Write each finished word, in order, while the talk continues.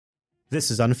This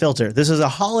is Unfilter. This is a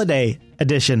holiday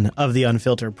edition of the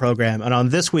Unfilter program. And on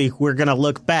this week, we're going to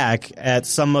look back at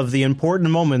some of the important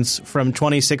moments from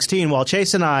 2016 while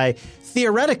Chase and I,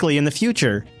 theoretically in the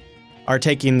future, are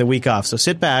taking the week off. So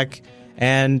sit back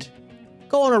and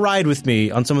go on a ride with me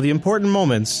on some of the important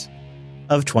moments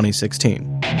of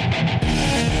 2016.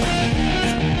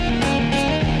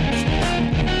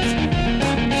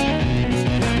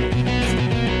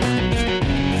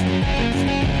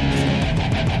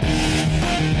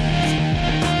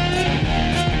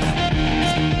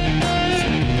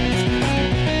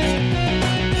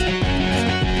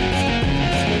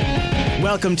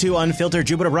 Welcome to Unfiltered,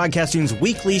 Jupiter Broadcasting's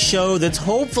weekly show that's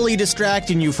hopefully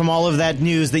distracting you from all of that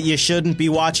news that you shouldn't be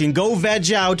watching. Go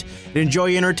veg out,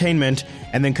 enjoy entertainment,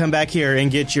 and then come back here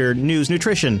and get your news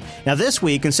nutrition. Now this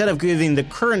week, instead of giving the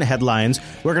current headlines,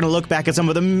 we're going to look back at some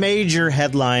of the major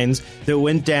headlines that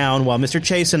went down while Mr.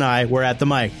 Chase and I were at the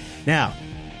mic. Now,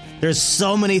 there's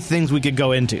so many things we could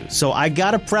go into, so I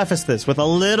got to preface this with a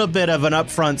little bit of an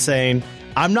upfront saying,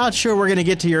 I'm not sure we're going to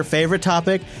get to your favorite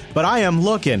topic, but I am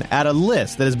looking at a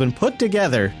list that has been put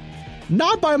together,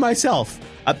 not by myself,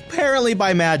 apparently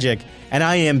by magic, and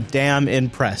I am damn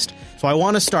impressed. So I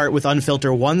want to start with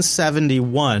Unfilter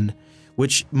 171,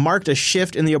 which marked a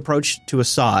shift in the approach to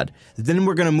Assad. Then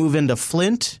we're going to move into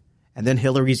Flint and then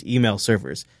Hillary's email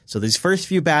servers. So these first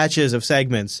few batches of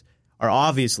segments are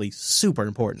obviously super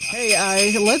important.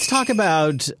 Hey, let's talk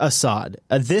about Assad.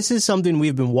 This is something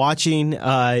we've been watching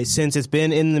since it's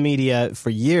been in the media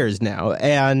for years now,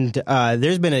 and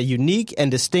there's been a unique and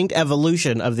distinct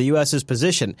evolution of the U.S.'s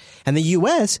position. And the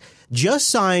U.S. just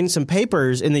signed some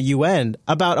papers in the UN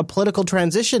about a political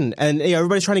transition, and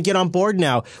everybody's trying to get on board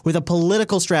now with a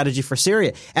political strategy for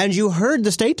Syria. And you heard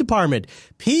the State Department.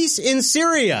 Peace in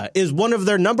Syria is one of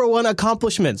their number one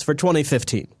accomplishments for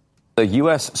 2015. The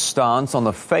U.S. stance on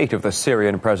the fate of the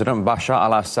Syrian President Bashar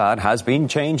al-Assad has been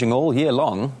changing all year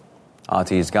long.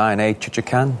 RT's Guyane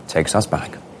Chichikan takes us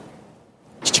back.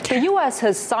 The U.S.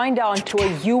 has signed on to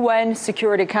a UN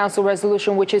Security Council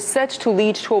resolution which is set to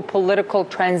lead to a political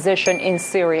transition in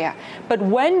Syria. But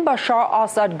when Bashar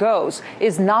al-Assad goes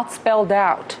is not spelled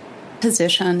out.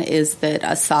 Position is that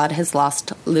Assad has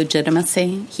lost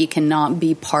legitimacy. He cannot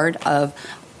be part of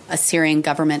a Syrian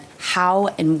government. How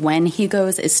and when he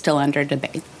goes is still under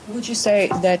debate. Would you say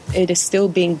that it is still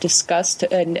being discussed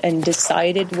and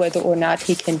decided whether or not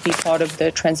he can be part of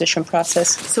the transition process?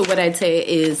 So what I'd say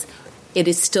is it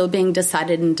is still being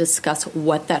decided and discussed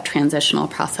what that transitional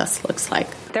process looks like.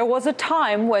 There was a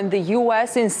time when the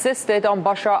U.S. insisted on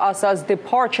Bashar al-Assad's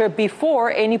departure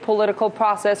before any political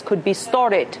process could be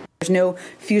started. There's no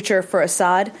future for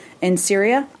Assad in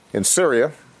Syria. In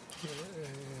Syria,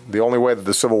 the only way that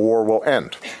the civil war will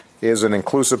end is an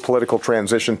inclusive political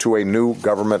transition to a new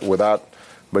government without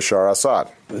Bashar Assad.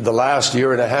 The last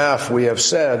year and a half, we have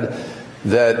said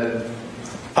that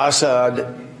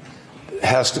Assad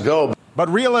has to go. But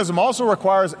realism also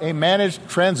requires a managed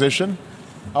transition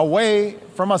away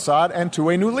from Assad and to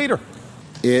a new leader.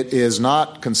 It is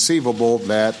not conceivable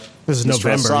that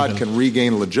Mr. Assad can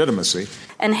regain legitimacy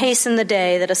and hasten the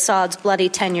day that Assad's bloody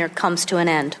tenure comes to an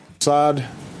end. Assad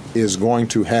is going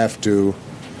to have to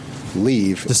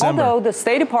leave. Although the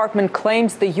State Department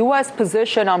claims the U.S.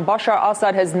 position on Bashar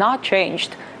al-Assad has not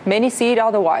changed, many see it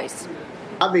otherwise.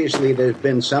 Obviously, there's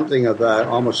been something of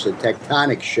almost a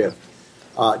tectonic shift.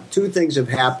 Two things have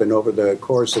happened over the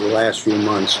course of the last few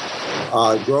months.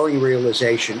 Growing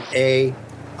realization, A,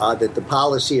 that the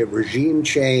policy of regime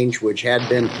change, which had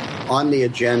been on the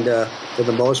agenda for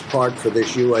the most part for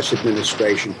this U.S.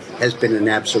 administration, has been an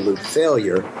absolute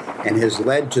failure and has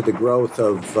led to the growth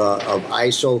of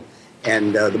ISIL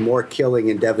and the more killing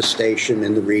and devastation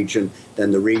in the region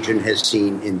than the region has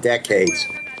seen in decades.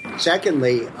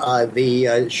 Secondly,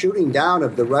 the shooting down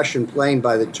of the Russian plane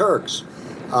by the Turks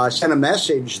sent a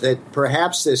message that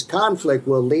perhaps this conflict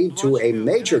will lead to a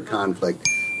major conflict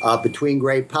between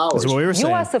great powers. That's what we were saying.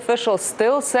 U.S. officials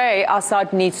still say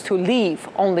Assad needs to leave.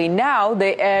 Only now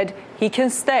they add he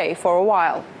can stay for a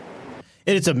while.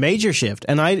 It's a major shift,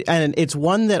 and it's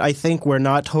one that I think we're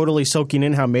not totally soaking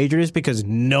in how major it is because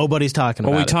nobody's talking about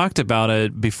it. Well, we talked about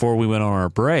it before we went on our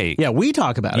break. Yeah, we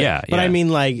talk about it. Yeah, but I mean,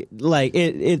 like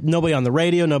nobody on the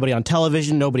radio, nobody on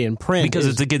television, nobody in print. Because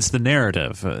it's against the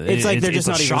narrative. It's like they're just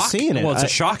not even seeing it. Well, it's a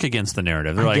shock against the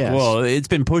narrative. They're like, well, it's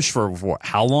been pushed for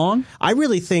how long? I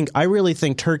really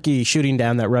think Turkey shooting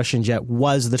down that Russian jet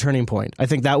was the turning point. I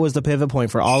think that was the pivot point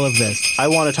for all of this. I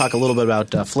want to talk a little bit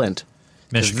about Flint.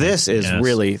 Michigan. This is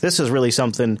really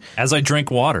something. As I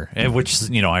drink water, which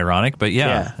is ironic, but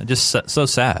just so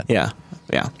sad. Yeah.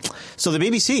 So the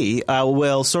BBC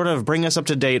will sort of bring us up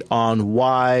to date on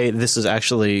why this is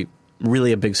actually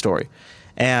really a big story.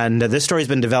 And this story's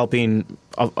been developing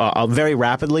very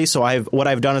rapidly. So what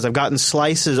I've done is I've gotten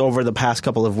slices over the past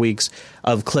couple of weeks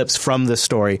of clips from this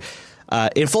story.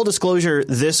 In full disclosure,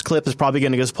 this clip is probably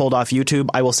going to get pulled off YouTube.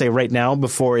 I will say right now,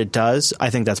 before it does, I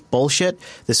think that's bullshit.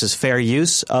 This is fair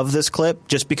use of this clip.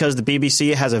 Just because the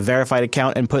BBC has a verified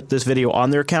account and put this video on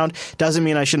their account doesn't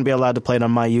mean I shouldn't be allowed to play it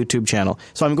on my YouTube channel.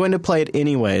 So I'm going to play it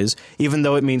anyways, even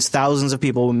though it means thousands of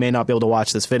people may not be able to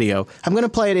watch this video. I'm going to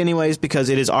play it anyways because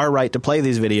it is our right to play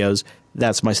these videos.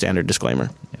 That's my standard disclaimer.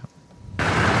 Yeah.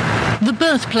 The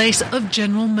birthplace of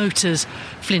General Motors,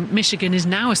 Flint, Michigan is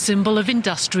now a symbol of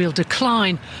industrial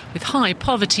decline, with high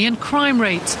poverty and crime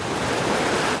rates.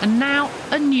 And now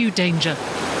a new danger.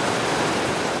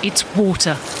 It's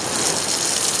water.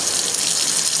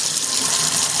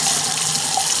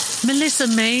 Melissa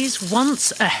Mays,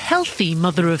 once a healthy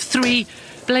mother of 3,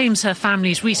 blames her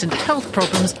family's recent health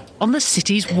problems on the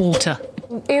city's water.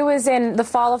 It was in the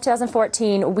fall of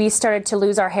 2014, we started to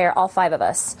lose our hair, all 5 of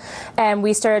us. And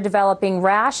we started developing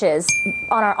rashes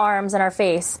on our arms and our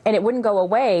face, and it wouldn't go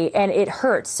away, and it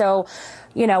hurt. So,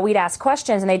 we'd ask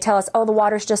questions, and they'd tell us, oh, the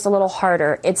water's just a little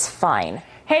harder. It's fine.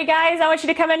 Hey, guys, I want you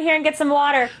to come in here and get some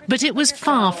water. But it was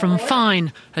far from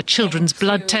fine. Her children's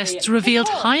blood tests revealed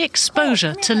high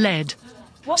exposure to lead.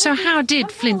 So how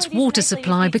did Flint's water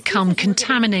supply become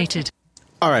contaminated?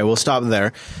 All right, we'll stop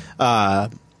there.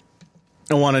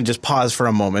 I want to just pause for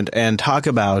a moment and talk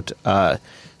about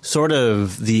sort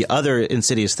of the other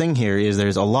insidious thing here is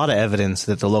there's a lot of evidence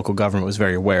that the local government was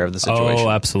very aware of the situation. Oh,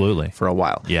 absolutely. For a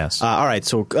while. Yes. All right,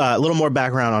 so a little more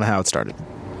background on how it started.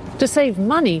 To save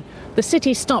money, the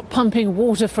city stopped pumping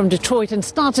water from Detroit and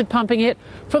started pumping it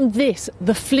from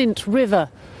the Flint River.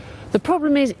 The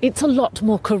problem is it's a lot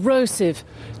more corrosive,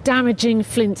 damaging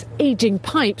Flint's aging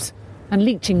pipes and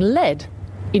leaching lead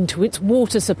into its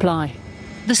water supply.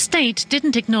 The state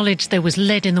didn't acknowledge there was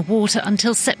lead in the water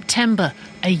until September,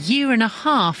 a year and a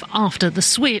half after the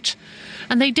switch.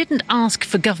 And they didn't ask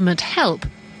for government help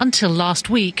until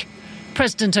last week.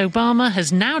 President Obama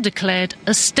has now declared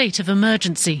a state of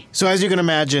emergency. So as you can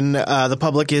imagine, the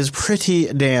public is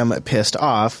pretty damn pissed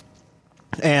off.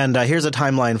 And here's a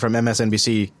timeline from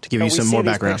MSNBC to give you some more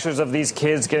background. We see these pictures of these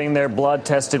kids getting their blood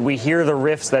tested. We hear the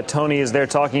riffs that Tony is there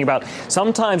talking about.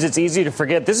 Sometimes it's easy to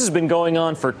forget. This has been going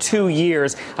on for 2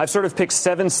 years. I've sort of picked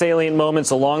 7 salient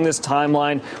moments along this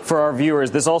timeline for our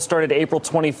viewers. This all started April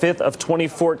 25th of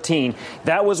 2014.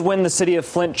 That was when the city of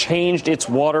Flint changed its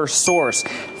water source.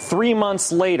 3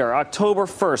 months later, October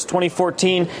 1st,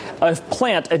 2014, a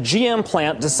GM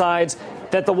plant decides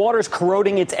that the water is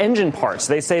corroding its engine parts.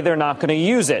 They say they're not going to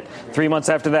use it. 3 months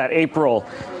after that,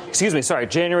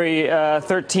 January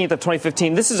 13th of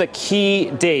 2015. This is a key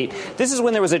date. This is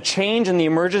when there was a change in the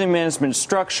emergency management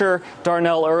structure.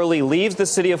 Darnell Early leaves the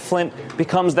city of Flint,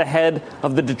 becomes the head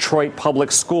of the Detroit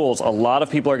Public Schools. A lot of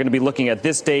people are going to be looking at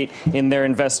this date in their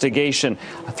investigation.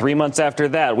 3 months after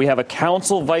that, we have a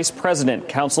Council Vice President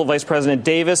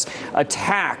Davis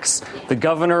attacks the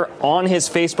governor on his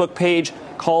Facebook page,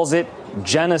 calls it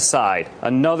genocide.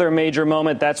 Another major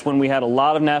moment. That's when we had a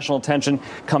lot of national attention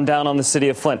come down on the city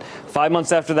of Flint. 5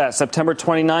 months after that, September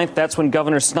 29th, that's when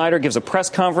Governor Snyder gives a press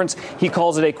conference. He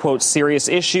calls it a, quote, serious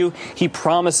issue. He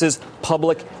promises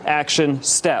public action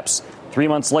steps. 3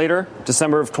 months later,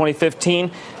 December of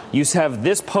 2015, you have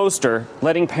this poster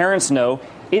letting parents know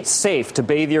it's safe to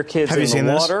bathe your kids in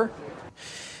the water.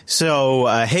 So,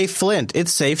 hey, Flint,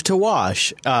 it's safe to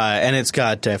wash. And it's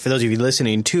got, for those of you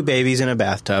listening, 2 babies in a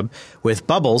bathtub with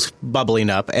bubbles bubbling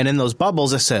up. And in those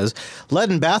bubbles, it says,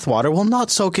 lead in bathwater will not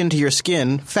soak into your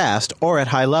skin fast or at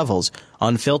high levels.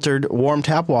 Unfiltered, warm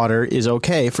tap water is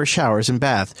okay for showers and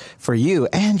bath for you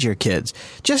and your kids.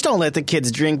 Just don't let the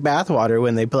kids drink bathwater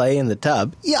when they play in the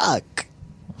tub. Yuck.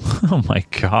 Oh, my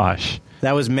gosh.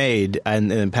 That was made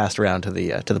and then passed around to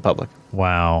the public.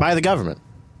 Wow. By the government.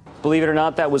 Believe it or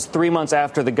not, that was 3 months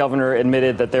after the governor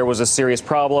admitted that there was a serious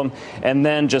problem. And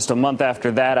then just a month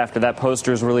after that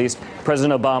poster is released,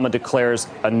 President Obama declares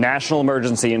a national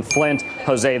emergency in Flint.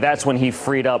 Jose, that's when he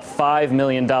freed up $5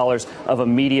 million of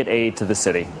immediate aid to the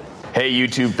city. Hey,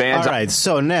 YouTube fans. All right,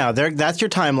 so now that's your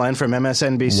timeline from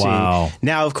MSNBC. Wow.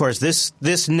 Now, of course,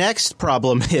 this next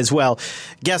problem is, well,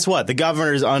 guess what? The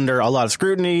governor's under a lot of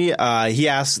scrutiny. He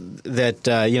asks that,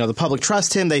 the public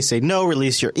trust him. They say, no,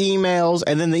 release your emails.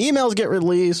 And then the emails get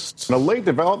released. A late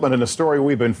development in a story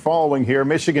we've been following here.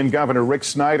 Michigan Governor Rick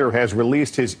Snyder has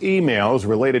released his emails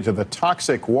related to the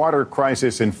toxic water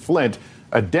crisis in Flint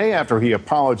a day after he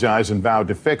apologized and vowed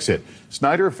to fix it.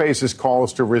 Snyder faces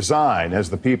calls to resign as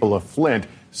the people of Flint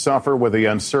suffer with the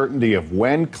uncertainty of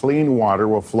when clean water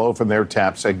will flow from their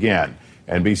taps again.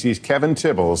 NBC's Kevin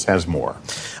Tibbles has more.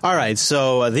 All right,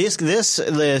 so this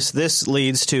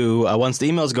leads to, once the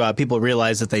emails go out, people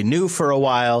realize that they knew for a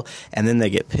while, and then they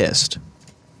get pissed.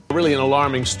 Really an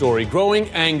alarming story. Growing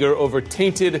anger over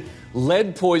tainted,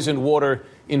 lead-poisoned water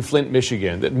in Flint,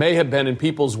 Michigan, that may have been in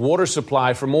people's water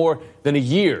supply for more than a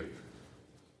year.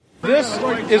 This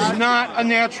is not a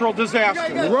natural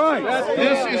disaster. Right.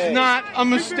 This is not a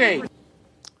mistake.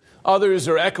 Others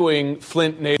are echoing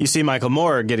Flint neighbors. You see Michael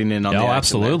Moore getting in on the action.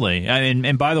 Absolutely.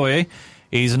 And by the way,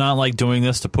 he's not like doing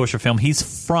this to push a film.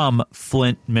 He's from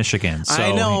Flint, Michigan.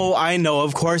 So I know.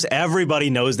 Of course, everybody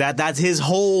knows that. That's his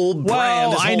whole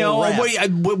brand. I know.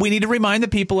 We need to remind the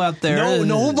people out there. No,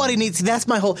 nobody needs. That's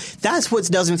my whole. That's what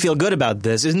doesn't feel good about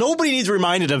this. Is nobody needs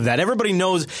reminded of that. Everybody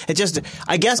knows. It just.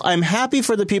 I guess I'm happy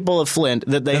for the people of Flint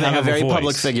that they have a very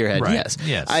public figurehead. Right. Yes.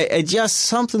 I just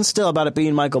something still about it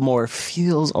being Michael Moore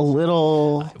feels a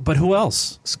little. But who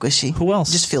else? Squishy. Who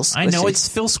else? Just feels squishy. I know it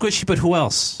feels squishy, but who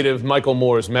else? Michael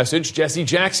Moore's message. Jesse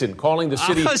Jackson calling the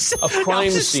city a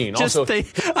crime scene.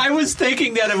 I was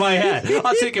thinking that in my head. I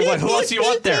was thinking, who else do you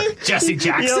want there? Jesse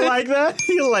Jackson? You like that?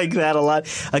 You like that a lot.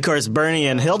 Of course, Bernie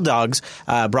and Hill Dogs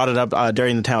brought it up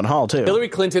during the town hall, too. Hillary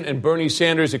Clinton and Bernie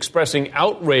Sanders expressing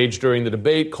outrage during the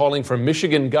debate, calling for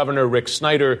Michigan Governor Rick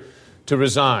Snyder to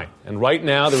resign. And right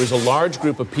now, there is a large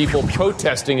group of people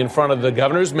protesting in front of the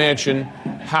governor's mansion,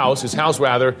 his house.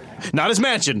 Not his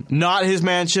mansion. Not his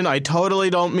mansion. I totally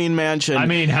don't mean mansion. I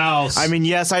mean house. I mean,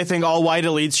 yes, I think all white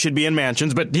elites should be in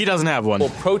mansions, but he doesn't have one.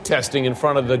 People protesting in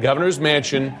front of the governor's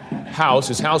mansion, his house,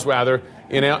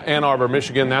 in Ann Arbor,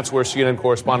 Michigan. That's where CNN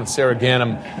correspondent Sarah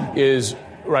Ganim is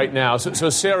right now. So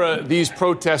Sarah, these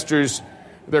protesters,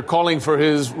 they're calling for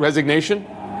his resignation?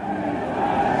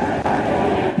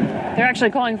 They're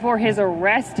actually calling for his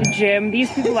arrest, Jim.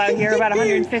 These people out here, about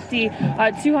 150,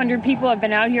 200 people have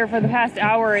been out here for the past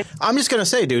hour. I'm just going to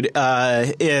say, dude,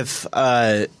 if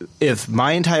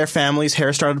my entire family's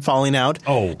hair started falling out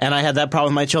and I had that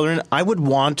problem with my children, I would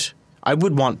want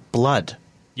blood.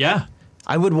 Yeah.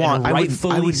 I would want. I would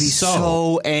be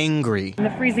so angry. In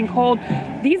the freezing cold,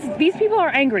 these people are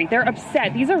angry. They're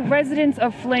upset. These are residents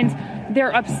of Flint.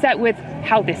 They're upset with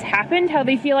how this happened, how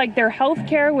they feel like their health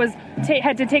care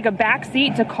had to take a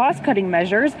backseat to cost-cutting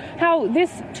measures, how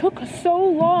this took so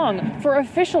long for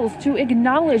officials to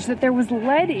acknowledge that there was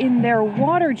lead in their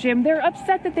water, Jim. They're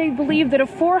upset that they believe that a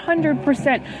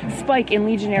 400% spike in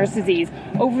Legionnaire's disease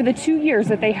over the 2 years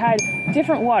that they had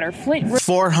different water. Flint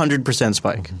 400%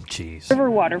 spike. Jeez. River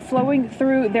water flowing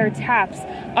through their taps.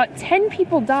 10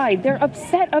 people died. They're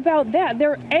upset about that.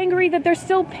 They're angry that they're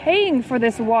still paying for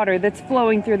this water that's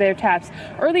flowing through their taps.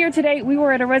 Earlier today, we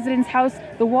were at a resident's house.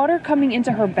 The water coming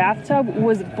into her bathtub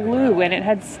was blue, and it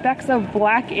had specks of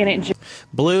black in it.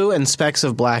 Blue and specks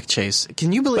of black, Chase.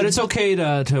 Can you believe? But it's okay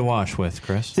to wash with,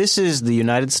 Chris. This is the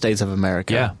United States of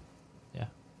America. Yeah.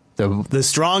 The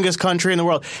strongest country in the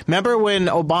world. Remember when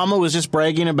Obama was just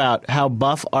bragging about how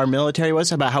buff our military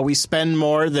was, about how we spend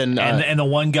more than... and the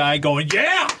one guy going,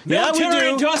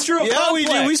 military-industrial complex. We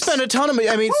do. We spend a ton of money.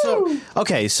 I mean,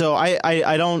 so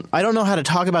I don't know how to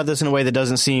talk about this in a way that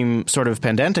doesn't seem sort of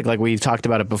pedantic like we've talked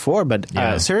about it before, but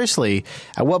seriously,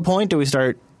 at what point do we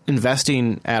start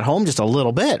investing at home just a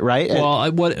little bit, right?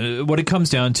 Well, what it comes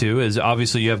down to is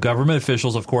obviously you have government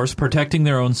officials, of course, protecting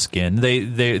their own skin.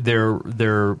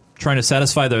 They're trying to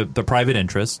satisfy the private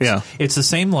interests. Yeah. It's the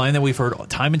same line that we've heard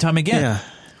time and time again.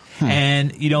 Yeah.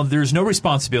 And, there's no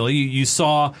responsibility. You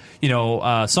saw,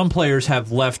 some players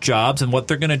have left jobs, and what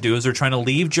they're going to do is they're trying to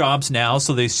leave jobs now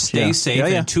so they stay safe.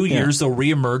 In 2 years, they'll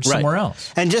reemerge somewhere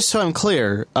else. And just so I'm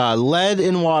clear, lead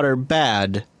in water,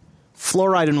 bad.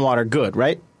 Fluoride in water, good,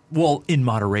 right? Well, in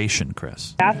moderation,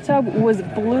 Chris. Bathtub was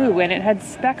blue, and it had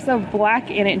specks of black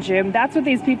in it, Jim. That's what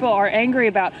these people are angry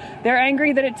about. They're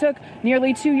angry that it took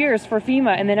nearly 2 years for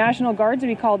FEMA and the National Guard to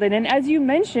be called in. And as you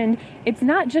mentioned, it's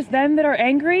not just them that are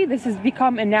angry. This has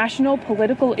become a national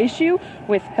political issue,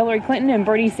 with Hillary Clinton and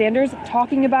Bernie Sanders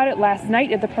talking about it last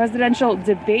night at the presidential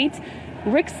debate.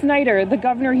 Rick Snyder, the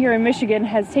governor here in Michigan,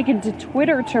 has taken to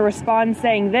Twitter to respond,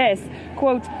 saying this,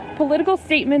 quote, political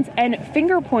statements and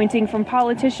finger-pointing from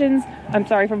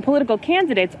from political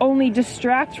candidates only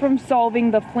distract from solving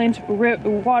the Flint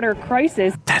water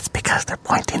crisis. That's because they're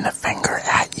pointing the finger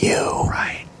at you.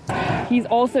 Right. He's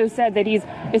also said that he's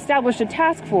established a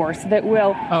task force that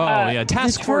will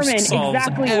determine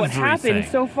exactly what happened.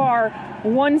 So far,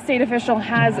 one state official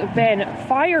has been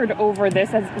fired over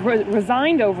this, has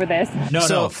resigned over this.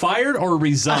 No, fired or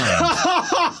resigned.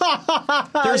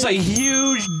 There's a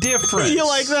huge difference. You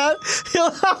like that?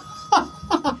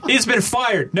 He's been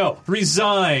fired. No,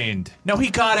 resigned. No, he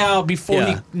got out before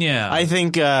he. Yeah, I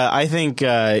think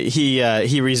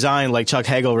he resigned like Chuck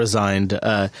Hagel resigned.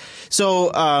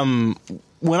 So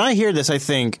when I hear this, I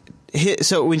think.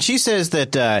 So when she says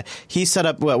that he set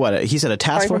up he said a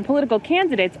task force, from political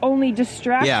candidates only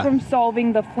distract from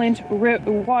solving the Flint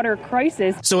water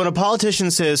crisis. So when a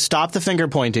politician says stop the finger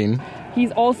pointing,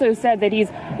 he's also said that he's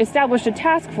established a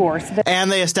task force.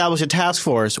 And they established a task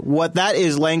force. What that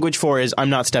is language for is I'm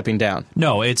not stepping down.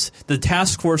 No, it's the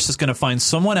task force is going to find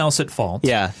someone else at fault.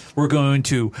 Yeah, we're going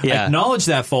to acknowledge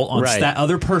that fault on that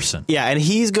other person. Yeah, and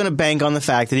he's going to bank on the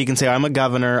fact that he can say I'm a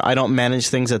governor. I don't manage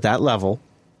things at that level.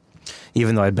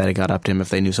 Even though I bet it got up to him if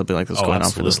they knew something like this was going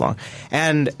on for this long.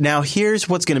 And now here's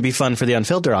what's going to be fun for the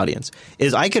Unfilter audience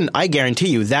is I guarantee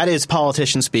you that is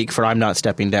politician speak for I'm not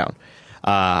stepping down.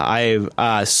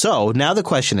 So now the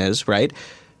question is, right,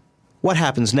 what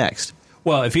happens next?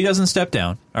 Well, if he doesn't step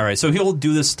down, all right, so he'll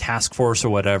do this task force or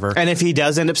whatever. And if he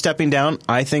does end up stepping down,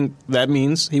 I think that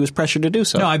means he was pressured to do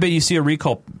so. No, I bet you see a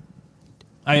recall.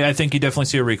 I think you definitely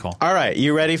see a recall. All right,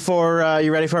 you ready for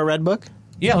a red book?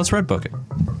 Yeah, let's red book it.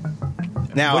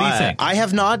 Now, what do you think? I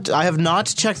have not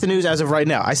checked the news as of right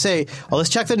now. I say, let's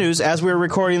check the news as we're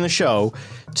recording the show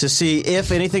to see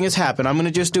if anything has happened. I'm going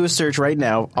to just do a search right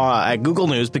now at Google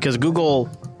News because Google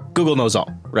knows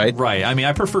all, right? Right. I mean,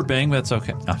 I prefer Bing, but that's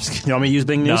okay. No, I'm just kidding. You want me to use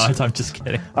Bing News? No, I'm just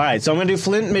kidding. All right, so I'm going to do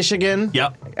Flint, Michigan.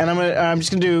 Yep. And I'm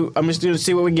just going to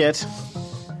see what we get.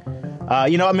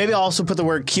 You know, maybe I'll also put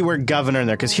the keyword governor in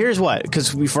there because here's what.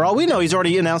 Because for all we know, he's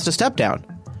already announced a step down.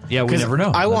 Yeah, we never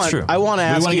know. That's true. I want to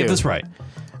ask you. We want to get this right.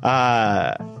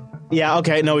 Yeah,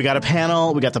 okay. No, we got a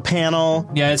panel. We got the panel.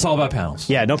 Yeah, it's all about panels.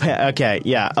 Yeah, no okay,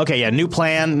 yeah. New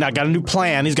plan. Not got a new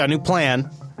plan. He's got a new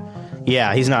plan.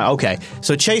 Yeah, he's not. Okay.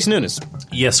 So Chase Nunes.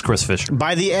 Yes, Chris Fisher.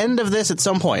 By the end of this at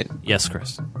some point. Yes,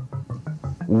 Chris.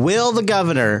 Will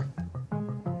Governor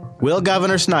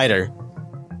Snyder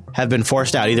have been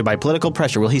forced out either by political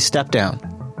pressure? Will he step down?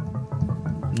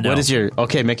 No. What is your...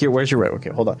 Okay, where's your red... Okay,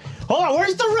 hold on.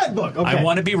 Where's the red book? Okay. I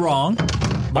want to be wrong.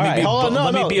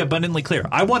 Let me be abundantly clear.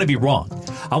 I want to be wrong.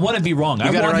 I want him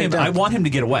to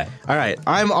get away. All right.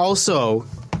 I'm also...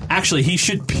 Actually, he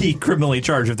should be criminally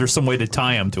charged if there's some way to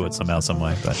tie him to it somehow, some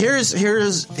way. But here.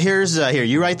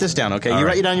 You write this down, okay?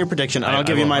 Write down your prediction, and I'll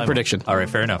give you my prediction. All right,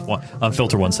 fair enough.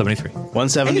 Unfilter 173.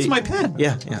 170. Hey, it's my pen.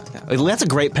 Yeah. That's a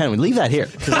great pen. We leave that here.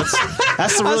 That's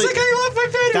the really. I was like, I left my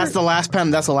pen here. That's the last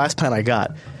pen. That's the last pen I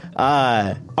got.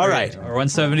 All right. Or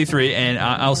 173, and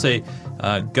I'll say.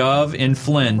 Gov in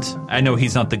Flint. I know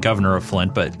he's not the governor of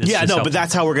Flint, but but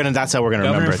that's how we're gonna remember it.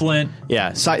 Governor Flint.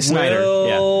 Yeah, Snyder.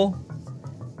 Will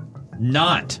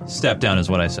not step down is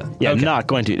what I said. Yeah, not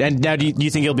going to. And now, do you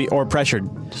think he'll be pressured?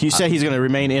 You say he's going to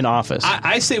remain in office.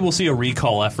 I say we'll see a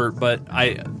recall effort, but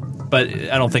I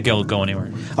don't think he'll go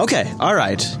anywhere. Okay. All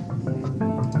right.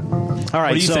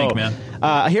 What do you think, man?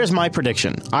 Here's my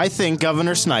prediction. I think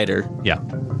Governor Snyder.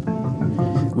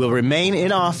 Will remain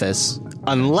in office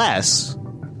unless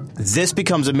this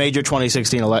becomes a major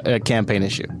 2016 campaign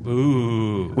issue.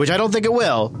 Ooh. Which I don't think it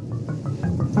will.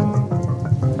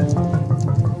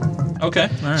 Okay.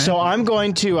 All right. So I'm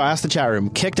going to ask the chat room,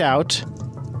 kicked out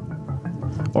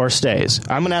or stays?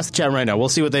 I'm going to ask the chat room right now. We'll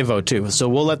see what they vote, too. So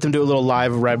we'll let them do a little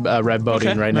live red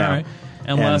voting right now. Right.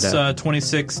 Unless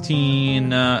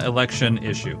 2016 election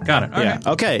issue. Got it. All right.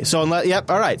 Okay. So,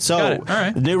 all right. So, all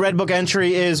right. The new red book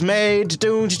entry is made.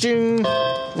 All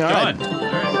right.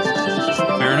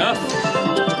 Fair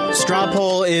enough. Straw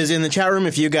poll is in the chat room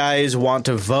if you guys want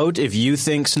to vote, if you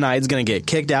think Snyde's going to get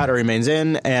kicked out or remains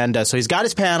in. And so he's got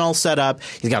his panel set up.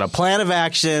 He's got a plan of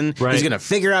action. Right. He's going to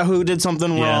figure out who did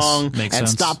something wrong makes and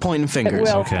sense. Stop pointing fingers.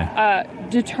 It will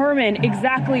determine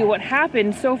exactly what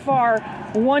happened. So far,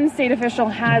 one state official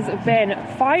has been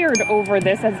fired over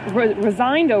this, has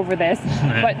resigned over this.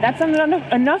 But that's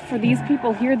not enough for these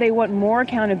people here. They want more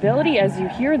accountability. As you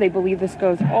hear, they believe this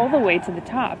goes all the way to the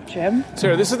top. Jim?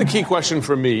 Sarah, this is the key question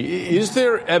for me. Is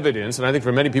there evidence, and I think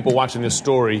for many people watching this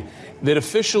story, that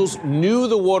officials knew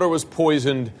the water was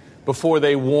poisoned before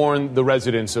they warned the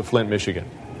residents of Flint, Michigan?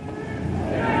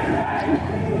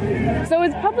 So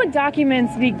as public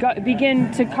documents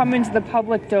begin to come into the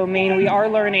public domain, we are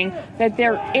learning that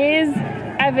there is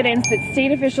evidence that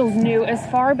state officials knew as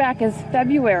far back as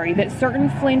February that certain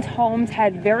Flint homes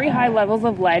had very high levels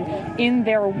of lead in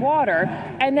their water,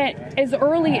 and that as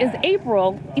early as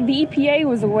April, the EPA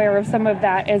was aware of some of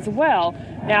that as well.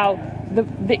 Now,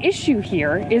 The issue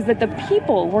here is that the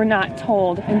people were not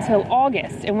told until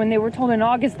August. And when they were told in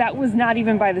August, that was not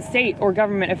even by the state or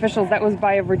government officials. That was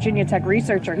by a Virginia Tech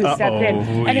researcher who stepped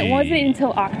in. And it wasn't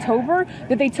until October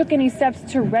that they took any steps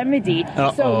to remedy.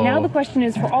 So now the question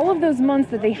is, for all of those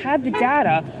months that they had the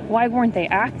data, why weren't they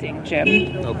acting,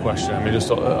 Jim? No question. I mean, just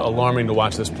alarming to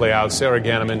watch this play out. Sarah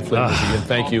Ganneman, Flint, Michigan.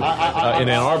 Thank you. In Ann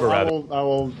Arbor, rather.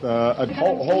 Hold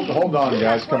on,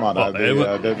 guys. Come on.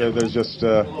 There's just...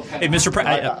 Hey, Mr.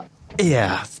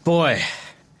 Yeah, boy.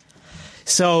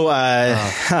 So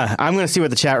I'm going to see what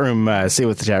the chat room I'm going to see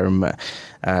what the chat room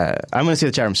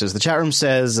says. The chat room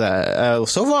says so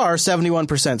far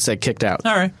 71% say kicked out.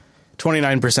 All right.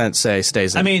 29% say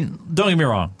stays in. I mean, don't get me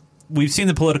wrong. We've seen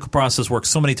the political process work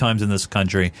so many times in this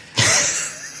country.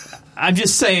 I'm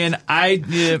just saying I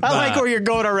like where you're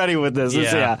going already with this.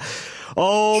 Yeah.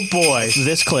 Oh, boy.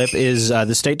 This clip is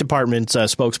the State Department's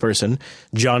spokesperson,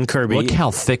 John Kirby. Look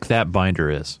how thick that binder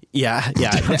is. Yeah.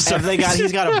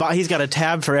 He's got a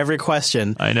tab for every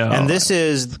question. I know. And this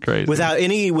is, crazy. without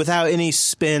any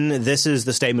spin, this is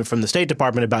the statement from the State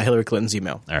Department about Hillary Clinton's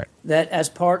email. All right. That as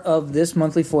part of this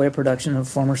monthly FOIA production of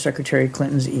former Secretary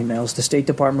Clinton's emails, the State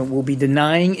Department will be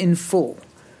denying in full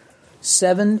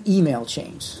 7 email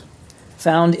chains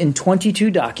found in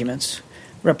 22 documents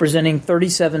representing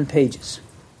 37 pages.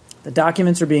 The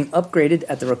documents are being upgraded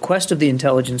at the request of the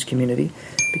intelligence community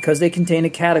because they contain a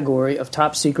category of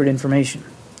top secret information.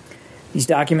 These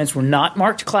documents were not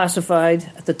marked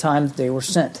classified at the time that they were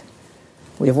sent.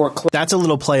 We have worked That's a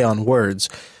little play on words.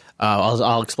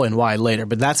 I'll explain why later,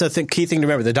 but that's a key thing to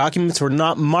remember. The documents were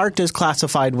not marked as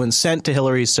classified when sent to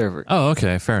Hillary's server. Oh,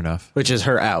 okay, fair enough. Which is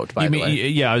her out, by the way.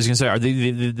 Yeah, I was going to say, are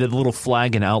the little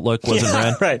flag in Outlook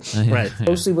wasn't red? Right.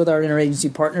 Closely with our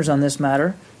interagency partners on this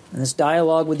matter, and this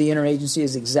dialogue with the interagency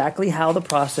is exactly how the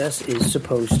process is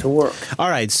supposed to work.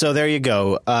 All right, so there you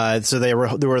go. So they were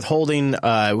withholding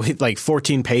like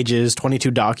 14 pages, 22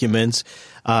 documents,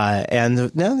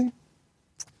 and now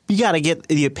you got to get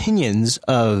the opinions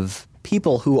of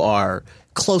people who are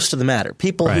close to the matter,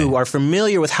 people who are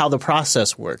familiar with how the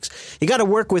process works. You got to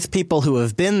work with people who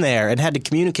have been there and had to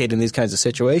communicate in these kinds of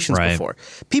situations before.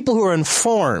 People who are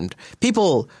informed,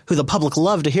 people who the public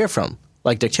love to hear from,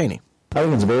 like Dick Cheney. I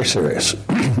think it's very serious.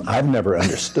 I've never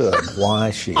understood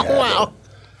why she had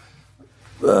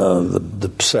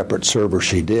the separate server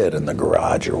she did in the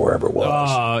garage or wherever it was.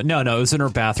 Oh, no, it was in her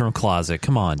bathroom closet.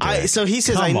 Come on, Dick. So he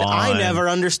says, I never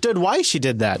understood why she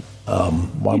did that.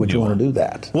 Why would you want to do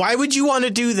that? Why would you want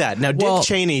to do that? Now, Dick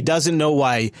Cheney doesn't know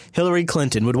why Hillary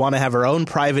Clinton would want to have her own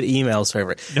private email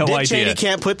server. No Dick idea. Cheney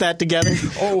can't put that together.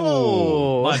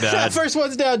 My bad. First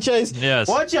one's down, Chase. Yes.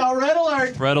 Watch out. Red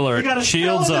alert. Red alert. We got a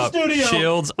Shields spill in up. the studio.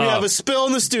 Shields we up. have a spill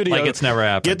in the studio. Like it's never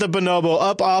happened. Get the bonobo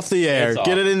up off the air.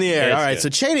 Get it in the air. It's all right.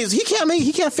 good. So Cheney's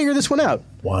he can't figure this one out.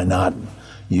 Why not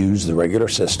use the regular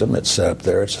system? It's set up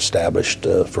there. It's established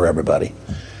for everybody.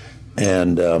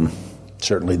 And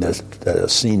certainly the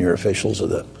senior officials of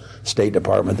the State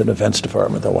Department, the Defense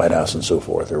Department, the White House, and so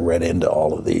forth are read into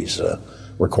all of these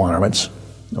requirements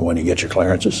when you get your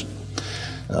clearances.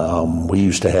 We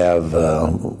used to have,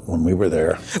 when we were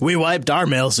there. We wiped our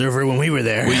mail server when we were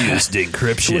there. We used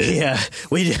encryption.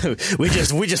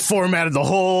 We just formatted the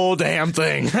whole damn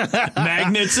thing.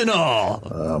 Magnets and all.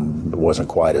 It wasn't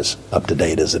quite as up to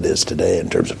date as it is today in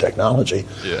terms of technology.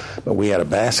 Yeah. But we had a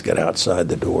basket outside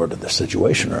the door to the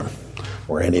Situation Room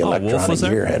where any electronic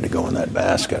gear had to go in that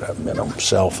basket. A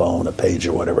cell phone, a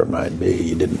pager, whatever it might be.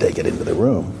 You didn't take it into the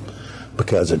room.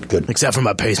 Because it could... Except for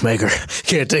my pacemaker.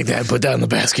 Can't take that and put that in the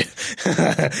basket.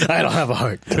 I don't have a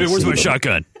heart. Hey, where's my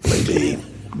shotgun? Maybe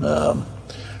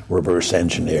reverse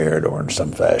engineered or in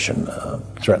some fashion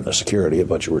threaten the security of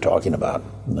what you were talking about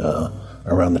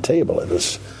around the table. It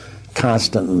was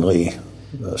constantly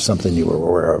something you were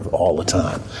aware of all the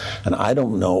time. And I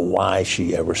don't know why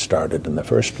she ever started in the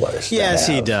first place. Yes,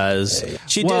 he does.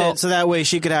 She did it so that way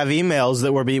she could have emails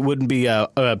that wouldn't be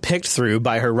picked through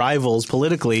by her rivals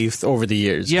politically over the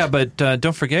years. Yeah, but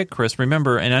don't forget, Chris,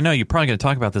 remember, and I know you're probably going to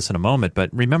talk about this in a moment, but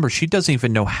remember, she doesn't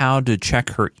even know how to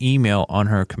check her email on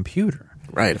her computer.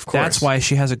 Right, of course. That's why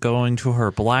she has it going to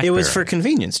her BlackBerry. It was for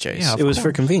convenience, Chase. Yeah, it was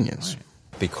for convenience. Right.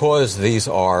 Because these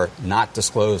are not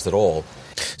disclosed at all.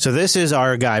 So this is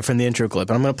our guy from the intro clip,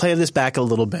 and I'm going to play this back a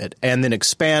little bit and then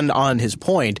expand on his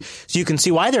point so you can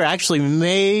see why there actually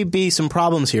may be some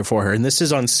problems here for her. And this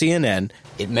is on CNN.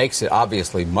 It makes it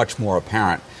obviously much more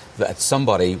apparent that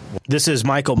somebody... This is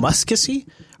Michael Mukasey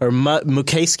or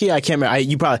Mukasey. I can't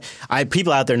remember.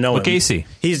 People out there know him. Mukasey.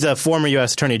 He's the former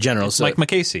U.S. Attorney General. It's Mike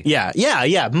Mukasey.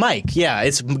 Yeah, Mike. Yeah,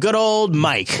 it's good old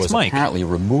Mike. Was apparently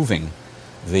removing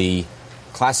the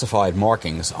classified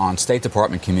markings on State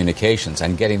Department communications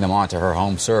and getting them onto her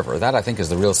home server. That, I think, is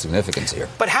the real significance here.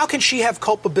 But how can she have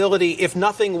culpability if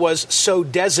nothing was so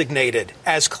designated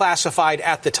as classified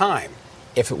at the time?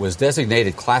 If it was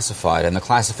designated classified and the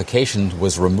classification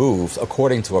was removed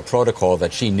according to a protocol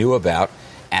that she knew about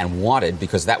and wanted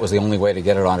because that was the only way to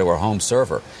get it onto her home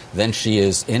server, then she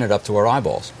is in it up to her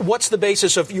eyeballs. What's the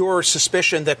basis of your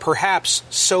suspicion that perhaps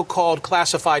so-called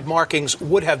classified markings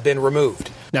would have been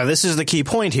removed? Now, this is the key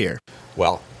point here.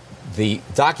 Well, the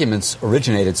documents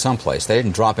originated someplace. They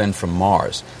didn't drop in from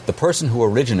Mars. The person who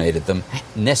originated them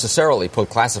necessarily put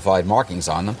classified markings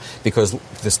on them because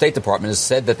the State Department has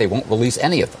said that they won't release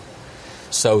any of them.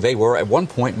 So they were at one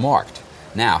point marked.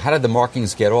 Now, how did the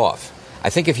markings get off? I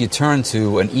think if you turn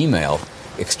to an email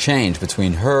exchange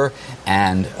between her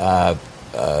and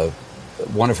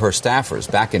one of her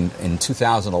staffers back in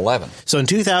 2011. So in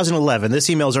 2011, this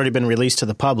email has already been released to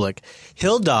the public.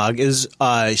 Hill Dog is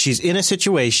she's in a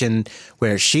situation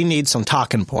where she needs some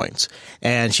talking points,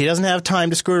 and she doesn't have time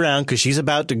to screw around because she's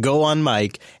about to go on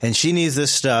mic, and she needs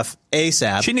this stuff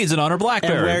ASAP. She needs it on her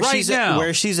BlackBerry right now.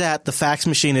 Where she's at, the fax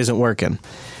machine isn't working.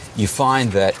 You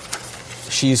find that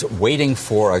she's waiting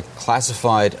for a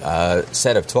classified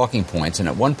set of talking points, and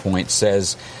at one point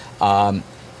says,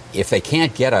 if they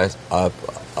can't get a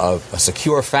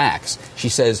secure fax, she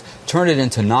says, turn it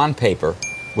into non-paper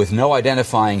with no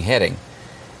identifying heading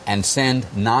and send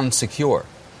non-secure.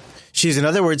 She's, in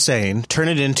other words, saying, turn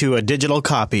it into a digital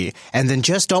copy and then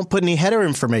just don't put any header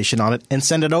information on it and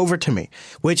send it over to me,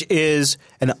 which is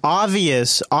an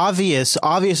obvious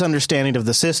understanding of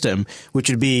the system, which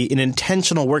would be an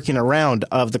intentional working around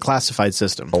of the classified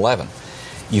system. 11.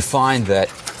 You find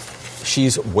that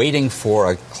she's waiting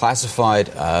for a classified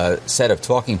set of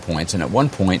talking points, and at one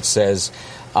point says,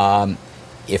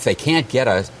 if they can't get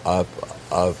a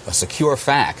secure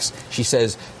fax, she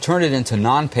says, turn it into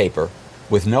non-paper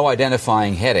with no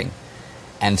identifying heading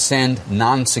and send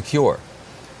non-secure.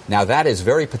 Now, that is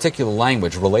very particular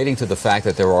language relating to the fact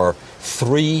that there are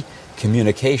 3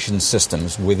 communication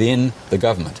systems within the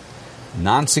government: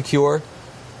 non-secure,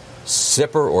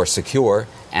 SIPR or secure,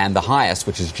 and the highest,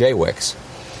 which is JWICS.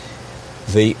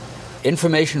 The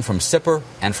information from SIPR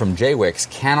and from JWICS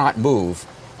cannot move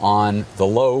on the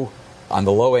low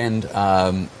end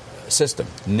system,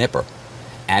 NIPR.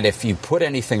 And if you put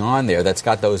anything on there that's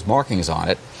got those markings on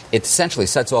it, it essentially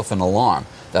sets off an alarm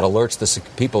that alerts the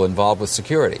people involved with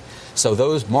security. So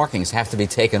those markings have to be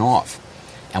taken off.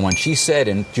 And when she said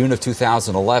in June of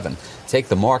 2011, take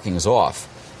the markings off,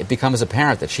 it becomes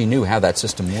apparent that she knew how that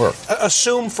system worked.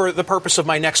 Assume for the purpose of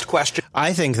my next question.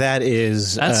 I think that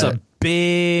is... That's a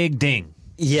big ding.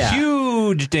 Yeah.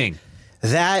 Huge ding.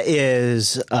 That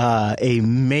is a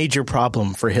major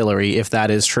problem for Hillary if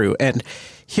that is true. And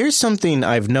here's something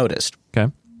I've noticed.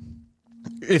 Okay.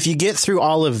 If you get through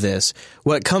all of this,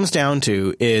 what it comes down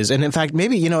to is, and in fact,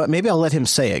 maybe I'll let him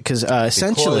say it because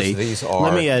essentially,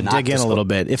 let me dig in a little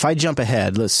bit. If I jump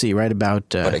ahead, let's see, right about...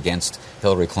 but against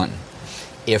Hillary Clinton.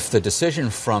 If the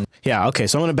decision from... Yeah, okay,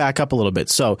 so I'm going to back up a little bit.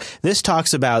 So this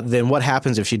talks about then what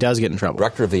happens if she does get in trouble.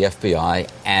 Director of the FBI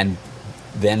and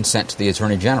then sent to the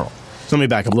Attorney General. So let me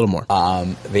back up a little more.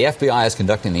 The FBI is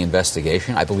conducting the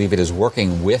investigation. I believe it is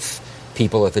working with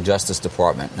people at the Justice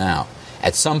Department now.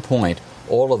 At some point,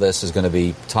 all of this is going to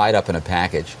be tied up in a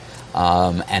package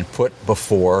and put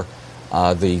before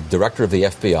the Director of the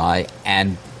FBI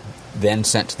and then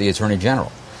sent to the Attorney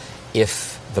General.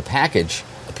 If the package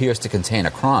appears to contain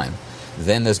a crime,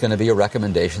 then there's going to be a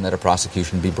recommendation that a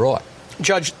prosecution be brought.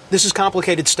 Judge, this is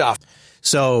complicated stuff.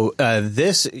 So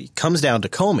this comes down to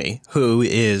Comey, who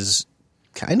is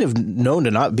kind of known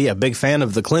to not be a big fan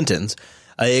of the Clintons.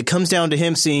 It comes down to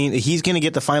him seeing he's going to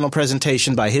get the final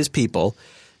presentation by his people.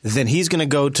 Then he's going to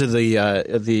go to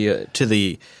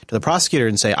the prosecutor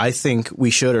and say, I think we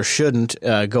should or shouldn't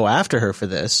go after her for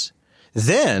this.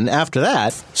 Then, after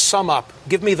that... Sum up.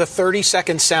 Give me the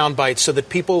 30-second sound bite so that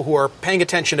people who are paying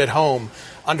attention at home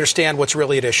understand what's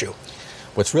really at issue.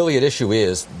 What's really at issue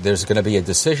is there's going to be a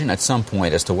decision at some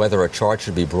point as to whether a charge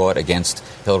should be brought against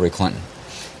Hillary Clinton.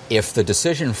 If the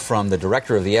decision from the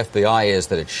Director of the FBI is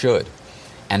that it should,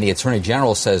 and the Attorney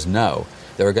General says no,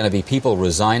 there are going to be people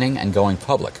resigning and going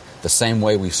public, the same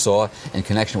way we saw in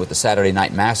connection with the Saturday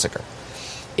Night Massacre.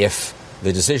 If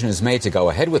the decision is made to go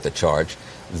ahead with the charge,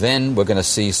 then we're going to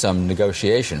see some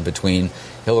negotiation between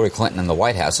Hillary Clinton and the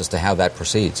White House as to how that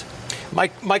proceeds.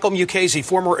 Michael Mukasey,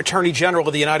 former Attorney General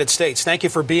of the United States, thank you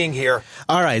for being here.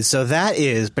 All right, so that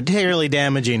is particularly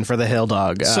damaging for the Hill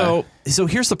Dog. So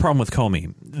here's the problem with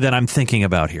Comey that I'm thinking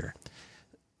about here.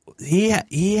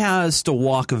 He has to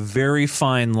walk a very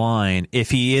fine line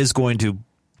if he is going to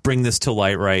bring this to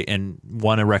light, right, and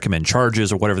want to recommend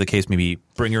charges or whatever the case may be,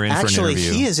 bring her in for an interview. Actually,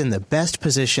 he is in the best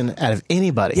position out of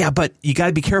anybody. Yeah, but you got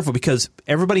to be careful because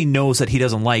everybody knows that he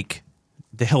doesn't like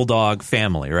the Hill Dog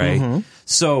family, right? Mm-hmm.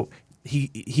 So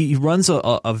he runs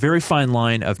a very fine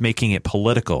line of making it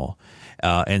political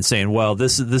and saying, well,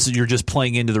 this is you're just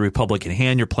playing into the Republican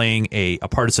hand. You're playing a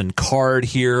partisan card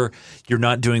here. You're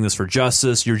not doing this for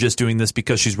justice. You're just doing this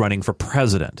because she's running for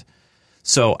president.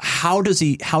 So how does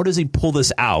he pull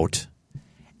this out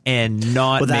and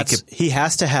not make it? He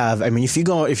has to have. I mean, if you're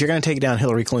going to take down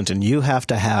Hillary Clinton, you have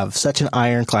to have such an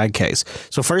ironclad case.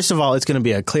 So first of all, it's going to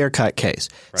be a clear-cut case.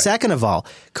 Right. Second of all,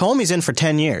 Comey's in for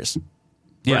 10 years.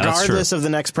 Yeah, regardless of the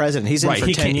next president, he's in for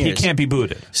 10 years. He can't be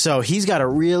booted. So he's got a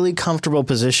really comfortable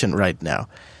position right now.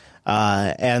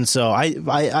 And so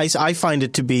I find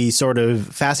it to be sort of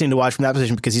fascinating to watch from that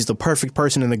position because he's the perfect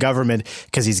person in the government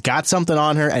because he's got something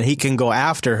on her and he can go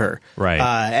after her. Right.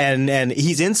 And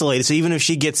he's insulated. So even if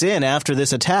she gets in after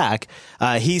this attack,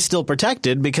 he's still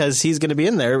protected because he's going to be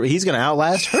in there. He's going to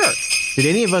outlast her. Did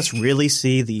any of us really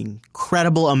see the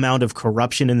incredible amount of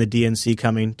corruption in the DNC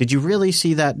coming? Did you really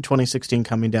see that in 2016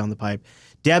 coming down the pipe?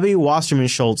 Debbie Wasserman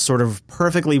Schultz sort of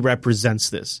perfectly represents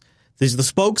this. She's the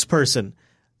spokesperson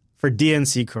for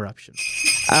DNC corruption.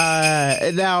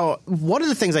 Now, one of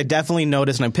the things I definitely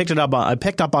noticed, and I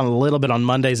picked up on a little bit on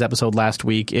Monday's episode last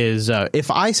week, is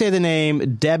if I say the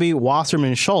name Debbie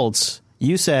Wasserman Schultz,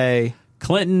 you say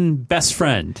Clinton best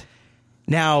friend.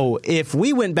 Now, if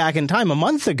we went back in time a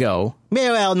month ago,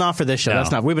 well, not for this show. No.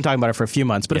 That's not. We've been talking about it for a few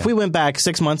months. But if we went back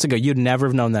 6 months ago, you'd never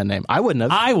have known that name. I wouldn't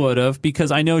have. I would have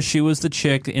because I know she was the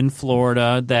chick in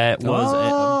Florida that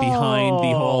was behind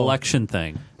the whole election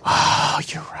thing. Oh,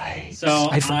 you're right. So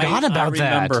I forgot about that.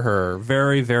 I remember her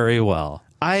very, very well.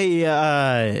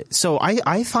 I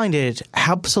find it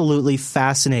absolutely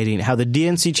fascinating how the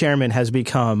DNC chairman has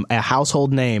become a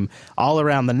household name all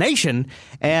around the nation.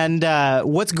 And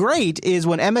what's great is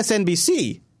when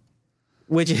MSNBC,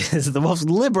 which is the most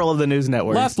liberal of the news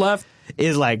networks, left,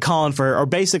 is like calling for or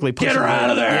basically pushing get her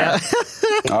out of there. Yeah.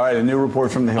 All right, a new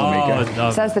report from the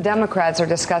Hill. Says the Democrats are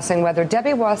discussing whether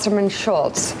Debbie Wasserman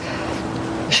Schultz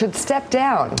should step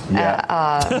down.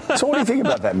 Yeah. So what do you think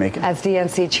about that, Mika? As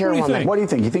DNC chairwoman. What do you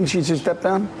think? You think she should step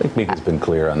down? I think Mika's been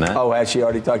clear on that. Oh, has she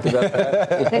already talked about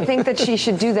that? They think that she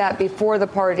should do that before the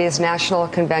party's national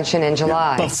convention in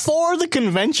July. Before the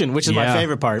convention, which is my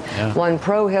favorite part. Yeah. One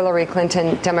pro-Hillary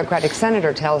Clinton Democratic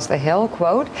senator tells The Hill,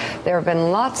 quote, there have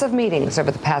been lots of meetings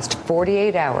over the past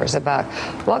 48 hours about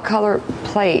what color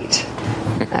plate.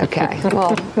 Okay,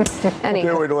 well, anyway.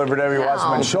 Here we delivered Debbie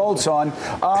Wasserman Schultz on.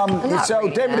 So,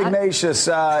 David Ignatius.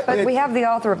 But we have the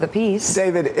author of the piece.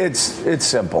 David, it's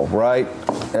simple, right?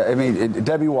 I mean,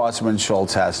 Debbie Wasserman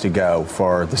Schultz has to go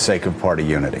for the sake of party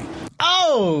unity.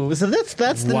 Oh, so that's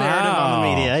the narrative on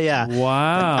the media. Yeah.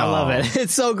 Wow. I love it.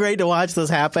 It's so great to watch this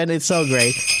happen. It's so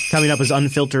great. Coming up is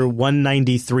Unfilter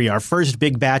 193, our first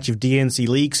big batch of DNC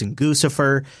leaks and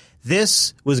Goosifer.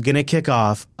 This was going to kick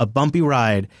off a bumpy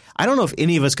ride. I don't know if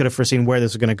any of us could have foreseen where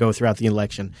this was going to go throughout the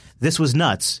election. This was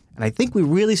nuts, and I think we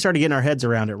really started getting our heads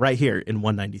around it right here in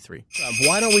 193.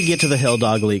 Why don't we get to the Hill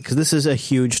Dog leak? Because this is a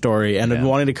huge story, and I've been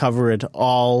wanting to cover it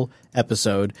all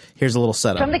episode. Here's a little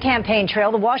setup. From the campaign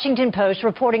trail, the Washington Post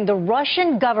reporting the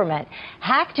Russian government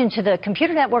hacked into the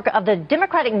computer network of the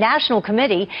Democratic National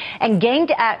Committee and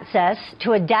gained access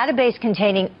to a database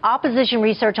containing opposition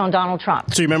research on Donald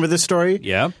Trump. So you remember this story?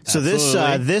 Yeah. So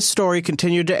this story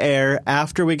continued to air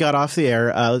after we got off the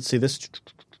air. Let's see this.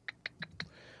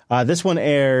 This one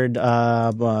aired,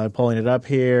 pulling it up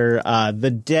here,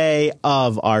 the day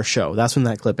of our show. That's when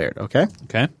that clip aired, okay?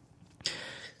 Okay.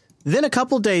 Then a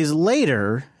couple days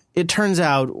later, it turns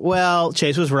out, well,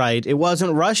 Chase was right. It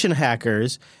wasn't Russian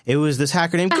hackers. It was this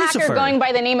hacker named Goosifer. A hacker going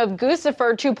by the name of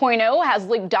Goosifer 2.0 has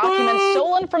leaked documents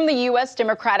stolen from the U.S.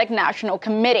 Democratic National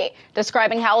Committee,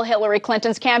 describing how Hillary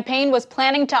Clinton's campaign was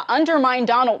planning to undermine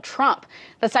Donald Trump.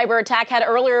 The cyber attack had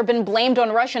earlier been blamed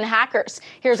on Russian hackers.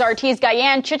 Here's RT's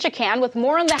Gayan Chichikan with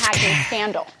more on the hacking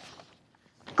scandal.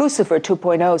 Goosifer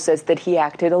 2.0 says that he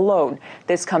acted alone.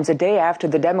 This comes a day after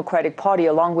the Democratic Party,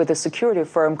 along with a security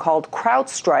firm called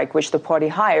CrowdStrike, which the party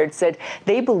hired, said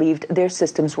they believed their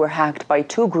systems were hacked by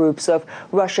two groups of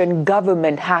Russian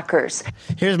government hackers.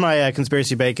 Here's my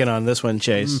conspiracy bacon on this one,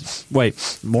 Chase.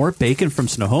 Wait, more bacon from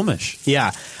Snohomish?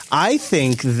 Yeah. I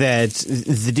think that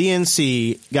the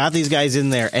DNC got these guys in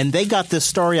there, and they got this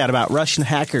story out about Russian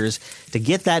hackers to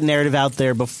get that narrative out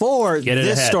there before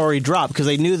this story dropped, because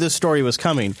they knew this story was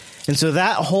coming. And so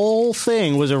that whole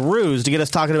thing was a ruse to get us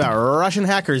talking about Russian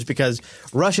hackers, because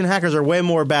Russian hackers are way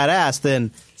more badass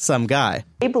than some guy.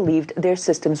 They believed their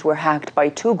systems were hacked by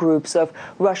two groups of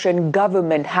Russian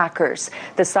government hackers.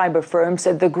 The cyber firm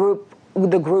said the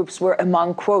groups were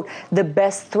among, quote, the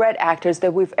best threat actors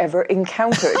that we've ever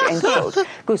encountered, end quote.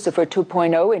 Guccifer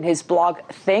 2.0 in his blog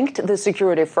thanked the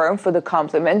security firm for the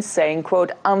compliments, saying,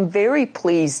 quote, I'm very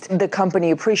pleased the company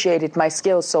appreciated my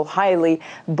skills so highly,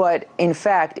 but in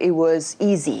fact, it was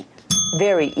easy.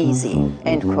 Very easy,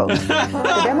 end quote.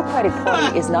 The Democratic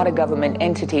Party is not a government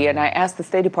entity, and I asked the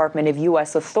State Department if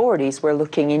U.S. authorities were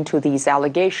looking into these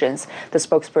allegations. The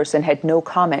spokesperson had no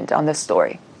comment on the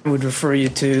story. I would refer you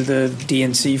to the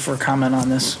DNC for comment on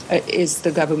this. Is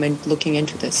the government looking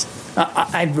into this?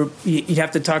 You'd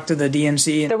have to talk to the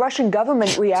DNC. The Russian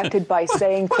government reacted by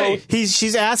saying, quote...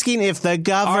 She's asking if the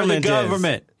government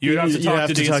is. You have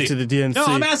to talk to the DNC. No,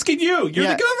 I'm asking you. You're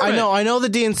the government. I know the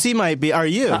DNC might be. Are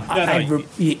you?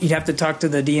 You'd have to talk to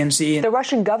the DNC. The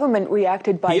Russian government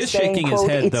reacted by saying, quote,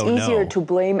 it's easier to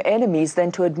blame enemies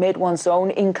than to admit one's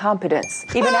own incompetence.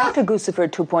 Even after Guccifer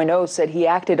 2.0 said he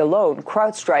acted alone,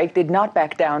 CrowdStrike did not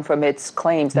back down from its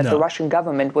claims that the Russian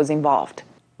government was involved.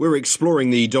 We're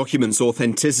exploring the document's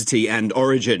authenticity and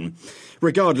origin.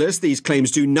 Regardless, these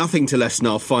claims do nothing to lessen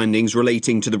our findings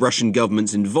relating to the Russian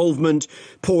government's involvement,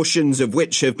 portions of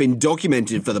which have been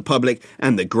documented for the public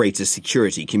and the greater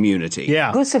security community.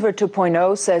 Guccifer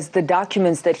 2.0 says the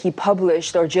documents that he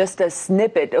published are just a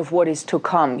snippet of what is to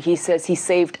come. He says he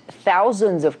saved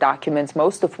thousands of documents,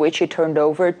 most of which he turned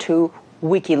over to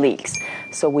WikiLeaks.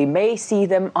 So we may see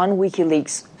them on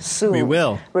WikiLeaks soon. We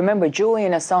will. Remember,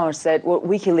 Julian Assange said what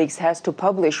WikiLeaks has to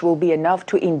publish will be enough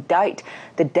to indict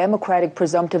the Democratic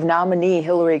presumptive nominee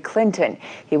Hillary Clinton.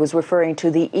 He was referring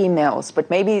to the emails, but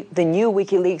maybe the new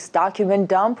WikiLeaks document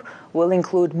dump will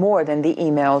include more than the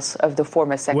emails of the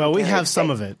former Secretary. Well, we have some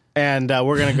of it, and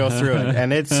we're going to go through it,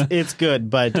 and it's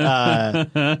good. But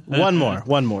one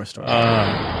more story.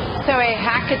 So a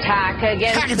hack attack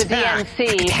against the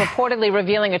DNC, purportedly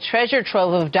revealing a treasure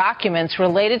trove of documents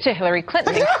related to Hillary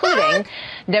Clinton, including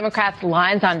Democrats'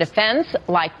 lines on defense,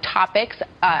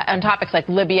 on topics like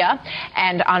Libya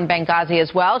and on Benghazi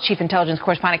as well. Chief Intelligence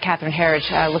Correspondent Catherine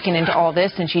Herridge looking into all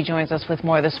this, and she joins us with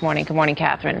more this morning. Good morning,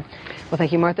 Catherine. Well,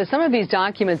 thank you, Martha. Some of these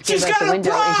documents give us a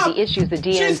window into the issues the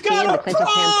DNC and the Clinton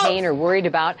campaign are worried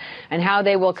about and how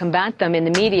they will combat them in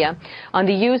the media. On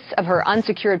the use of her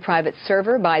unsecured private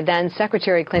server by then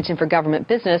Secretary Clinton for Government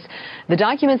Business, the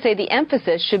documents say the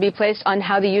emphasis should be placed on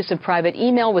how the use of private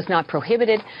email was not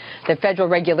prohibited, that federal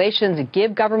regulations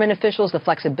give government officials the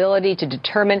flexibility to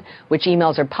determine which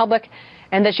emails are public,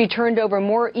 and that she turned over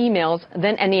more emails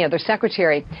than any other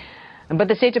secretary. But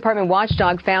the State Department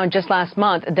watchdog found just last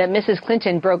month that Mrs.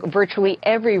 Clinton broke virtually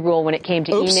every rule when it came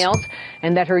to emails,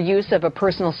 and that her use of a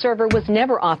personal server was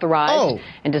never authorized.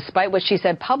 And despite what she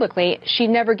said publicly, she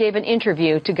never gave an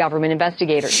interview to government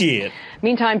investigators.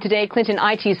 Meantime, today, Clinton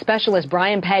IT specialist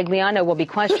Brian Pagliano will be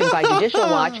questioned by Judicial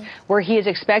Watch, where he is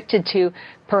expected to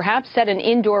perhaps set an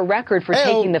indoor record for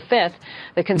taking the fifth.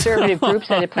 The conservative group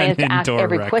said it plans to ask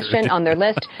every question on their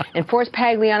list and force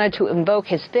Pagliano to invoke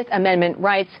his Fifth Amendment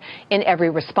rights in every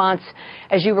response.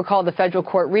 As you recall, the federal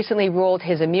court recently ruled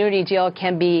his immunity deal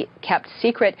can be kept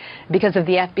secret because of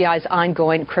the FBI's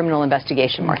ongoing criminal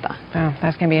investigation, Martha. Oh,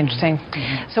 that's going to be interesting.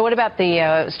 So what about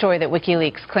the story that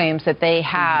WikiLeaks claims that they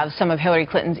have some of Hillary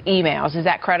Clinton's emails? Is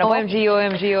that credible?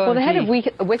 OMG. Well, the head of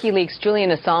WikiLeaks,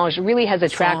 Julian Assange, really has a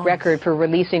track record for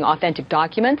releasing authentic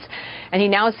documents, and he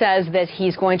now says that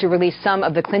he's going to release some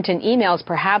of the Clinton emails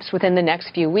perhaps within the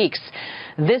next few weeks.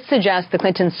 This suggests the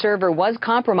Clinton server was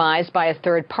compromised by a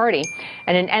third party,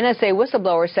 and an NSA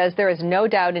whistleblower says there is no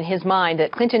doubt in his mind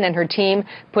that Clinton and her team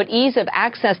put ease of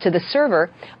access to the server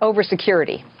over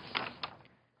security.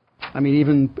 I mean,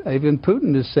 even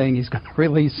Putin is saying he's going to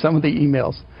release some of the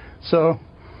emails. So,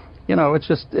 you know,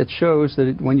 it shows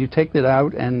that when you take it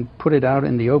out and put it out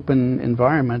in the open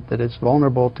environment, that it's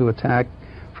vulnerable to attack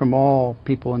from all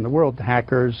people in the world, the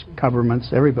hackers, governments,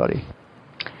 everybody.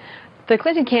 The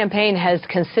Clinton campaign has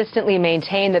consistently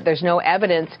maintained that there's no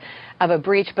evidence of a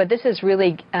breach, but this is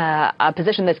really a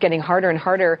position that's getting harder and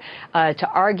harder to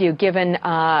argue given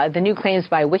the new claims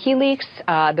by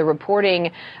WikiLeaks, the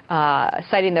reporting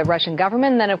citing the Russian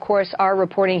government, and then, of course, our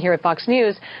reporting here at Fox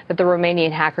News that the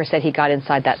Romanian hacker said he got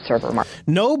inside that server.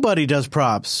 Nobody does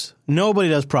props. Nobody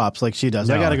does props like she does.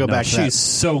 I got to go back to that. She's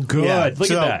so good. Yeah,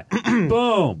 Look at that.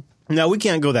 Boom. No, we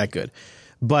can't go that good.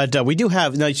 But we do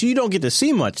have – now, you don't get to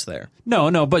see much there.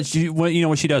 No, but you know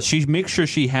what she does? She makes sure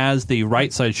she has the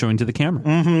right side showing to the camera.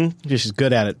 Mm-hmm. She's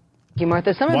good at it. Thank you,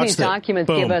 Martha. Some of these documents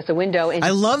give us a window into... I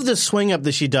love the swing up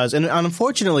that she does. And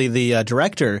unfortunately, the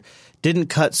director didn't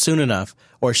cut soon enough,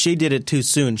 or she did it too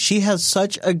soon. She has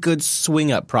such a good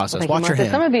swing up process. Watch her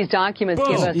hand. Some of these documents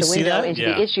give us a window into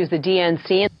the issues the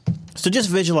DNC... So just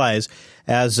visualize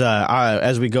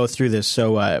as we go through this.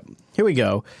 So here we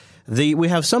go. We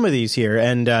have some of these here,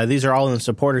 and these are all in the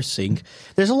supporters sync.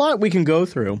 There's a lot we can go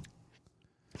through.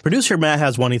 Producer Matt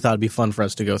has one he thought would be fun for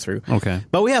us to go through. Okay.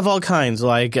 But we have all kinds,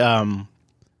 like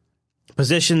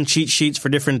position cheat sheets for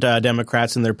different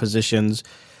Democrats and their positions,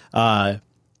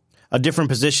 different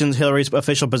positions, Hillary's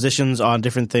official positions on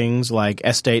different things like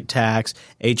estate tax,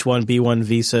 H-1B1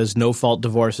 visas, no-fault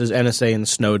divorces, NSA and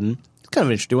Snowden. It's kind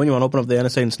of interesting. You want to open up the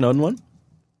NSA and Snowden one?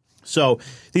 So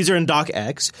these are in Doc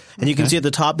X, and you can see at the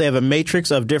top they have a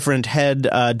matrix of different head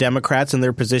Democrats and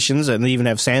their positions, and they even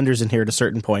have Sanders in here at a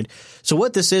certain point. So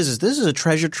what this is a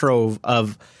treasure trove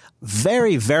of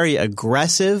very, very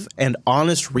aggressive and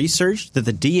honest research that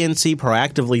the DNC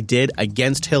proactively did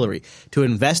against Hillary to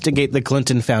investigate the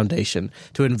Clinton Foundation,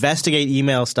 to investigate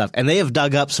email stuff, and they have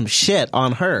dug up some shit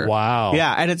on her. Wow.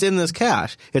 Yeah, and it's in this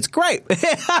cache. It's great.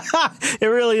 It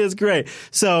really is great.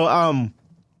 So,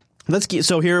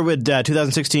 So here with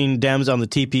 2016 Dems on the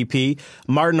TPP,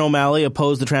 Martin O'Malley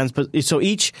opposed the So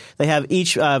they have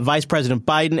each Vice President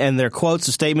Biden and their quotes,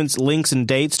 the statements, links, and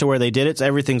dates to where they did it. So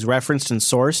everything's referenced and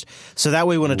sourced. So that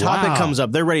way when a topic comes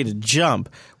up, they're ready to jump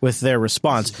with their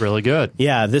response. This is really good.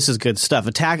 Yeah, this is good stuff.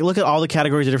 Look at all the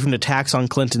categories of different attacks on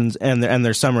Clinton and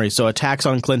their summary. So attacks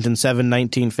on Clinton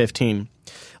 7/19/15.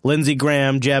 Lindsey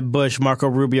Graham, Jeb Bush, Marco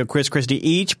Rubio, Chris Christie,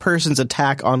 each person's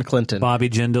attack on Clinton. Bobby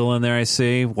Jindal in there, I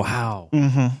see. Wow.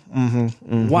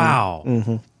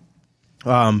 Wow.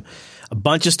 A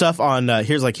bunch of stuff on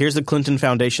here's the Clinton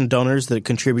Foundation donors that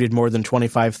contributed more than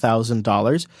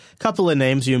 $25,000. A couple of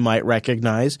names you might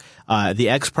recognize. The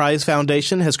X Prize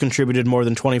Foundation has contributed more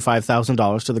than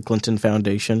 $25,000 to the Clinton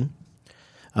Foundation.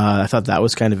 I thought that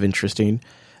was kind of interesting.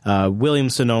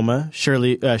 Williams Sonoma,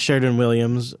 Sheridan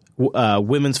Williams,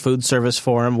 Women's Food Service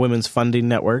Forum, Women's Funding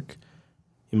Network.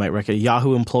 You might recognize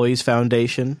Yahoo Employees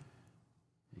Foundation,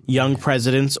 Young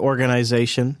Presidents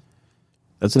Organization.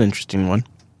 That's an interesting one.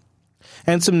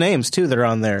 And some names, too, that are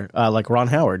on there, like Ron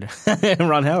Howard.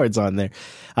 Ron Howard's on there.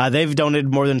 They've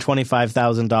donated more than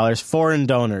 $25,000. Foreign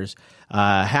donors.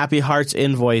 Happy Hearts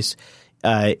Invoice.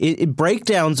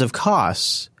 Breakdowns of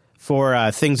costs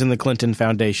for things in the Clinton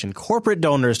Foundation. Corporate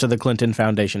donors to the Clinton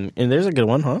Foundation. And there's a good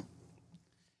one, huh?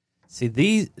 See,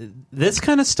 this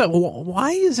kind of stuff,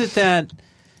 why is it that,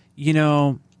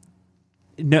 no,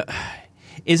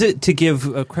 is it to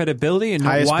give credibility? And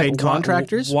highest paid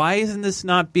contractors? Why isn't this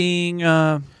not being...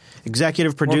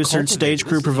 executive producer, stage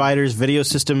crew providers, video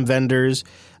system vendors.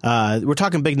 We're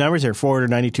talking big numbers here,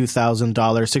 $492,000,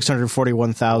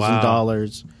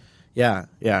 $641,000. Wow. Yeah.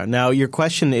 Now, your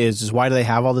question is why do they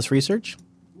have all this research?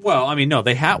 Well, I mean, no,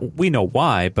 we know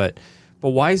why, but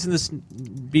why isn't this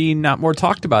being not more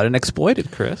talked about and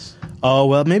exploited, Chris? Oh,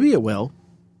 well, maybe it will.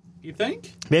 You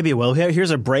think? Maybe it will.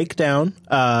 Here's a breakdown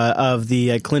of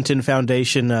the Clinton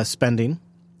Foundation spending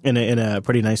in a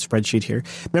pretty nice spreadsheet here.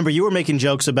 Remember, you were making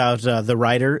jokes about the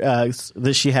writer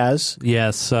that she has?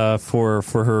 Yes, for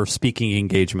her speaking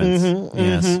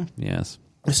engagements. Yes.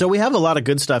 So we have a lot of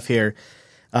good stuff here.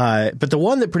 But the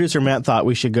one that producer Matt thought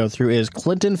we should go through is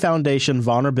Clinton Foundation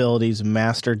Vulnerabilities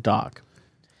Master Doc.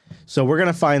 So we're going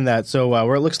to find that. So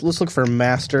let's look for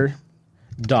Master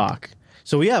Doc.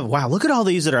 So we have, look at all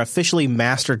these that are officially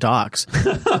Master Docs.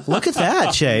 Look at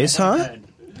that, Chase, huh?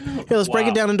 Here, let's break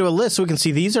it down into a list so we can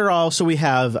see these are all. So we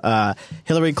have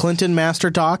Hillary Clinton Master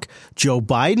Doc, Joe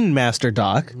Biden Master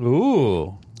Doc.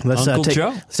 Ooh, let's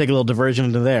take a little diversion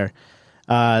into there.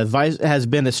 Has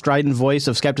been a strident voice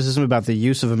of skepticism about the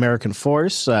use of American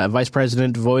force. Vice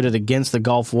President voted against the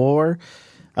Gulf War.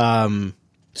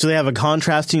 So they have a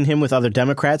contrasting him with other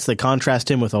Democrats. They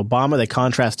contrast him with Obama. They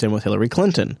contrast him with Hillary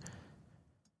Clinton.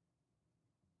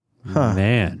 Huh.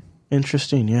 Man.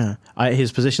 Interesting, yeah.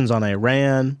 His positions on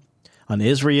Iran, on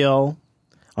Israel,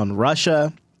 on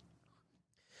Russia.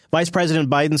 Vice President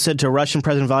Biden said to Russian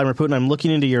President Vladimir Putin, "I'm looking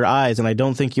into your eyes, and I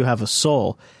don't think you have a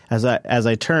soul." As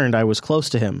I turned, I was close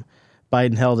to him.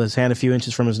 Biden held his hand a few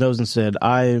inches from his nose and said,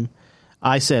 I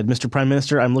said, "Mr. Prime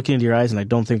Minister, I'm looking into your eyes, and I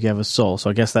don't think you have a soul." So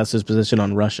I guess that's his position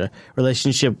on Russia.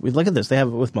 Relationship, look at this. They have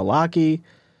it with Malaki.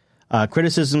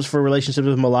 Criticisms for relationships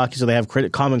with Malaki. So they have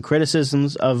common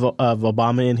criticisms of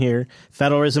Obama in here.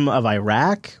 Federalism of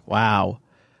Iraq. Wow.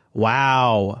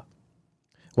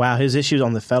 His issues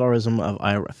on the federalism of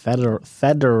Iraq.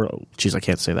 Jeez, I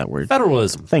can't say that word.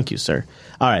 Federalism. Thank you, sir.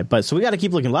 All right, so we got to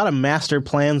keep looking. A lot of master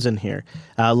plans in here,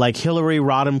 like Hillary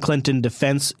Rodham Clinton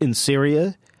defense in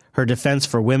Syria, her defense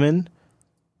for women.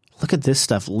 Look at this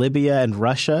stuff. Libya and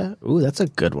Russia. Ooh, that's a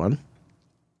good one.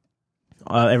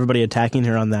 Everybody attacking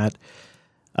her on that.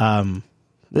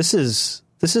 This is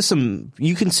some,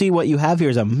 you can see what you have here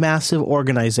is a massive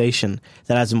organization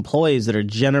that has employees that are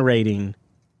generating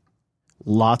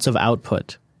lots of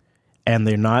output, and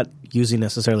they're not using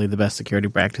necessarily the best security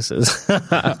practices.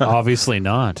 Obviously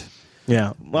not. Yeah.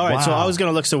 All right. Wow. So I was going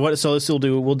to look. So this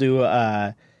we'll do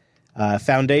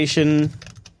foundation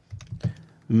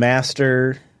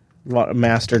master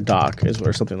doc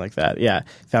or something like that. Yeah.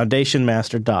 Foundation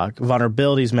master doc,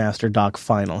 vulnerabilities master doc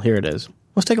final. Here it is.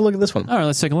 Let's take a look at this one. All right.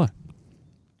 Let's take a look.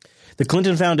 The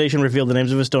Clinton Foundation revealed the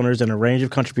names of its donors and a range of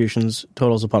contributions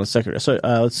totals upon its secretary. So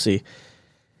let's see.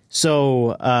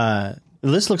 So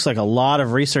this looks like a lot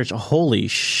of research. Holy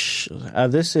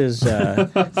this is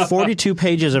 42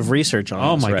 pages of research on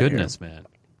this. Oh, my right goodness, here. man.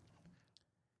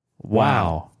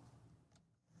 Wow.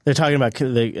 They're talking about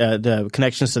the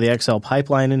connections to the XL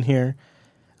pipeline in here.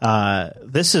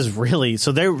 This is really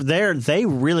so. They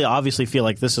really obviously feel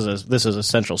like this is a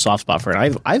central soft spot for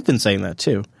it. I've been saying that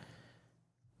too.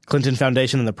 Clinton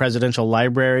Foundation and the Presidential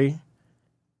Library.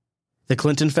 The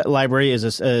Clinton Library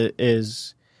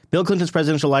is Bill Clinton's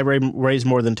Presidential Library raised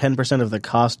more than 10% of the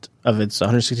cost of its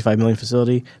 $165 million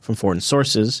facility from foreign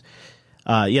sources.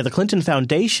 The Clinton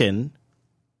Foundation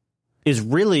is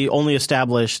really only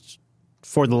established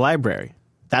for the library.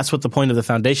 That's what the point of the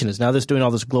foundation is. Now they're doing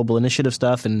all this global initiative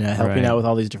stuff and helping out with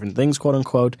all these different things, quote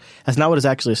unquote. That's not what it's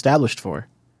actually established for.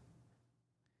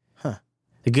 Huh.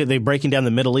 They're breaking down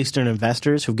the Middle Eastern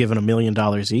investors who've given $1 million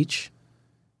each.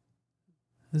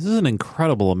 This is an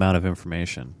incredible amount of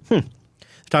information.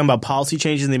 Talking about policy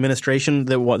changes in the administration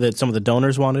that some of the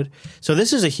donors wanted. So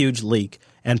this is a huge leak,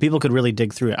 and people could really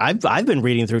dig through it. I've been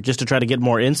reading through it just to try to get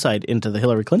more insight into the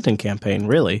Hillary Clinton campaign,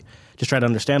 really. Just try to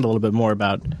understand a little bit more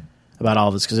about all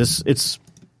of this, because it's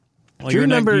well, do you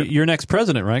remember your next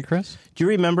president, right, Chris? Do you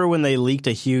remember when they leaked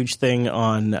a huge thing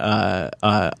on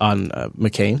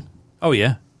McCain? Oh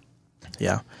yeah.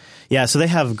 Yeah, so they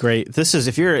have great. This is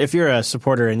if you're a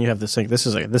supporter and you have this thing. This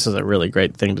is a really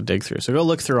great thing to dig through. So go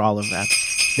look through all of that.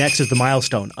 Next is the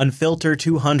milestone, Unfilter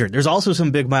 200. There's also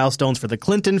some big milestones for the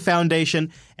Clinton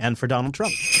Foundation and for Donald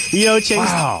Trump. Chase,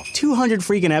 wow. 200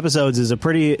 freaking episodes is a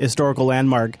pretty historical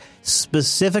landmark,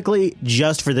 specifically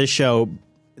just for this show.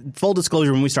 Full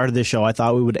disclosure, when we started this show, I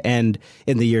thought we would end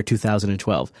in the year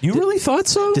 2012. You really thought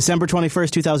so? December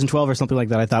 21st, 2012 or something like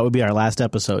that, I thought would be our last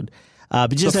episode.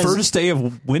 But just the first day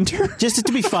of winter? Just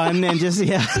to be fun and just,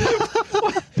 yeah.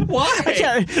 Why?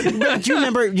 Do you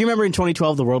remember in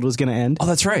 2012 the world was going to end? Oh,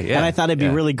 that's right, yeah. And I thought it'd be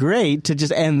really great to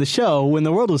just end the show when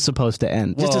the world was supposed to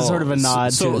end. Just as sort of a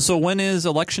nod. So when is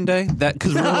Election Day?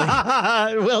 Because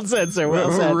really... well said, sir,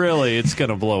 well said. Really, it's going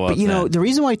to blow up. But, the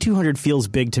reason why 200 feels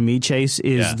big to me, Chase,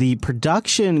 is the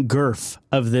production girth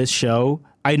of this show.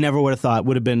 I never would have thought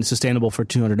would have been sustainable for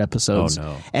 200 episodes. Oh,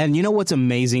 no. And you know what's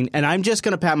amazing? And I'm just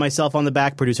going to pat myself on the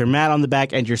back, producer Matt on the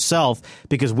back, and yourself,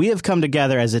 because we have come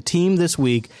together as a team this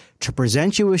week to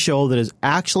present you a show that is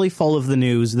actually full of the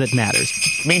news that matters.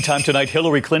 Meantime, tonight,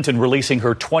 Hillary Clinton releasing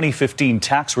her 2015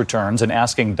 tax returns and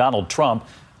asking Donald Trump,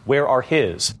 where are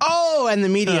his? Oh, and the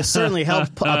media certainly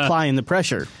helped applying the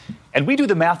pressure. And we do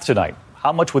the math tonight.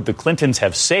 How much would the Clintons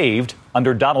have saved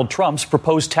under Donald Trump's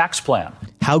proposed tax plan?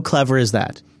 How clever is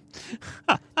that?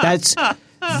 That's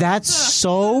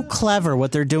so clever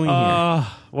what they're doing here.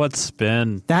 What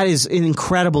spin. That is an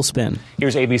incredible spin.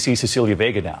 Here's ABC's Cecilia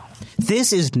Vega now.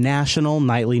 This is national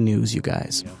nightly news, you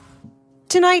guys.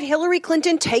 Tonight, Hillary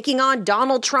Clinton taking on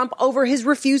Donald Trump over his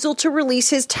refusal to release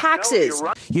his taxes.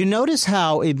 You notice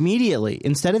how immediately,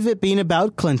 instead of it being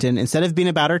about Clinton, instead of being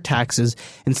about her taxes,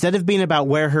 instead of being about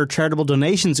where her charitable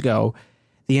donations go,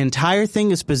 the entire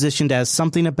thing is positioned as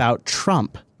something about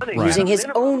Trump. Using his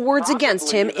own words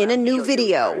against him in a new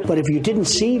video. But if you didn't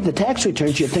see the tax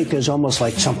returns, you'd think there's almost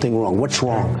like something wrong. What's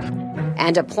wrong?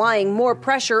 And applying more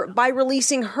pressure by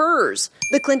releasing hers.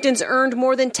 The Clintons earned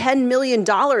more than $10 million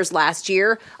last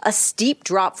year, a steep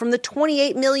drop from the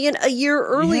 $28 million a year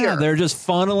earlier. Yeah, they're just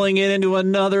funneling it into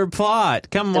another pot.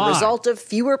 Come on. The result of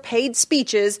fewer paid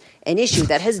speeches, an issue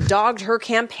that has dogged her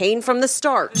campaign from the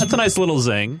start. That's a nice little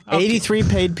zing. 83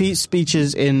 paid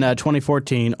speeches in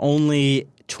 2014, only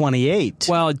 28.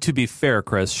 Well, to be fair,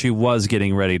 Chris, she was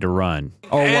getting ready to run.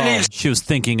 She was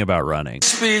thinking about running.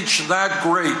 Speech that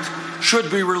great should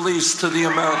be released to the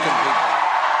American people.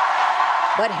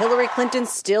 But Hillary Clinton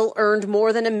still earned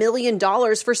more than $1 million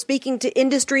for speaking to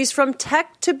industries from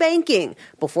tech to banking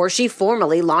before she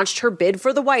formally launched her bid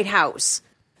for the White House.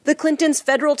 The Clintons'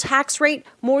 federal tax rate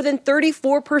more than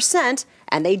 34%,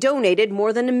 and they donated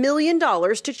more than $1 million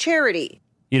to charity.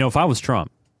 If I was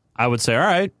Trump, I would say, all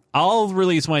right, I'll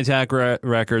release my tax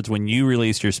records when you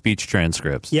release your speech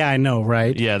transcripts. Yeah, I know,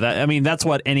 right? Yeah, that's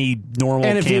what any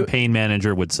normal campaign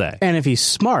manager would say. And if he's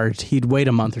smart, he'd wait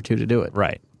a month or two to do it.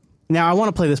 Right. Now, I want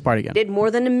to play this part again. Did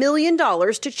more than $1 million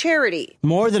to charity.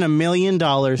 More than $1 million to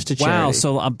charity. Wow,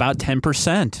 so about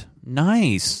 10%.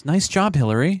 Nice job,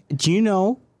 Hillary. Do you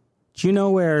know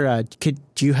where? Do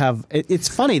you have? It's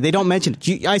funny they don't mention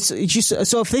it.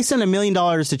 So if they send $1 million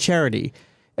to charity,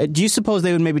 do you suppose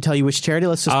they would maybe tell you which charity?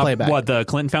 Let's just play back. What, the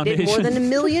Clinton Foundation? Did more than $1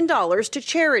 million to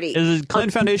charity. Is the Clinton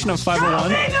Foundation a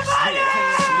 501?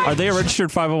 Are they a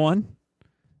registered 501?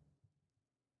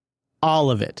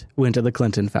 All of it went to the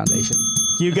Clinton Foundation.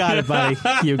 You got it, buddy.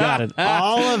 You got it.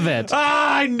 All of it.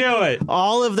 I knew it.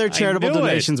 All of their charitable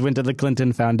donations went to the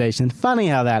Clinton Foundation. Funny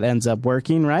how that ends up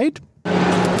working, right?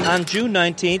 On June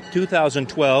 19,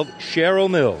 2012, Cheryl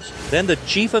Mills, then the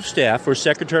chief of staff for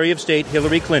Secretary of State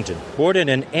Hillary Clinton, boarded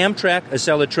an Amtrak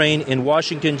Acela train in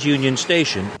Washington's Union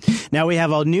Station. Now we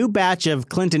have a new batch of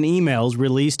Clinton emails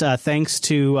released thanks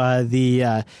to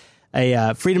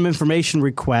a Freedom of Information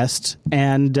request,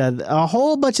 and a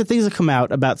whole bunch of things have come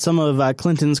out about some of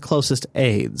Clinton's closest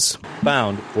aides.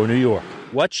 Bound for New York.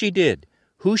 What she did,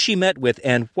 who she met with,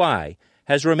 and why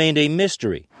has remained a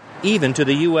mystery, even to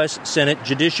the U.S. Senate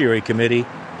Judiciary Committee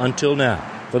until now.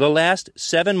 For the last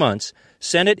 7 months,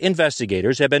 Senate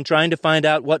investigators have been trying to find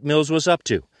out what Mills was up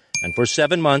to. And for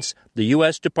 7 months, the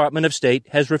U.S. Department of State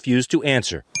has refused to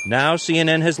answer. Now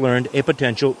CNN has learned a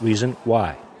potential reason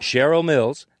why. Cheryl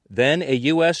Mills, then a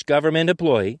U.S. government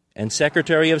employee and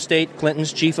Secretary of State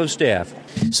Clinton's chief of staff.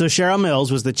 So Cheryl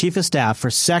Mills was the chief of staff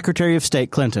for Secretary of State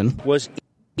Clinton. Was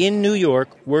in New York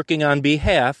working on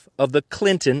behalf of the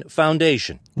Clinton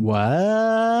Foundation. What?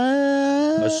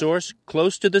 A source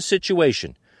close to the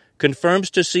situation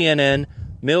confirms to CNN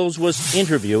Mills was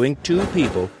interviewing 2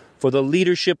 people for the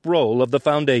leadership role of the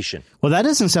foundation. Well, that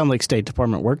doesn't sound like State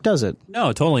Department work, does it?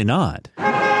 No, totally not.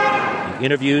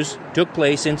 Interviews took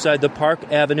place inside the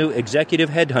Park Avenue executive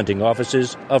headhunting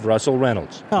offices of Russell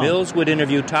Reynolds. Oh. Mills would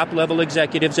interview top-level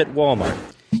executives at Walmart.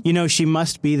 You know, she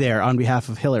must be there on behalf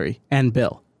of Hillary and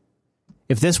Bill.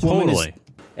 If this woman is...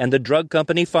 And the drug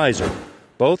company Pfizer.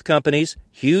 Both companies,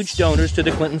 huge donors to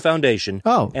the Clinton Foundation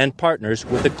and partners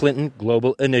with the Clinton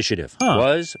Global Initiative.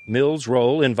 Was Mills'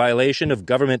 role in violation of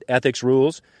government ethics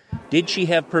rules? Did she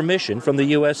have permission from the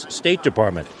U.S. State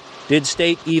Department? Did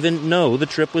State even know the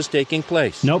trip was taking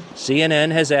place? Nope.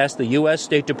 CNN has asked the U.S.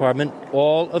 State Department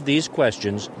all of these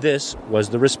questions. This was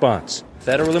the response.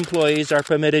 Federal employees are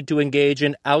permitted to engage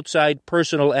in outside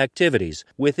personal activities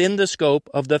within the scope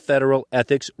of the federal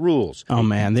ethics rules. Oh,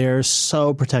 man, they're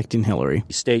so protecting Hillary.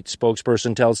 State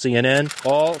spokesperson tells CNN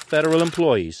all federal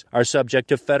employees are subject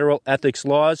to federal ethics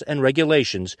laws and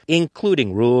regulations,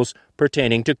 including rules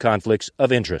pertaining to conflicts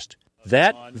of interest.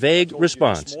 That vague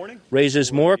response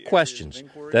raises more questions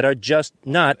that are just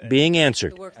not being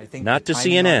answered. Not to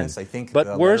CNN,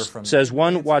 but worse, says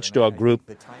one watchdog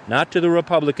group, not to the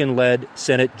Republican-led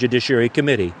Senate Judiciary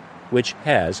Committee, which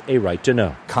has a right to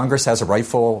know. Congress has a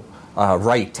rightful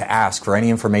right to ask for any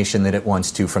information that it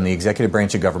wants to from the executive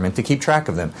branch of government to keep track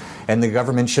of them. And the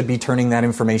government should be turning that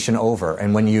information over.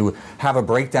 And when you have a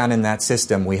breakdown in that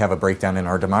system, we have a breakdown in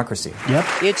our democracy. Yep.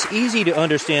 It's easy to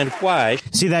understand why.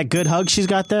 See that good hug she's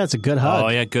got there? That's a good hug. Oh,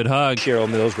 yeah, good hug.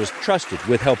 Cheryl Mills was trusted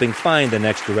with helping find the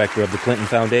next director of the Clinton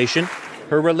Foundation.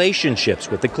 Her relationships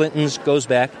with the Clintons goes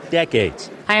back decades.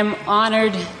 I am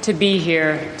honored to be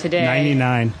here today.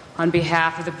 99. On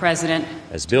behalf of the president.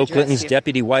 As Bill Clinton's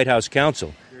deputy White House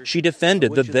counsel, she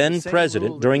defended the then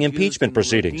president during impeachment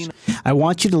proceedings. I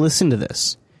want you to listen to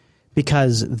this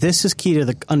because this is key to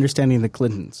the understanding of the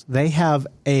Clintons. They have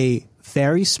a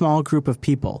very small group of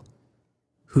people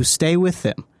who stay with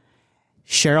them.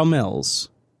 Cheryl Mills,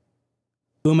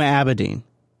 Uma Abedin,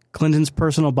 Clinton's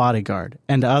personal bodyguard,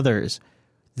 and others.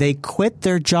 They quit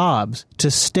their jobs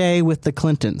to stay with the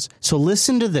Clintons. So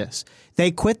listen to this. They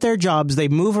quit their jobs, they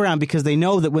move around because they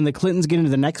know that when the Clintons get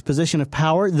into the next position of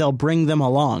power, they'll bring them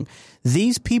along.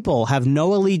 These people have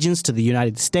no allegiance to the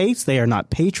United States. They are not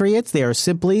patriots. They are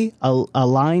simply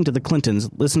aligned to the Clintons.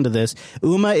 Listen to this.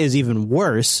 Uma is even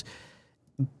worse,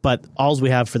 but all we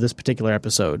have for this particular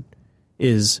episode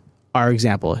is our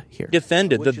example here.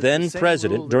 Defended the then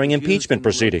president during impeachment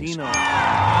proceedings.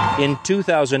 In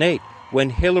 2008, when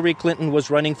Hillary Clinton was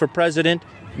running for president,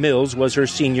 Mills was her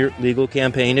senior legal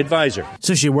campaign advisor.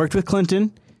 So she worked with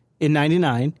Clinton in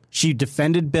 99. She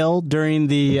defended Bill during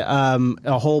the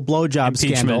a whole blowjob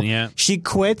scandal. Yeah. She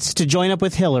quits to join up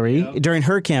with Hillary during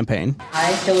her campaign.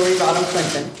 I, Hillary Rodham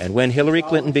Clinton. And when Hillary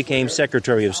Clinton became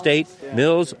Secretary of State,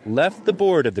 Mills left the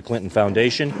board of the Clinton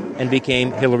Foundation and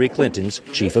became Hillary Clinton's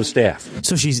chief of staff.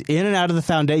 So she's in and out of the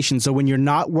foundation. So when you're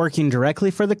not working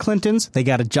directly for the Clintons, they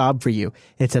got a job for you.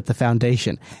 It's at the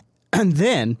foundation. And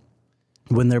then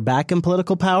when they're back in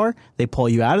political power, they pull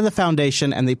you out of the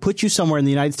foundation and they put you somewhere in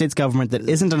the United States government that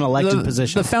isn't an elected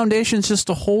position. The foundation's just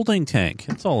a holding tank.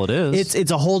 That's all it is.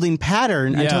 It's a holding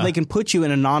pattern until they can put you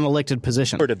in a non-elected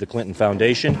position. Board of the Clinton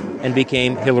Foundation and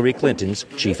became Hillary Clinton's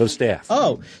chief of staff.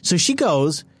 Oh, so she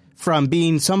goes from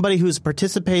being somebody who's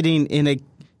participating in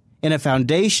a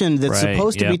foundation that's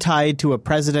supposed to be tied to a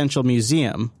presidential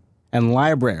museum and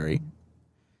library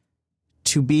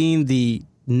to being the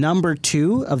number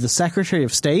 2 of the Secretary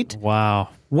of State. Wow.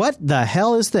 What the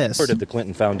hell is this? Board of the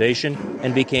Clinton Foundation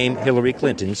and became Hillary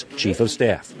Clinton's chief of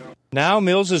staff. Now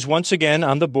Mills is once again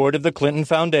on the board of the Clinton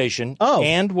Foundation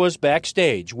and was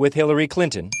backstage with Hillary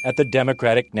Clinton at the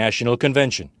Democratic National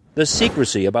Convention. The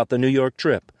secrecy about the New York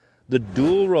trip, the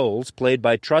dual roles played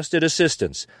by trusted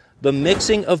assistants, the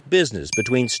mixing of business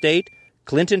between state,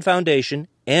 Clinton Foundation,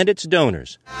 and its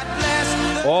donors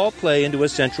all play into a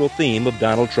central theme of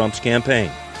Donald Trump's campaign,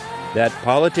 that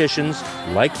politicians,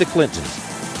 like the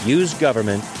Clintons, use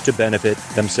government to benefit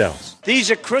themselves. These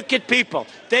are crooked people.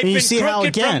 They've been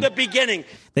crooked from the beginning.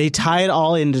 They tie it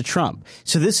all into Trump.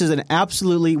 So this is an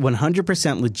absolutely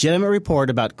 100% legitimate report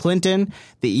about Clinton,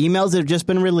 the emails that have just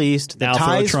been released, the now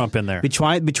ties throw Trump in there.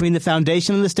 between the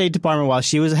foundation and the State Department while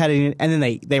she was heading it, and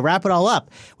then they wrap it all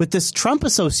up with this Trump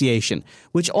association,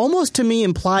 which almost to me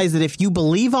implies that if you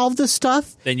believe all of this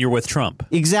stuff, then you're with Trump.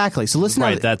 Exactly. So listen.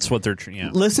 Right, that's what they're.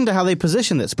 Listen to how they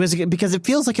position this, because it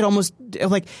feels like it almost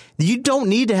like you don't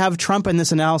need to have Trump in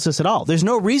this analysis at all. There's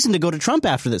no reason to go to Trump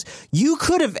after this. You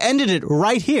could have ended it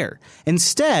right here.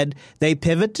 Instead, they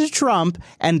pivot to Trump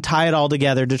and tie it all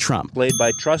together to Trump. Played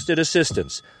by trusted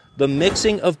assistants, the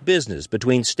mixing of business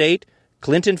between state,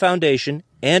 Clinton Foundation,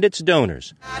 and its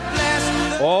donors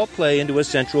all play into a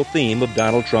central theme of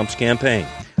Donald Trump's campaign.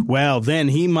 Well, then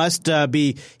he must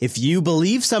be, if you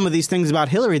believe some of these things about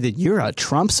Hillary, that you're a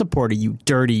Trump supporter, you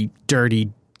dirty,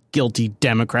 dirty, guilty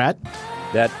Democrat.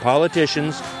 That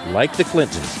politicians, like the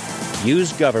Clintons,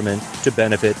 use government to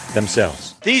benefit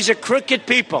themselves. These are crooked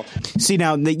people. See,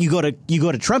 now you go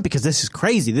to Trump because this is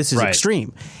crazy. This is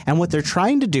extreme. And what they're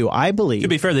trying to do, I believe. To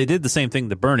be fair, they did the same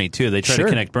thing to Bernie, too. They tried to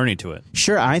connect Bernie to it.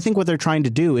 Sure. I think what they're trying to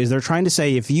do is they're trying to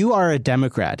say if you are a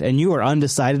Democrat and you are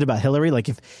undecided about Hillary, like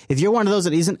if you're one of those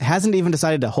that hasn't even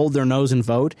decided to hold their nose and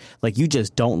vote, like you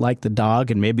just don't like the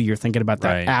dog and maybe you're thinking about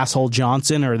that asshole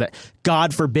Johnson or that,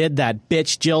 God forbid, that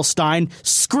bitch Jill Stein,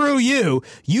 screw you.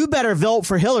 You better vote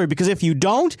for Hillary because if you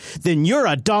don't, then you're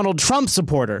a Donald Trump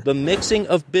supporter. The mixing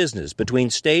of business between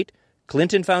state,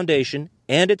 Clinton Foundation,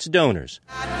 and its donors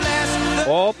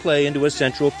all play into a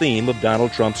central theme of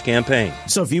Donald Trump's campaign.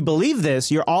 So if you believe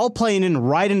this, you're all playing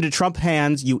right into Trump's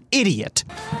hands, you idiot.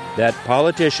 That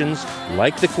politicians,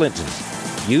 like the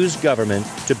Clintons, use government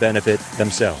to benefit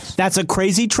themselves. That's a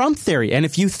crazy Trump theory. And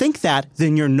if you think that,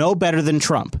 then you're no better than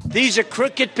Trump. These are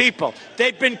crooked people.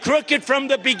 They've been crooked from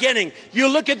the beginning. You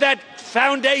look at that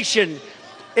foundation.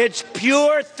 It's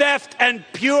pure theft and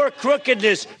pure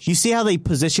crookedness. You see how they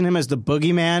position him as the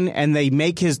boogeyman, and they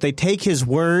take his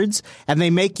words and they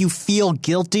make you feel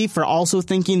guilty for also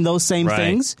thinking those same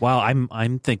things? Wow,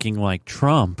 I'm thinking like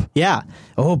Trump. Yeah.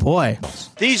 Oh boy.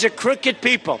 These are crooked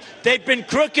people. They've been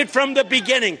crooked from the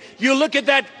beginning. You look at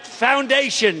that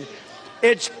foundation.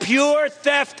 It's pure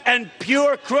theft and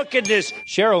pure crookedness.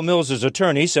 Cheryl Mills's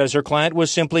attorney says her client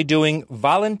was simply doing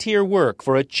volunteer work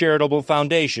for a charitable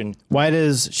foundation. Why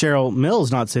does Cheryl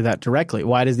Mills not say that directly?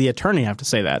 Why does the attorney have to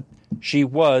say that? She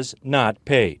was not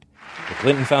paid. The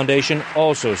Clinton Foundation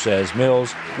also says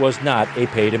Mills was not a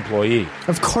paid employee.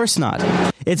 Of course not.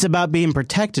 It's about being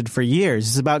protected for years.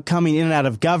 It's about coming in and out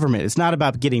of government. It's not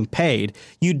about getting paid.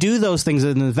 You do those things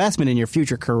as an investment in your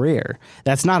future career.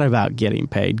 That's not about getting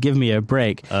paid. Give me a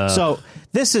break. So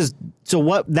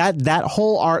that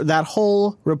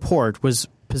whole report was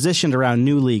positioned around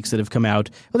new leaks that have come out.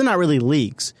 Well, they're not really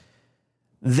leaks.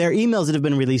 They're emails that have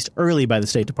been released early by the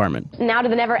State Department. Now to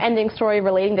the never-ending story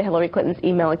relating to Hillary Clinton's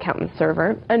email account and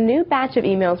server. A new batch of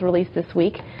emails released this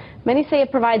week. Many say it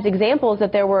provides examples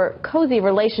that there were cozy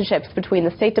relationships between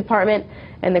the State Department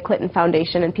and the Clinton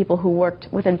Foundation and people who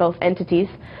worked within both entities.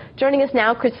 Joining us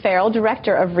now, Chris Farrell,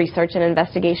 Director of Research and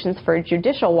Investigations for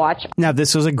Judicial Watch. Now,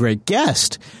 this was a great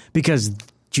guest because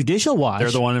Judicial Watch...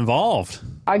 They're the one involved.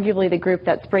 Arguably the group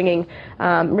that's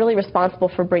really responsible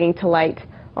for bringing to light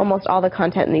almost all the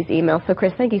content in these emails. So,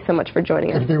 Chris, thank you so much for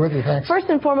joining us. Good to be with you. Thanks. First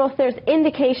and foremost, there's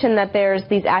indication that there's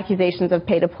these accusations of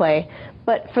pay-to-play.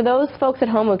 But for those folks at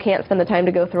home who can't spend the time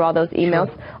to go through all those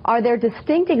emails, are there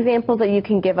distinct examples that you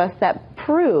can give us that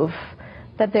prove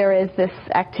that there is this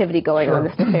activity going on,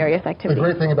 this nefarious activity? The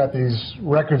great thing about these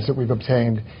records that we've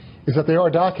obtained is that they are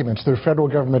documents. They're federal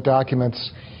government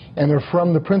documents, and they're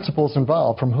from the principals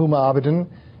involved, from Huma Abedin,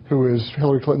 who is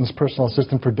Hillary Clinton's personal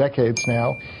assistant for decades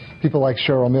now, people like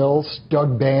Cheryl Mills,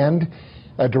 Doug Band,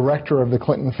 a director of the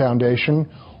Clinton Foundation.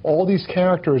 All these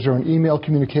characters are in email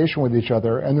communication with each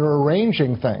other, and they're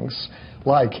arranging things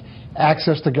like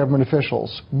access to government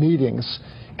officials, meetings,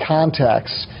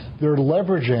 contacts. They're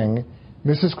leveraging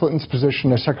Mrs. Clinton's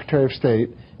position as Secretary of State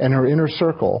and her inner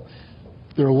circle.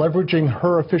 They're leveraging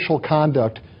her official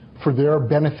conduct for their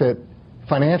benefit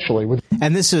financially.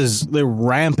 And this is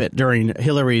rampant during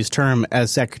Hillary's term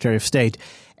as Secretary of State.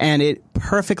 And it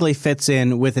perfectly fits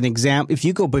in with an example. If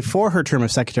you go before her term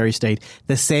of Secretary of State,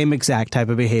 the same exact type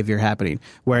of behavior happening,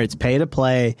 where it's pay to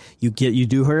play. You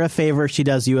do her a favor, she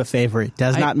does you a favor. It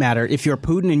does not matter. If you're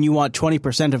Putin and you want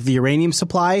 20% of the uranium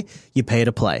supply, you pay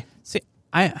to play. See,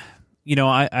 I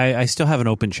still have an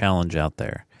open challenge out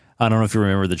there. I don't know if you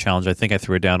remember the challenge. I think I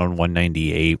threw it down on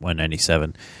 198,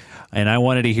 197. And I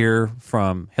wanted to hear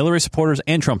from Hillary supporters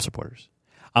and Trump supporters.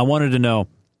 I wanted to know,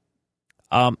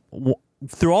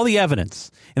 through all the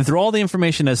evidence and through all the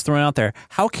information that's thrown out there,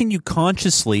 how can you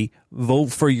consciously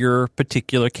vote for your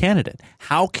particular candidate?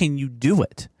 How can you do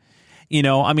it?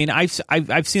 I mean,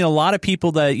 I've seen a lot of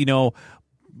people that,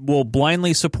 will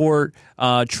blindly support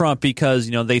Trump because,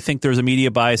 they think there's a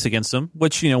media bias against him,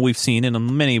 which, we've seen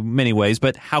in many, many ways.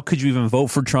 But how could you even vote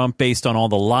for Trump based on all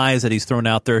the lies that he's thrown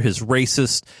out there, his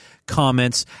racist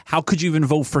comments? How could you even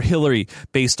vote for Hillary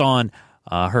based on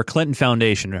her Clinton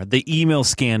Foundation, the email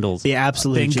scandals, the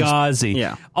absolute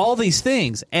Benghazi, all these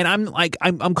things? And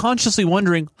I'm consciously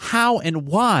wondering how and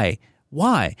why.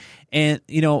 And,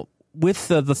 with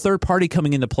the third party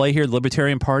coming into play here, the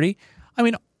Libertarian Party, I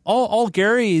mean, all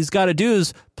Gary's got to do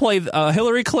is play a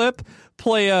Hillary clip,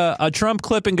 play a Trump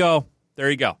clip, and go, there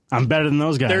you go. I'm better than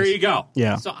those guys. There you go.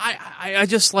 Yeah. So I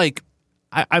just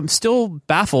I'm still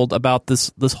baffled about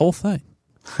this whole thing.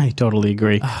 I totally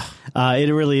agree.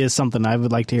 It really is something I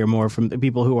would like to hear more from the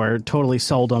people who are totally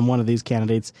sold on one of these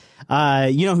candidates.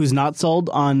 Who's not sold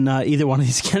on either one of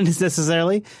these candidates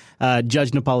necessarily?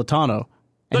 Judge Napolitano.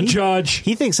 Judge.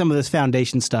 He thinks some of this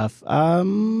foundation stuff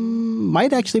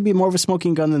might actually be more of a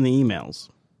smoking gun than the emails.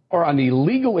 Or on the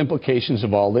legal implications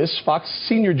of all this, Fox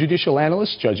senior judicial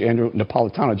analyst, Judge Andrew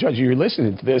Napolitano. Judge, you're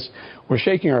listening to this. We're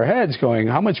shaking our heads going,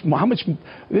 how much,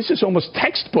 this is almost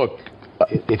textbook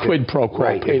quid pro quo.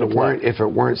 Right. If it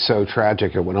weren't so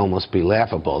tragic, it would almost be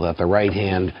laughable that the right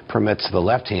hand permits the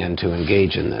left hand to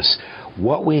engage in this.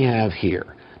 What we have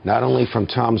here, not only from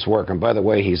Tom's work, and by the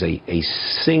way, he's a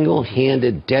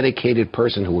single-handed, dedicated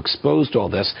person who exposed all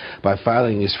this by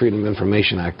filing these Freedom of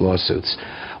Information Act lawsuits.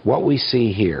 What we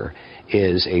see here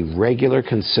is a regular,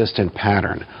 consistent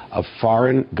pattern of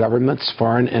foreign governments,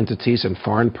 foreign entities, and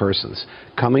foreign persons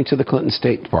coming to the Clinton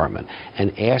State Department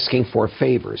and asking for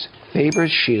favors. Favors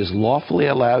she is lawfully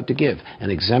allowed to give. An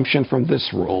exemption from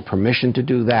this rule, permission to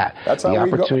do that, the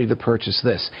opportunity to purchase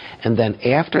this. And then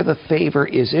after the favor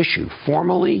is issued,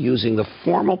 formally using the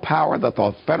formal power that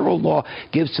the federal law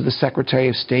gives to the Secretary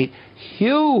of State,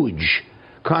 huge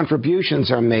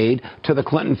contributions are made to the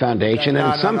Clinton Foundation,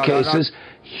 and in some cases,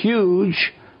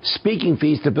 huge speaking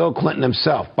fees to Bill Clinton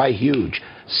himself. By huge,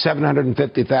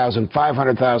 $750,000,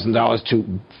 $500,000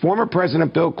 to former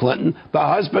President Bill Clinton, the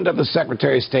husband of the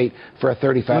Secretary of State, for a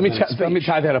 35-minute speech. Let me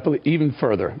tie that up even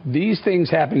further. These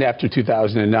things happened after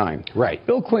 2009. Right.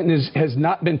 Bill Clinton has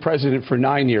not been president for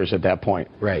 9 years at that point.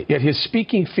 Right. Yet his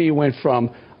speaking fee went from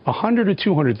 $100,000 to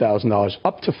 $200,000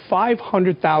 up to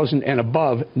 $500,000 and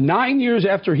above 9 years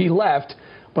after he left.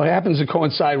 But it happens to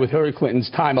coincide with Hillary Clinton's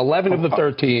time, 11 of the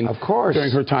 13, of course,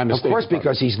 during her time as State Department.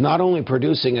 Because he's not only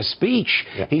producing a speech,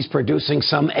 he's producing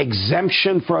some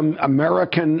exemption from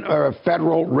American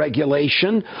federal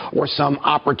regulation or some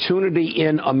opportunity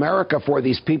in America for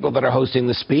these people that are hosting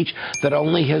the speech that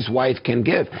only his wife can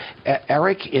give.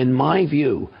 Eric, in my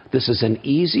view, this is an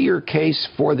easier case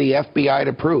for the FBI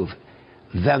to prove.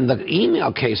 than the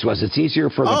email case was. It's easier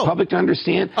for the public to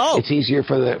understand. It's easier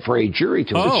for a jury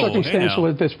to understand. It's circumstantial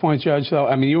at this point, Judge, though.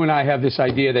 I mean, you and I have this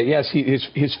idea that, yes,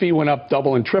 his fee went up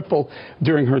double and triple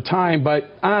during her time,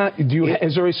 but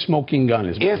is there a smoking gun?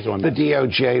 If the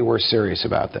DOJ were serious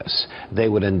about this, they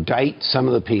would indict some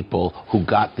of the people who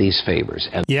got these favors.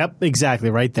 And yep, exactly,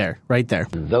 right there.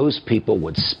 Those people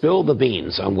would spill the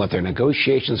beans on what their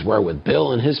negotiations were with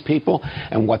Bill and his people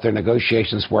and what their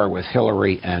negotiations were with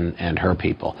Hillary and her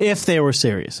people. If they were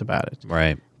serious about it.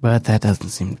 Right. But that doesn't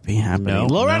seem to be happening.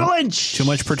 Loretta Lynch! Too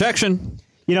much protection.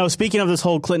 Speaking of this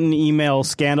whole Clinton email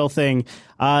scandal thing,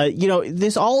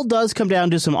 this all does come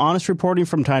down to some honest reporting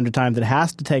from time to time that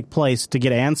has to take place to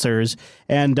get answers.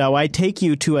 And I take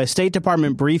you to a State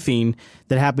Department briefing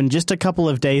that happened just a couple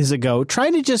of days ago,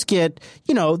 trying to just get,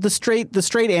 the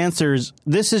straight answers.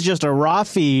 This is just a raw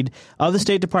feed of the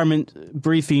State Department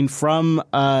briefing from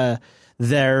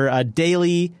their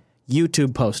daily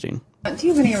YouTube posting. Do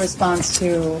you have any response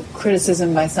to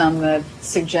criticism by some that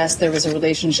suggests there was a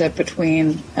relationship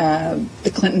between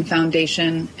the Clinton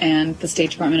Foundation and the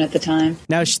State Department at the time?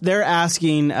 Now, they're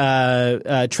asking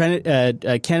Kennedy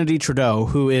Trudeau,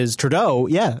 who is Trudeau.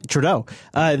 Yeah, Trudeau.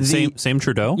 Same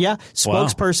Trudeau? Yeah,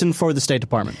 spokesperson for the State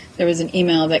Department. There was an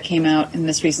email that came out in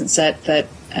this recent set that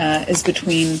is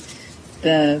between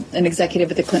an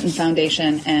executive at the Clinton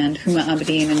Foundation and Huma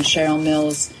Abedin and Cheryl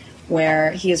Mills,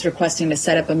 where he is requesting to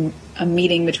set up a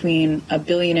meeting between a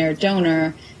billionaire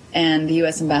donor and the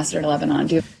U.S. ambassador to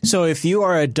Lebanon. So if you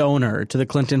are a donor to the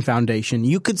Clinton Foundation,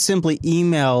 you could simply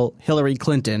email Hillary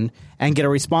Clinton and get a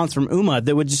response from Uma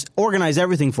that would just organize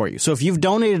everything for you. So if you've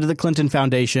donated to the Clinton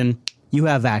Foundation, you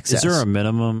have access. Is there a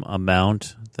minimum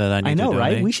amount that I need to donate? I know,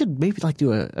 right? We should maybe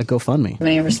do a GoFundMe.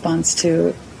 Any response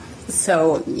to...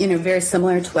 So, very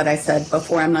similar to what I said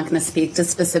before, I'm not going to speak to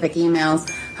specific emails.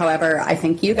 However, I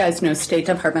think you guys know State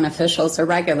Department officials are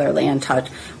regularly in touch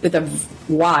with a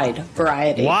wide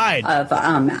variety of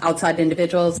outside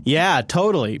individuals. Yeah,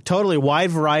 totally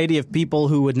wide variety of people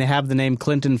who would have the name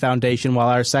Clinton Foundation, while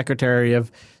our Secretary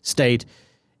of State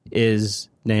is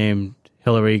named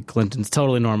Hillary Clinton's.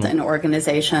 Totally normal. And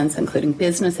organizations, including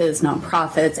businesses,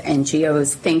 nonprofits,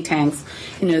 NGOs, think tanks.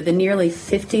 The nearly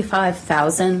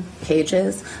 55,000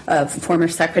 pages of former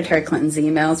Secretary Clinton's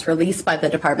emails released by the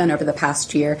department over the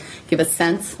past year give a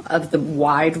sense of the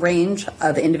wide range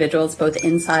of individuals, both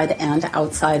inside and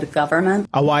outside government.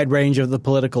 A wide range of the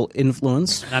political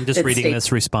influence. I'm just reading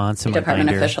this response in my department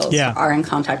binder. officials are in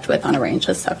contact with on a range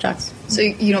of subjects. So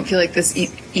you don't feel like this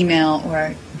email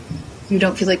or... You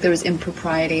don't feel like there was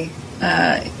impropriety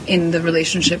in the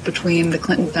relationship between the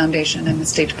Clinton Foundation and the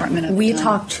State Department? We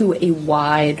talked to a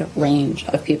wide range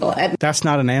of people. That's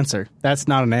not an answer.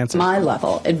 My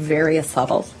level, at various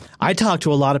levels. I talked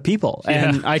to a lot of people,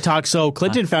 and I talked,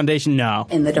 Clinton Foundation, no.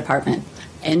 In the department.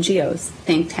 NGOs,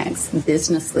 think tanks,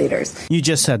 business leaders. You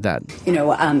just said that.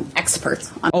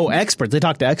 Experts. Experts. They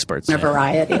talk to experts. On a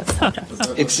variety of subjects.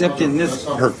 Except in this...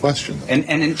 Her question. And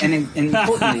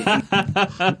importantly...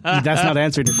 That's not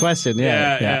answering your question.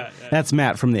 Yeah. That's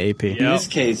Matt from the AP. In this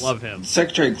case, love him.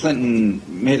 Secretary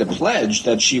Clinton made a pledge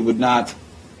that she would not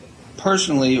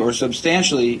personally or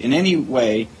substantially in any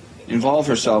way involve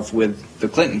herself with the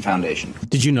Clinton Foundation.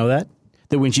 Did you know that?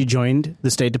 That when she joined the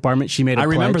State Department, she made a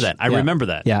pledge? I remember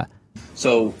that. Yeah.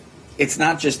 So it's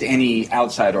not just any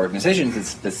outside organization. It's a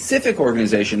specific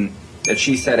organization that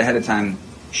she said ahead of time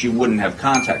she wouldn't have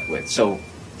contact with. So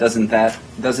doesn't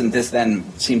this then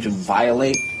seem to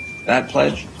violate that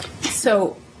pledge?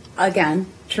 So, again,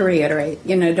 to reiterate,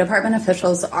 department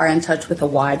officials are in touch with a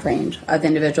wide range of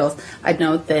individuals. I'd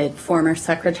note that former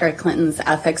Secretary Clinton's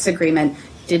ethics agreement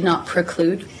did not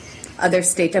preclude other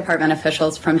State Department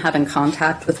officials from having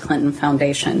contact with Clinton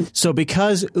Foundation. So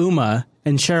because Uma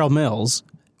and Cheryl Mills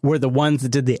were the ones that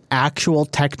did the actual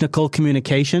technical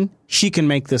communication, she can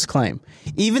make this claim.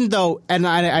 Even though, and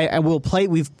I will play,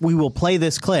 we will play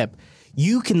this clip.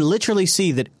 You can literally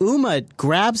see that Uma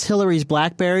grabs Hillary's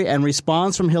BlackBerry and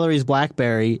responds from Hillary's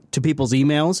BlackBerry to people's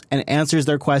emails and answers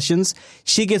their questions.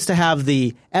 She gets to have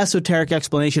the esoteric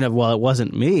explanation of, well, it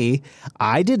wasn't me.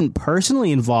 I didn't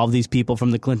personally involve these people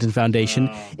from the Clinton Foundation.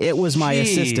 It was my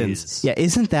assistants. Yeah,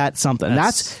 isn't that something?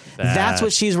 That's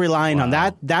what she's relying on.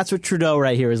 That's what Trudeau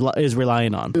right here is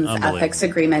relying on. The ethics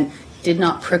agreement did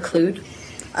not preclude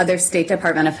other State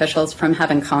Department officials from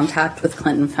having contact with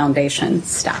Clinton Foundation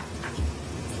staff.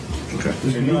 Okay.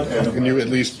 Can you at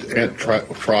least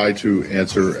try to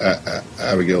answer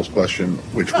Abigail's question,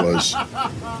 which was,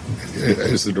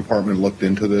 has the department looked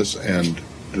into this and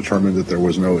determined that there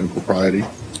was no impropriety?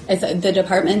 The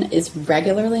department is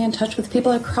regularly in touch with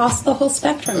people across the whole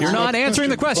spectrum. You're not answering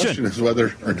the question. The question is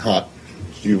whether or not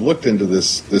you've looked into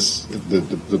this.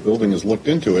 The building has looked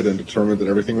into it and determined that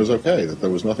everything was okay, that there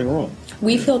was nothing wrong.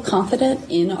 We feel confident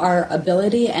in our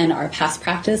ability and our past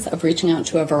practice of reaching out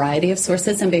to a variety of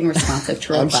sources and being responsive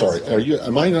to requests. I'm sorry.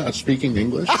 Am I not speaking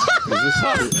English?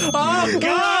 Oh,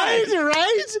 God!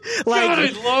 Right? Like, God,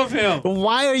 I love him.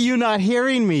 Why are you not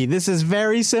hearing me? This is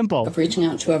very simple. Of reaching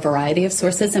out to a variety of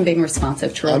sources and being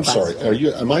responsive to requests. I'm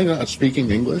sorry. Am I not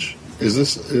speaking English? Is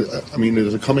this?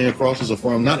 Is it coming across as a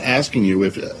form? I'm not asking you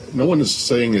if. No one is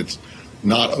saying it's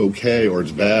not okay or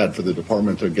it's bad for the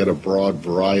department to get a broad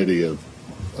variety of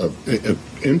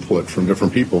input from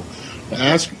different people.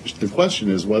 The question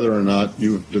is whether or not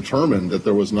you've determined that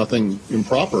there was nothing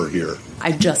improper here.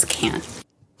 I just can't.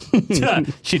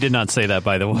 She did not say that,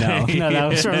 by the way. No, that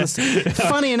was from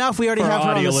funny enough, we already have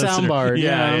her on the soundboard.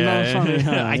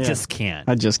 Yeah. I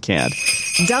just can't.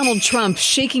 Donald Trump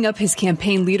shaking up his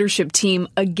campaign leadership team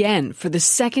again for the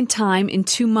second time in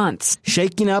 2 months.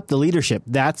 Shaking up the leadership.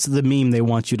 That's the meme they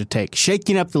want you to take.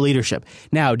 Shaking up the leadership.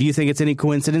 Now, do you think it's any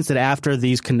coincidence that after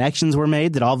these connections were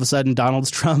made, that all of a sudden Donald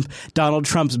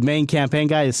Trump's main campaign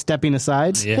guy is stepping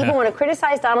aside? Yeah. People want to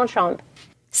criticize Donald Trump.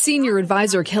 Senior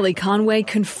advisor Kelly Conway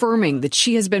confirming that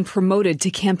she has been promoted to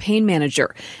campaign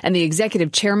manager, and the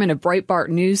executive chairman of Breitbart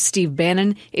News, Steve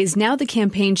Bannon, is now the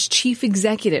campaign's chief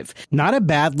executive. Not a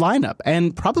bad lineup,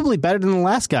 and probably better than the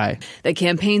last guy. The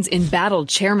campaign's embattled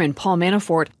chairman, Paul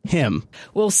Manafort,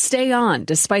 will stay on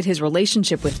despite his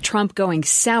relationship with Trump going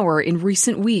sour in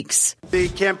recent weeks. The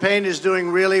campaign is doing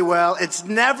really well. It's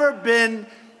never been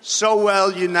so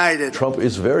well united. Trump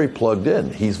is very plugged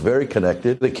in. He's very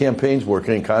connected. The campaign's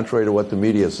working contrary to what the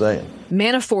media is saying.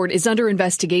 Manafort is under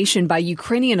investigation by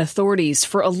Ukrainian authorities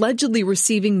for allegedly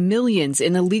receiving millions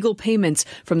in illegal payments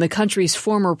from the country's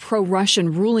former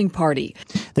pro-Russian ruling party.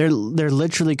 There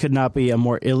literally could not be a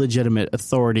more illegitimate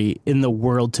authority in the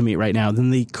world to me right now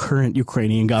than the current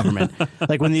Ukrainian government.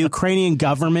 Like, when the Ukrainian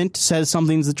government says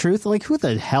something's the truth, like, who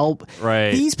the hell?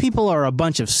 Right. These people are a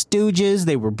bunch of stooges.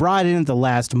 They were brought in at the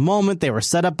last moment. They were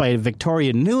set up by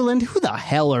Victoria Nuland. Who the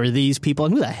hell are these people?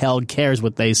 And who the hell cares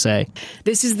what they say?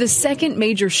 This is the second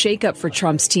major shakeup for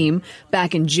Trump's team.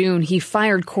 Back in June, he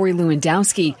fired Corey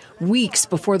Lewandowski weeks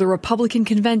before the Republican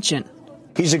convention.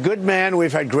 He's a good man.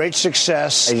 We've had great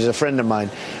success. He's a friend of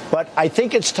mine. But I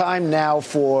think it's time now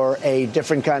for a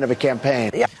different kind of a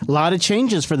campaign. A lot of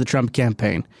changes for the Trump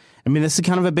campaign. I mean, this is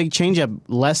kind of a big change up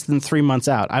less than 3 months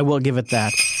out. I will give it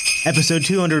that. Episode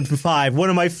 205,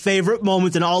 one of my favorite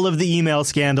moments in all of the email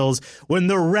scandals, when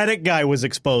the Reddit guy was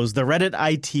exposed, the Reddit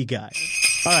IT guy.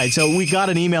 All right, so we got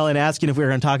an email in asking if we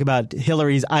were going to talk about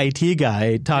Hillary's IT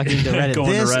guy talking to Reddit.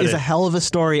 This is a hell of a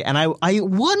story, and I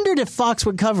wondered if Fox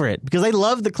would cover it, because I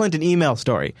love the Clinton email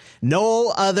story. No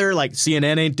other, like,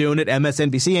 CNN ain't doing it,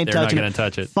 MSNBC ain't touching it. They're not going to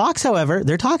touch it. Fox, however,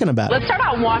 they're talking about it. Let's start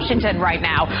out in Washington right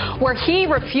now, where he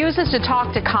refuses to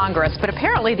talk to Congress, but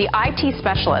apparently the IT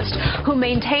specialist who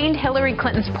maintained Hillary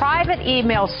Clinton's private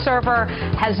email server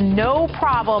has no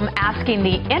problem asking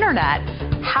the internet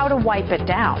how to wipe it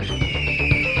down.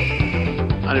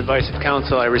 On advice of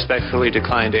counsel, I respectfully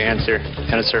decline to answer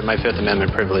and assert my Fifth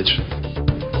Amendment privilege.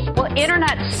 Well,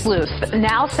 internet sleuths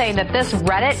now saying that this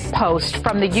Reddit post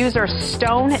from the user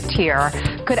Stone Tier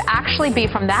could actually be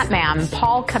from that man,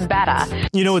 Paul Cabetta.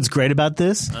 You know what's great about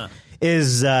this?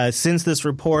 Is since this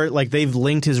report, like, they've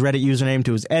linked his Reddit username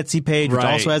to his Etsy page, which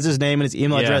also has his name and his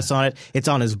email address on it. It's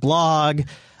on his blog.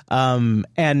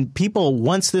 And people,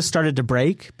 once this started to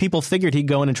break, people figured he'd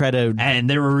go in and try to... And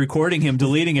they were recording him,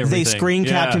 deleting everything. They screen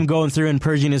capped him going through and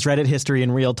purging his Reddit history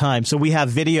in real time. So we have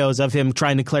videos of him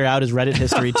trying to clear out his Reddit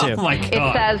history, too. Oh, my God.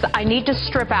 It says, I need to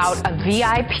strip out a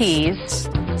VIP's,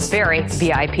 very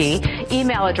VIP,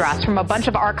 email address from a bunch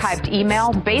of archived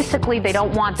email. Basically, they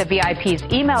don't want the VIP's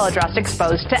email address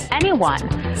exposed to anyone.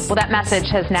 Well, that message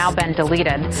has now been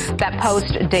deleted. That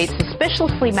post date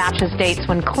suspiciously matches dates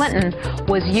when Clinton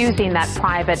was using that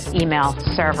private email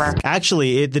server.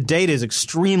 Actually, the date is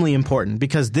extremely important,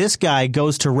 because this guy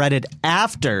goes to Reddit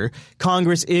after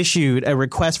Congress issued a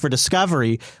request for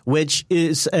discovery, which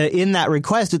is in that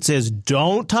request, it says,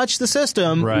 don't touch the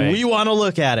system. Right. We want to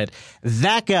look at it.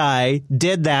 That guy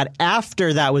did that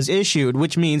after that was issued,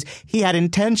 which means he had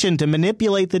intention to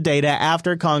manipulate the data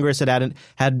after Congress had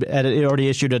already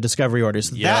issued a discovery order.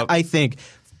 So that, I think,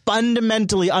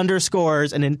 fundamentally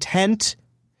underscores an intent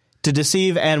to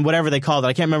deceive and whatever they call it.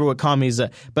 I can't remember what commies,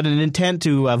 but an intent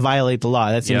to violate the law.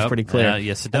 That seems pretty clear.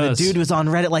 Yes, it does. And the dude was on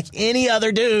Reddit like any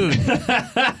other dude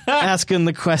asking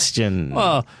the question.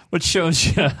 Well, which shows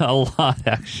you a lot,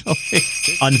 actually.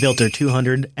 Unfilter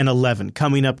 211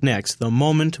 coming up next. The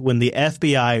moment when the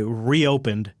FBI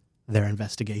reopened their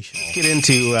investigation. Let's get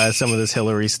into some of this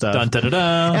Hillary stuff. Dun, dun, dun,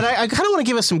 dun. And I kind of want to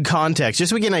give us some context, just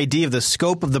so we get an idea of the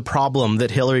scope of the problem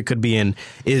that Hillary could be in.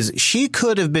 Is she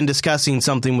could have been discussing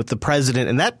something with the president,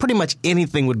 and that pretty much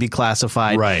anything would be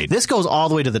classified. Right. This goes all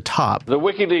the way to the top. The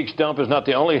WikiLeaks dump is not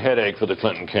the only headache for the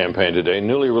Clinton campaign today.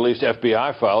 Newly released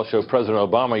FBI files show President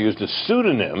Obama used a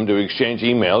pseudonym to exchange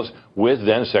emails with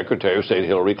then Secretary of State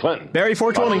Hillary Clinton. Barry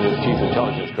 420. Chief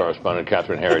Intelligence Correspondent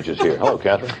Catherine Herridge is here. Hello,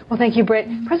 Catherine. Well, thank you, Britt.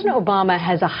 President Obama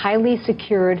has a highly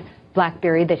secured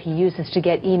BlackBerry that he uses to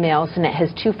get emails, and it has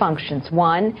two functions.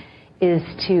 One is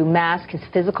to mask his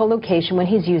physical location when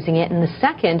he's using it, and the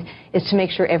second is to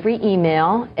make sure every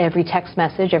email, every text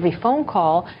message, every phone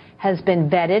call has been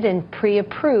vetted and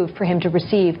pre-approved for him to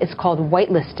receive. It's called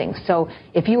whitelisting. So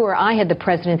if you or I had the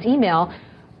president's email,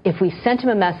 if we sent him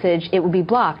a message, it would be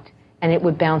blocked and it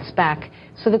would bounce back.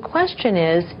 So the question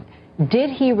is, did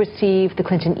he receive the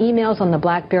Clinton emails on the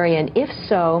BlackBerry? And if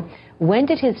so, when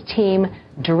did his team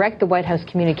direct the White House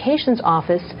Communications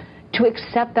Office to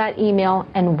accept that email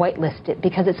and whitelist it?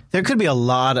 Because there could be a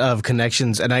lot of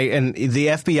connections, and the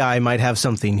FBI might have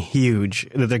something huge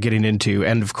that they're getting into.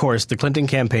 And of course, the Clinton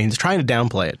campaign is trying to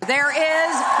downplay it. There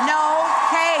is no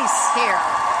case here.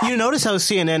 You notice how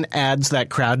CNN adds that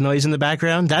crowd noise in the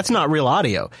background? That's not real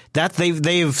audio. That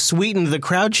they've sweetened the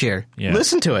crowd cheer. Yeah.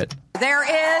 Listen to it. There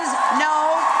is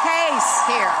no case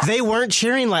here. They weren't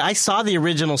cheering like I saw the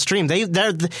original stream.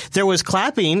 There was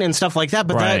clapping and stuff like that,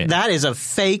 but right. that is a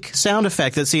fake sound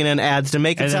effect that CNN adds to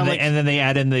make it sound like. And then they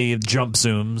add in the jump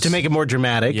zooms to make it more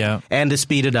dramatic, and to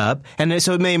speed it up, and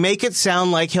so it may make it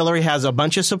sound like Hillary has a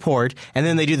bunch of support, and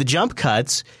then they do the jump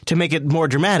cuts to make it more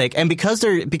dramatic. And because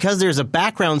there's a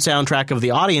background soundtrack of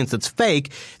the audience that's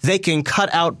fake, they can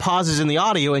cut out pauses in the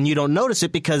audio, and you don't notice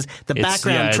it because the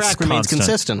background track remains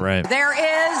consistent. Right. There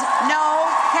is no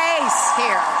case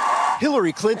here.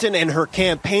 Hillary Clinton and her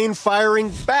campaign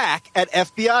firing back at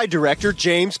FBI Director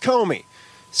James Comey,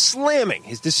 slamming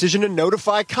his decision to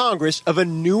notify Congress of a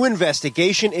new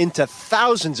investigation into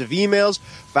thousands of emails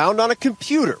found on a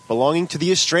computer belonging to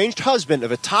the estranged husband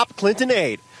of a top Clinton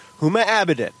aide, Huma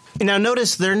Abedin. Now,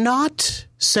 notice they're not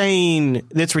saying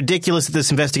it's ridiculous that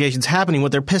this investigation's happening.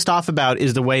 What they're pissed off about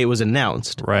is the way it was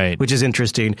announced. Right. Which is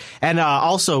interesting. And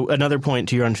also, another point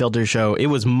to your Unfilter show, it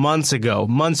was months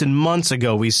and months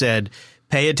ago, we said,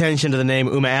 pay attention to the name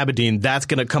Huma Abedin. That's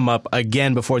going to come up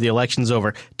again before the election's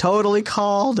over. Totally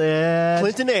called it.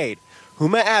 Clinton aide,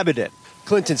 Huma Abedin.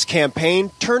 Clinton's campaign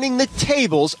turning the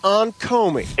tables on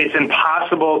Comey. It's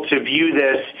impossible to view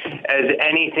this as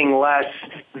anything less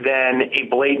than a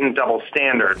blatant double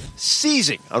standard.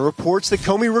 Seizing on reports that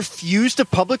Comey refused to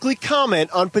publicly comment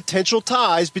on potential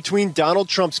ties between Donald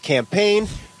Trump's campaign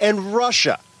and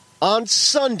Russia. On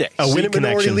Sunday, Senate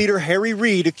Minority Leader Harry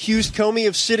Reid accused Comey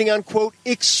of sitting on, quote,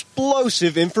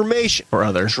 explosive information or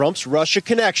other Trump's Russia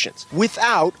connections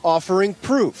without offering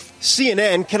proof.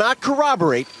 CNN cannot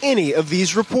corroborate any of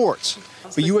these reports.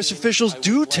 But U.S. officials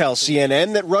do tell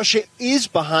CNN that Russia is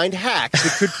behind hacks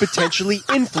that could potentially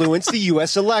influence the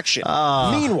U.S. election.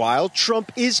 Meanwhile,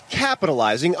 Trump is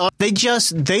capitalizing on... They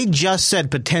just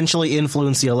said potentially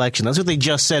influence the election. That's what they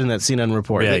just said in that CNN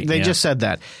report. Yeah, they just said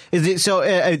that.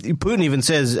 Putin even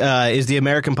says, is the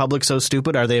American public so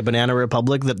stupid? Are they a banana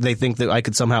republic that they think that I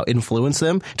could somehow influence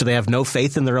them? Do they have no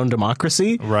faith in their own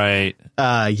democracy? Right.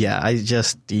 Wow.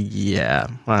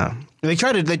 They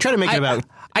try to make it about...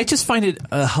 I just find it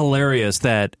hilarious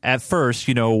that at first,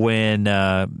 when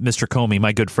Mr. Comey,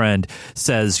 my good friend,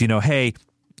 says, hey,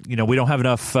 we don't have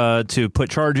enough to put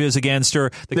charges against her.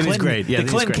 The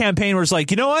Clinton campaign was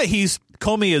like, you know what?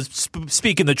 Comey is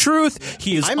speaking the truth.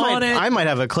 He is on it. I might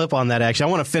have a clip on that, actually.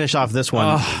 I want to finish off this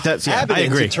one. Abedin's I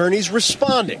agree. Attorneys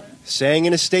responding, saying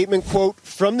in a statement, quote,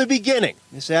 from the beginning,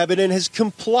 Ms. Abedin has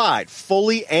complied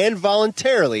fully and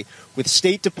voluntarily with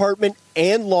State Department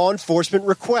and law enforcement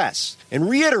requests, and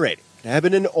reiterating that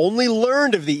Abedin only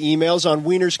learned of the emails on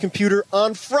Weiner's computer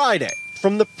on Friday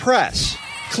from the press.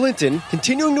 Clinton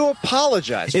continuing to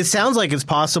apologize. It sounds like it's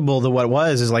possible that what it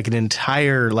was is like an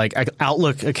entire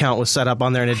Outlook account was set up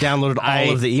on there and it downloaded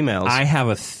all of the emails. I have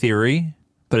a theory,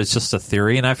 but it's just a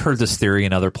theory, and I've heard this theory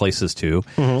in other places too.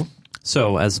 Mm-hmm.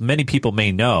 So, as many people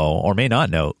may know or may not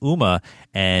know, Huma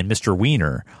and Mr.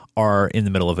 Weiner are in the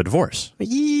middle of a divorce.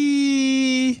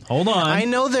 Hold on. I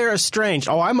know they're estranged.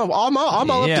 Oh, I'm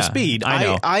all up to speed. I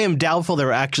know. I am doubtful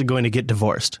they're actually going to get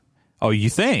divorced. Oh, you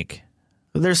think?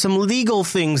 There's some legal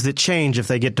things that change if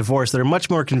they get divorced that are much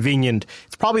more convenient.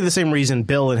 It's probably the same reason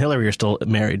Bill and Hillary are still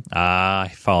married. I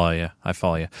follow you.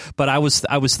 But I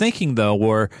was thinking, though,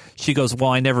 where she goes,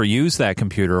 well, I never use that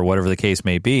computer or whatever the case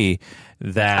may be.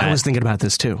 That I was thinking about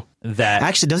this, too. That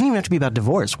actually, it doesn't even have to be about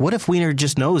divorce. What if Weiner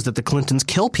just knows that the Clintons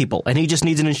kill people and he just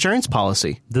needs an insurance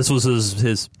policy? This was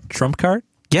his trump card?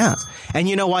 Yeah. And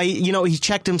you know why? You know, he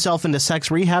checked himself into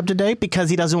sex rehab today because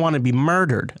he doesn't want to be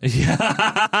murdered.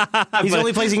 Yeah. He's the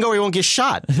only place he can go where he won't get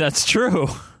shot. That's true.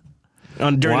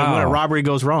 During when a robbery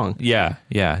goes wrong. Yeah.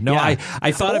 No, yeah.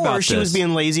 I thought about this. Or she was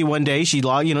being lazy one day. She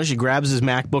grabs his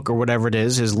MacBook or whatever it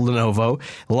is, his Lenovo,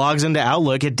 logs into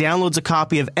Outlook. It downloads a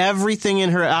copy of everything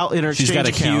in her She's got a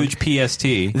account. huge PST.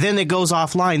 Then it goes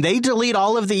offline. They delete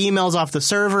all of the emails off the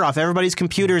server, off everybody's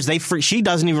computers. She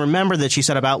doesn't even remember that she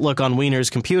set up Outlook on Weiner's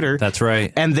computer. That's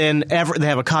right. And then they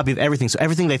have a copy of everything. So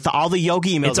everything all the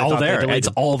Yogi emails. It's all there. It's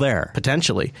all there.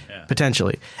 Potentially.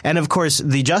 And of course,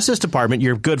 the Justice Department,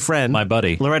 your good friend, my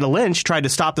buddy, Loretta Lynch, tried to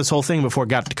stop this whole thing before it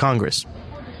got to Congress.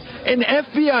 An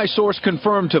FBI source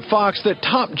confirmed to Fox that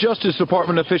top Justice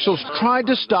Department officials tried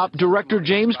to stop Director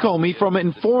James Comey from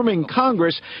informing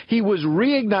Congress he was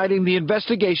reigniting the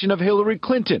investigation of Hillary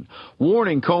Clinton,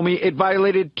 warning Comey it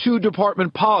violated 2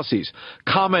 department policies,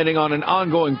 commenting on an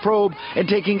ongoing probe, and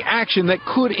taking action that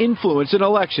could influence an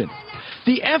election.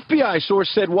 The FBI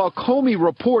source said while Comey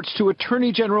reports to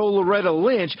Attorney General Loretta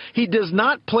Lynch, he does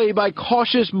not play by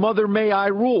cautious mother may I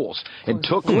rules, and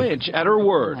took Lynch at her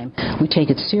word. We take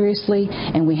it seriously,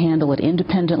 and we handle it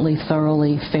independently,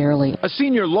 thoroughly, fairly. A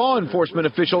senior law enforcement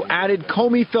official added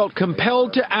Comey felt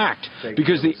compelled to act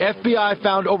because the FBI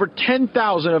found over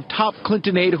 10,000 of top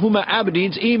Clinton aide Huma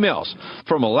Abedin's emails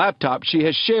from a laptop she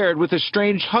has shared with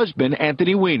estranged husband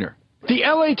Anthony Weiner. The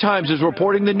LA Times is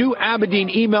reporting the new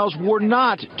Abedin emails were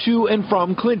not to and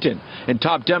from Clinton, and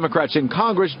top Democrats in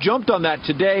Congress jumped on that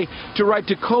today to write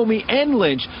to Comey and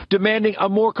Lynch demanding a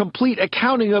more complete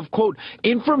accounting of, quote,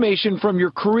 information from your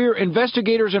career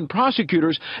investigators and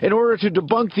prosecutors in order to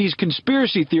debunk these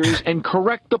conspiracy theories and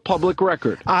correct the public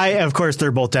record. Of course,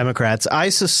 they're both Democrats. I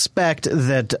suspect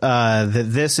that that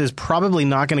this is probably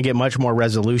not going to get much more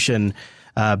resolution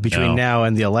between now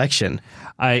and the election.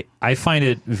 I find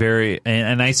it very,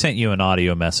 and I sent you an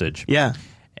audio message. Yeah.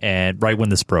 And right when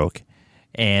this broke,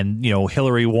 and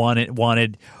Hillary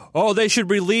wanted, they should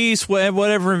release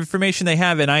whatever information they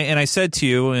have, and I said to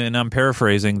you, and I'm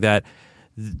paraphrasing, that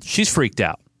she's freaked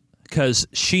out because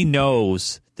she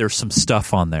knows there's some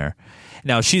stuff on there.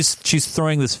 Now she's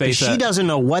throwing this face. She doesn't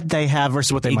know what they have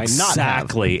versus what they might not have.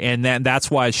 Exactly, and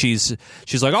that's why she's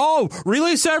like, oh,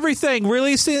 release everything,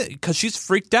 release it, because she's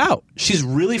freaked out. She's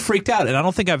really freaked out, and I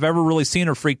don't think I've ever really seen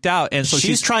her freaked out. And so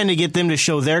she's trying to get them to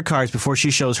show their cards before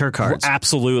she shows her cards.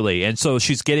 Absolutely, and so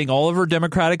she's getting all of her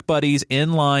Democratic buddies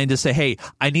in line to say, hey,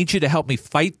 I need you to help me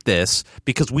fight this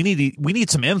because we need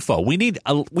some info. We need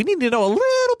to know a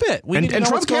little bit. And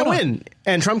Trump can't win.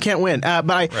 And Trump can't win.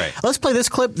 Let's play this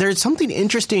clip. There's something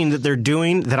interesting that they're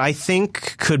doing that I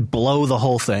think could blow the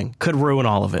whole thing, could ruin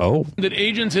all of it. Oh. That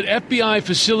agents at FBI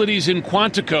facilities in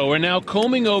Quantico are now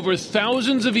combing over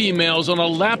thousands of emails on a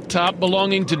laptop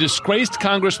belonging to disgraced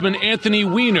Congressman Anthony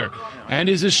Weiner and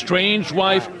his estranged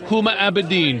wife, Huma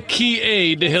Abedin, key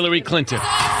aide to Hillary Clinton.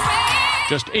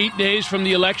 Just 8 days from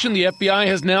the election, the FBI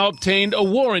has now obtained a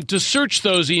warrant to search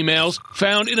those emails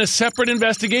found in a separate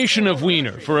investigation of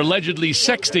Weiner for allegedly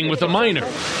sexting with a minor.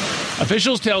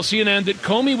 Officials tell CNN that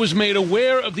Comey was made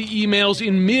aware of the emails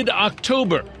in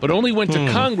mid-October, but only went to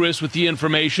Congress with the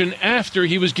information after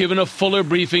he was given a fuller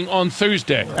briefing on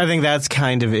Thursday. I think that's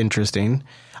kind of interesting.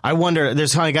 I wonder,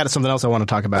 I got something else I want to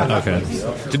talk about.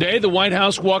 Okay. Today, the White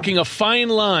House walking a fine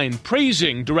line,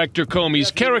 praising Director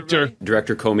Comey's character.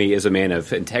 Director Comey is a man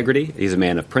of integrity. He's a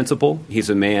man of principle.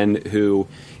 He's a man who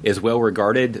is well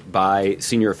regarded by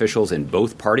senior officials in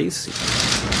both parties.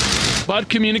 But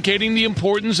communicating the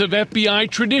importance of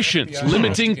FBI traditions,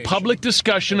 limiting public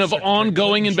discussion of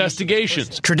ongoing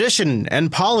investigations. Tradition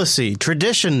and policy.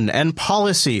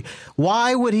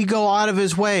 Why would he go out of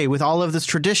his way with all of this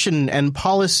tradition and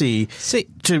policy?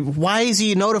 Why is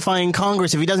he notifying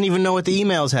Congress if he doesn't even know what the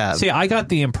emails have? See, I got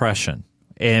the impression,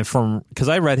 and because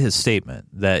I read his statement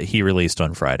that he released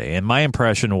on Friday, and my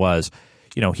impression was,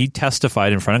 he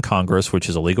testified in front of Congress, which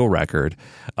is a legal record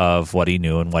of what he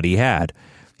knew and what he had.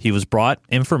 He was brought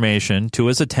information to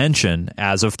his attention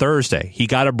as of Thursday. He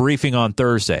got a briefing on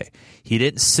Thursday. He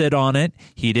didn't sit on it.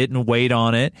 He didn't wait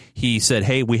on it. He said,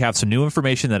 hey, we have some new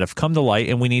information that have come to light,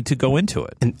 and we need to go into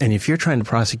it. And if you're trying to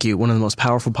prosecute one of the most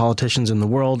powerful politicians in the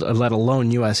world, let alone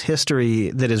U.S.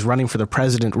 history, that is running for the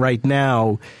president right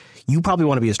now, you probably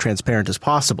want to be as transparent as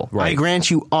possible. Right. I grant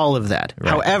you all of that.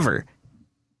 Right. However,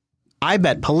 I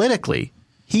bet politically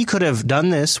he could have done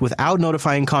this without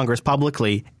notifying Congress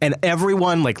publicly, and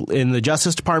everyone, like in the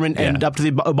Justice Department and up to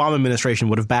the Obama administration,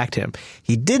 would have backed him.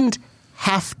 He didn't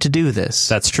have to do this.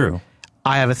 That's true.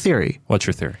 I have a theory. What's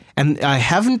your theory? And I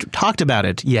haven't talked about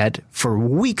it yet for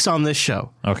weeks on this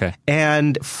show. Okay.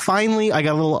 And finally, I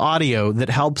got a little audio that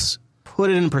helps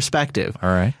put it in perspective. All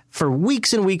right. For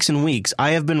weeks and weeks and weeks,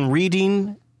 I have been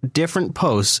reading different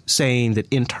posts saying that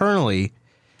internally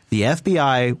the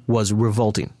FBI was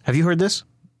revolting. Have you heard this?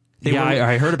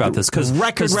 I heard about this because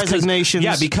resignations.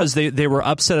 Yeah, because they were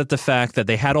upset at the fact that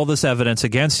they had all this evidence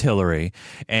against Hillary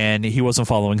and he wasn't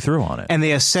following through on it. And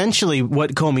they essentially,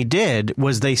 what Comey did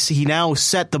was he now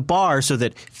set the bar so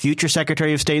that future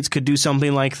Secretary of States could do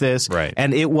something like this. Right.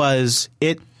 And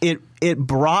it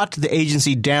brought the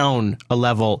agency down a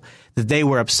level that they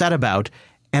were upset about.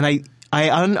 And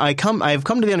I've come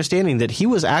to the understanding that he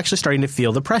was actually starting to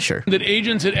feel the pressure. That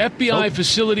agents at FBI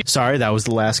facilities... Sorry, that was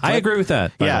the last clip. I agree with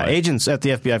that. Yeah, agents at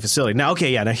the FBI facility. Now,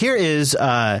 now here is...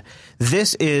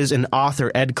 this is an author,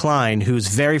 Ed Klein, who's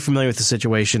very familiar with the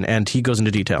situation, and he goes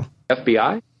into detail.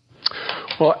 FBI?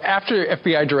 Well, after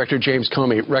FBI Director James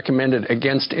Comey recommended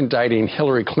against indicting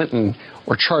Hillary Clinton,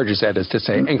 or charges that is to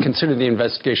say, and considered the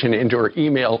investigation into her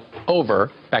email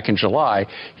over back in July,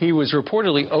 he was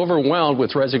reportedly overwhelmed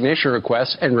with resignation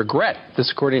requests and regret.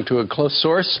 This according to a close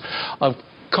source of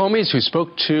Comey's who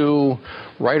spoke to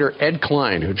writer Ed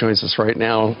Klein, who joins us right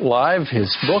now live.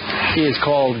 His book is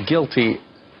called Guilty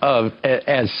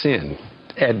as Sin.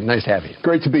 Ed, nice to have you.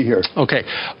 Great to be here. Okay.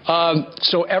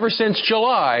 So ever since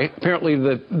July, apparently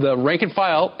the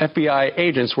rank-and-file FBI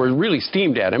agents were really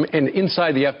steamed at him, and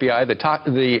inside the FBI,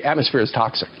 the atmosphere is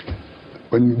toxic.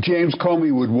 When James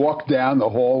Comey would walk down the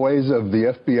hallways of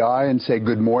the FBI and say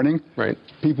good morning, right,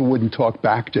 people wouldn't talk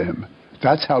back to him.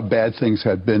 That's how bad things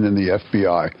had been in the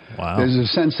FBI. Wow. There's a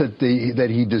sense that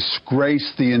he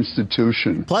disgraced the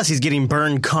institution. Plus, he's getting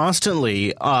burned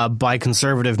constantly by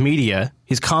conservative media.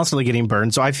 He's constantly getting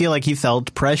burned. So I feel like he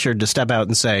felt pressured to step out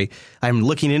and say, I'm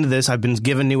looking into this. I've been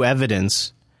given new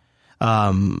evidence.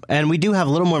 And we do have a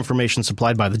little more information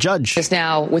supplied by the judge. Just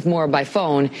now, with more by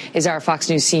phone, is our Fox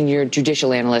News senior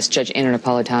judicial analyst, Judge Anna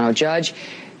Napolitano. Judge,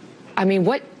 I mean,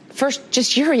 first,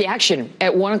 just your reaction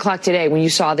at 1 o'clock today when you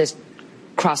saw this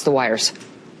cross the wires?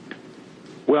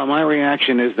 Well, my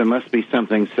reaction is there must be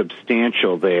something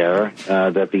substantial there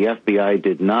that the FBI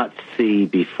did not see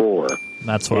before.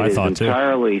 That's what I thought, too. It is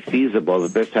entirely feasible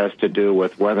that this has to do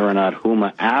with whether or not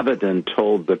Huma Abedin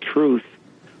told the truth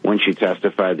when she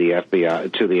testified to the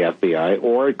FBI,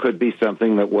 or it could be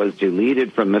something that was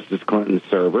deleted from Mrs. Clinton's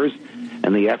servers,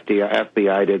 and the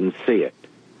FBI didn't see it.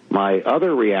 My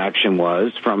other reaction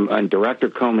was from Director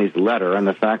Comey's letter and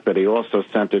the fact that he also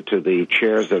sent it to the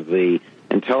chairs of the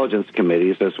intelligence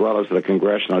committees as well as the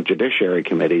congressional judiciary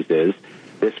committees is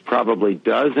this probably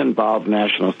does involve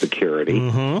national security.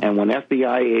 Mm-hmm. And when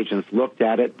FBI agents looked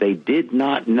at it, they did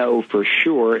not know for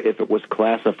sure if it was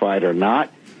classified or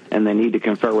not. And they need to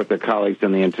confer with their colleagues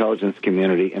in the intelligence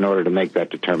community in order to make that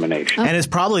determination. And it's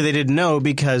probably they didn't know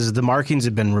because the markings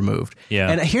had been removed. Yeah.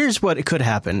 And here's what could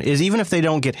happen is even if they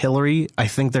don't get Hillary, I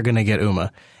think they're going to get Huma.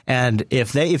 And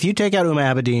if you take out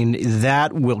Huma Abedin,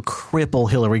 that will cripple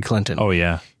Hillary Clinton. Oh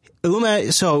yeah.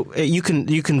 Huma, so you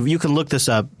can look this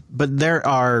up, but there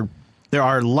are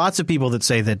lots of people that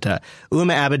say that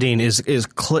Huma Abedin is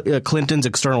Clinton's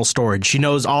external storage. She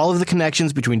knows all of the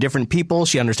connections between different people.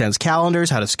 She understands calendars,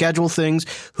 how to schedule things,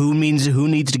 who needs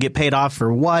to get paid off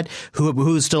for what,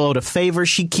 who's still owed a favor.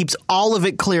 She keeps all of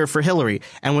it clear for Hillary.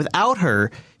 And without her,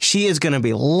 she is going to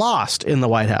be lost in the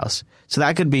White House. So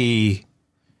that could be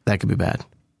bad.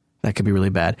 That could be really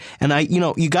bad. And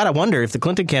you got to wonder if the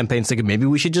Clinton campaign's thinking maybe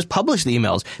we should just publish the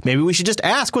emails. Maybe we should just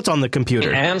ask what's on the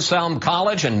computer. Anselm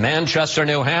College in Manchester,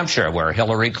 New Hampshire, where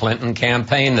Hillary Clinton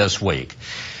campaigned this week.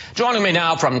 Joining me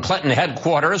now from Clinton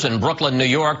headquarters in Brooklyn, New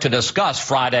York, to discuss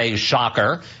Friday's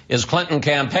shocker is Clinton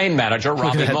campaign manager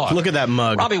Robbie Moore. Look at that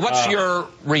mug. Robbie, what's your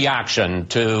reaction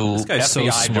to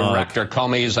FBI Director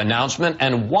Comey's announcement,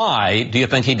 and why do you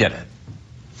think he did it?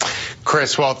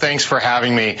 Chris, well, thanks for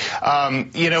having me.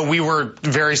 We were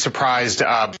very surprised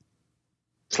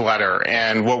letter,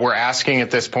 and what we're asking at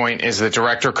this point is that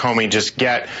Director Comey just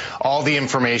get all the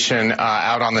information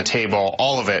out on the table,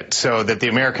 all of it, so that the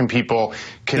American people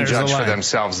can judge for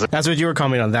themselves. That's what you were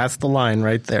commenting on. That's the line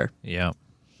right there. Yeah.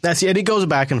 And it goes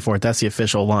back and forth. That's the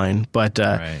official line. But,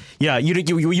 yeah,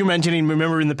 you mentioning,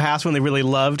 remember in the past when they really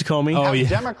loved Comey? Oh, yeah.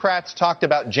 Democrats talked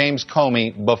about James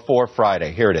Comey before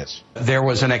Friday. Here it is. There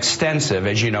was an extensive,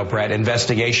 as you know, Brett,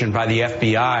 investigation by the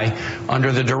FBI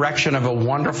under the direction of a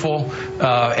wonderful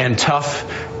and tough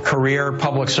career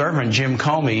public servant, Jim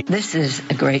Comey. This is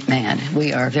a great man.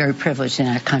 We are very privileged in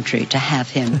our country to have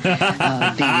him be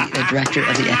the director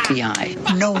of the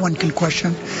FBI. No one can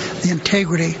question the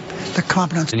integrity, the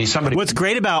competence. And he's somebody. What's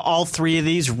great about all three of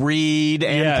these, Reid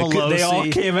and Pelosi, they all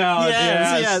came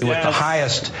out with the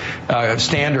highest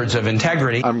standards of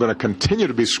integrity. I'm going to continue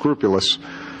to be scrupulous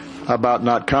about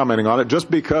not commenting on it, just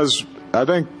because I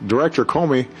think Director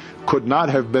Comey could not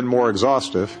have been more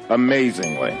exhaustive.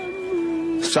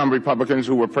 Amazingly, some Republicans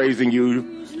who were praising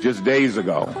you just days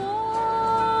ago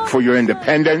for your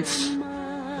independence,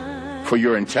 for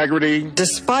your integrity.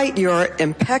 Despite your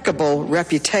impeccable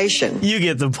reputation. You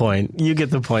get the point.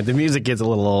 The music gets a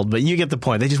little old, but you get the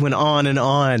point. They just went on and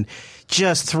on,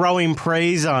 just throwing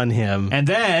praise on him. And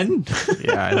then...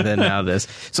 and then now this.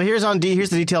 So here's the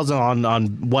details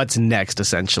on what's next,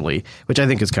 essentially, which I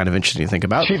think is kind of interesting to think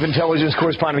about. Chief Intelligence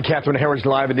Correspondent Catherine Herridge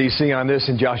live in D.C. on this,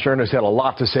 and Josh Earnest had a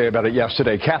lot to say about it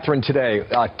yesterday. Catherine, today,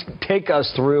 take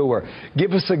us through or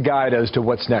give us a guide as to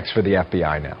what's next for the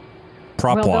FBI now.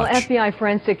 Well, the FBI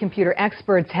forensic computer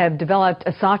experts have developed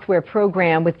a software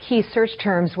program with key search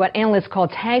terms, what analysts call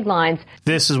taglines.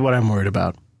 This is what I'm worried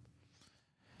about.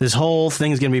 This whole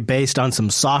thing is going to be based on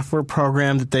some software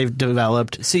program that they've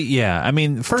developed. See, yeah, I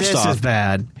mean, first off, this is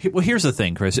bad. Well, here's the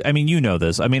thing, Chris. I mean, you know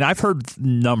this. I mean, I've heard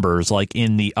numbers like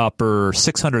in the upper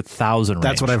 600,000 range.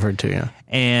 That's what I've heard too, yeah.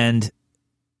 And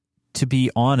to be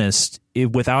honest,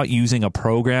 without using a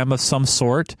program of some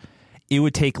sort, it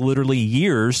would take literally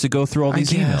years to go through all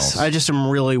these emails. I just am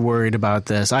really worried about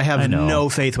this. I have no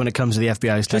faith when it comes to the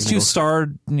FBI's technical. Just use star,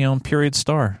 period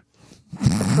star.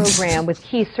 The program with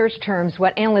key search terms,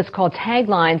 what analysts call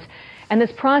taglines, and this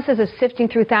process of sifting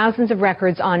through thousands of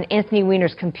records on Anthony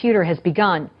Weiner's computer has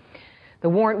begun. The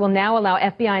warrant will now allow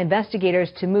FBI investigators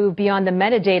to move beyond the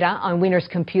metadata on Weiner's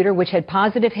computer, which had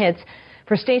positive hits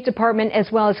for State Department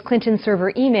as well as Clinton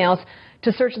server emails,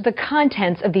 to search the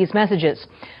contents of these messages.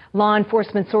 Law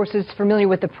enforcement sources familiar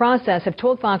with the process have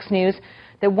told Fox News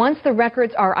that once the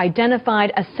records are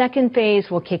identified, a second phase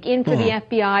will kick in for the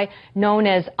FBI, known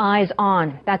as eyes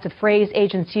on. That's a phrase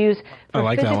agents use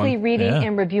for physically reading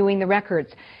and reviewing the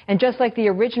records. And just like the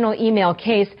original email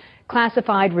case,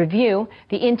 classified review,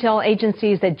 the intel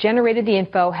agencies that generated the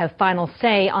info have final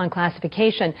say on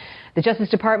classification. The Justice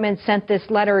Department sent this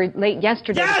letter late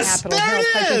yesterday to Capitol Hill,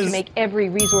 pledging to make every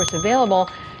resource available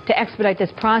to expedite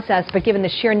this process, but given the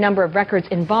sheer number of records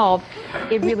involved,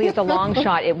 it really is a long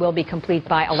shot. It will be complete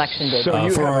by Election Day.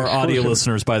 For our audio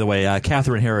listeners, by the way,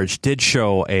 Catherine Herridge did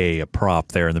show a prop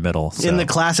there in the middle. So. In the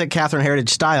classic Catherine Herridge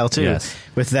style, too,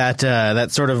 with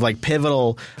that sort of like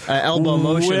pivotal elbow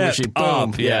motion. Where she,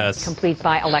 boom. Complete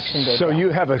by Election Day. So you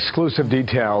have exclusive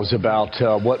details about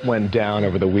what went down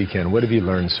over the weekend. What have you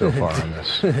learned so far on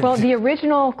this? Well, the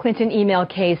original Clinton email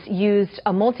case used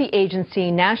a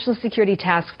multi-agency national security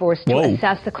task force to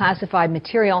assess the classified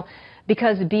material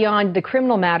because beyond the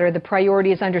criminal matter, the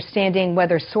priority is understanding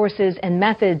whether sources and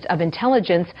methods of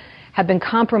intelligence have been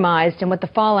compromised and what the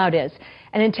fallout is.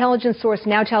 An intelligence source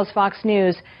now tells Fox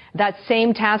News that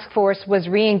same task force was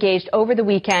re-engaged over the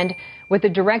weekend with a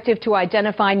directive to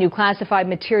identify new classified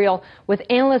material, with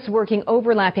analysts working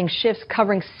overlapping shifts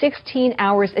covering 16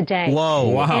 hours a day. Whoa,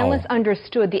 wow. Analysts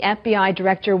understood the FBI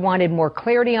director wanted more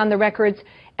clarity on the records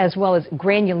as well as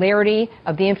granularity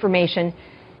of the information.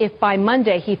 If by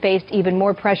Monday he faced even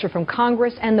more pressure from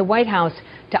Congress and the White House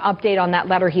to update on that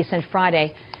letter he sent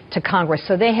Friday to Congress.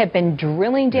 So they have been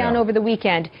drilling down over the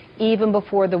weekend, even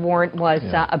before the warrant was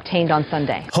obtained on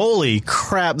Sunday. Holy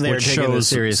crap, they're taking this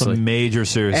seriously. Some major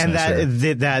seriousness.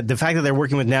 And the fact that they're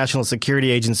working with national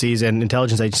security agencies and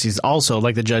intelligence agencies also,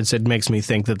 like the judge said, makes me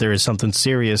think that there is something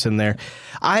serious in there.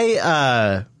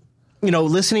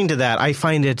 Listening to that, I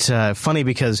find it funny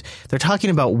because they're talking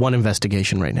about one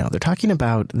investigation right now. They're talking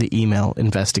about the email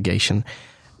investigation.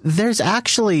 There's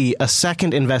actually a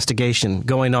second investigation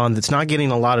going on that's not getting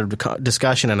a lot of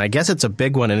discussion, and I guess it's a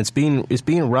big one, and it's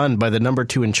being run by the number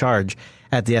 2 in charge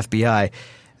at the FBI.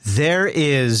 There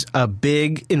is a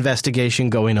big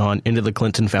investigation going on into the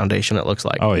Clinton Foundation, it looks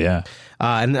like. Oh, yeah.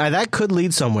 And that could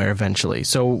lead somewhere eventually.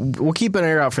 So we'll keep an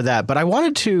ear out for that. But I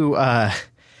wanted to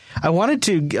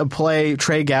play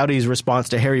Trey Gowdy's response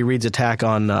to Harry Reid's attack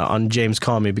on James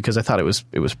Comey because I thought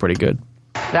it was pretty good.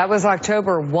 That was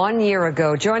October 1 year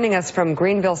ago. Joining us from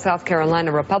Greenville, South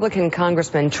Carolina, Republican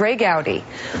Congressman Trey Gowdy,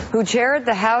 who chaired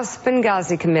the House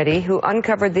Benghazi Committee, who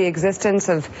uncovered the existence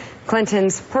of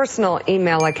Clinton's personal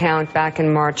email account back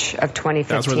in March of 2015.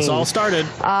 That's where this all started.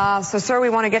 So, sir, we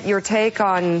want to get your take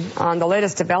on the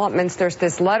latest developments. There's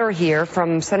this letter here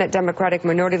from Senate Democratic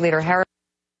Minority Leader Harris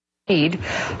Reid,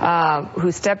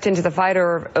 who stepped into the fight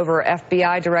over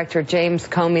FBI Director James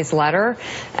Comey's letter.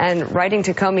 And writing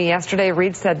to Comey yesterday,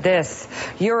 Reid said this: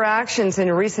 "Your actions in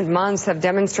recent months have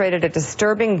demonstrated a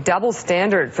disturbing double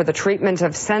standard for the treatment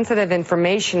of sensitive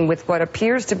information with what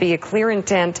appears to be a clear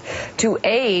intent to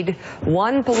aid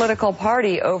one political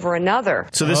party over another."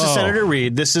 So this is Senator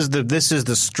Reid. This is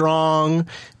the strong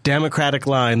Democratic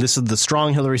line. This is the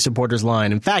strong Hillary supporters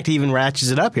line. In fact, he even ratchets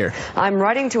it up here. "I'm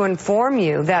writing to inform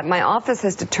you that my office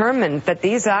has determined that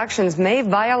these actions may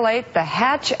violate the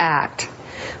Hatch Act,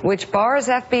 which bars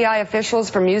FBI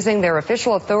officials from using their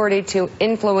official authority to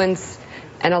influence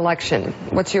an election."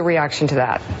 What's your reaction to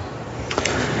that?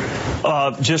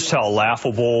 Just how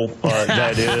laughable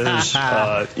that is.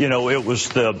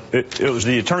 It was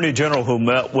the Attorney General who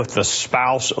met with the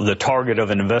spouse of the target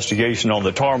of an investigation on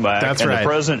the tarmac. That's and right. The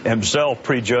president himself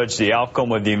prejudged the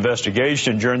outcome of the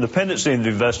investigation during the pendency of the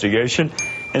investigation.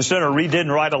 And Senator Reid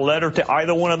didn't write a letter to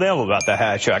either one of them about the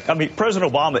Hatch Act. I mean,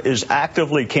 President Obama is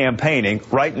actively campaigning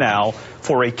right now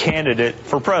for a candidate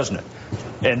for president.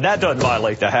 And that doesn't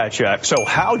violate the Hatch Act. So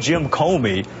how Jim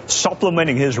Comey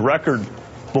supplementing his record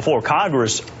before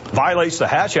Congress violates the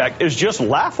Hatch Act is just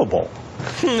laughable.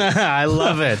 I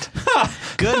love it.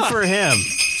 Good for him.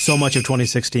 So much of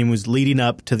 2016 was leading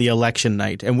up to the election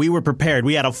night, and we were prepared.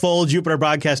 We had a full Jupiter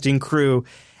Broadcasting crew,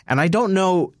 and I don't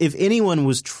know if anyone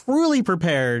was truly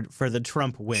prepared for the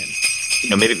Trump win.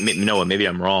 Maybe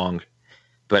I'm wrong,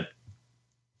 but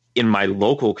in my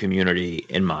local community,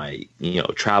 in my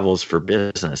travels for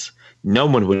business, no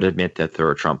one would admit that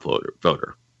they're a Trump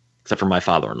voter. Except for my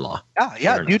father-in-law.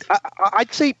 Yeah, dude.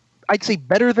 I'd say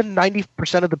better than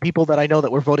 90% of the people that I know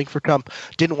that were voting for Trump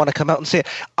didn't want to come out and say it.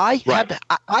 I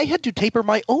had to taper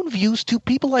my own views to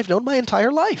people I've known my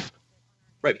entire life.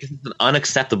 Right, because it's an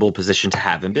unacceptable position to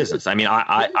have in business. I mean,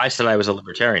 I said I was a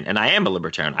libertarian, and I am a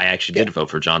libertarian. I actually did vote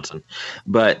for Johnson.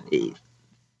 But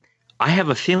I have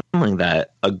a feeling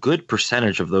that a good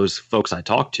percentage of those folks I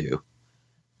talked to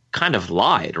kind of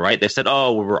lied, right? They said,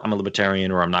 I'm a libertarian,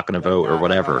 or I'm not going to vote, or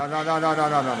whatever.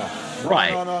 No.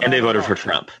 Right. And they voted for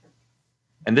Trump.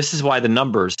 And this is why the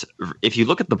numbers, if you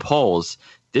look at the polls,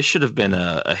 this should have been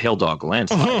a hill dog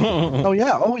landslide. Oh,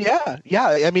 yeah.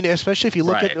 Yeah. I mean, especially if you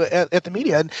look at the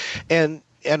media and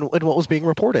what was being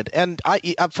reported. And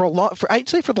I'd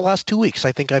say for the last 2 weeks,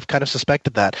 I think I've kind of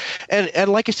suspected that.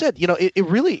 And like I said,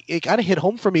 it kind of hit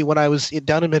home for me when I was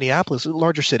down in Minneapolis, a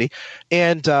larger city.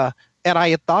 And I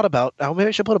had thought about, maybe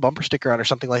I should put a bumper sticker on or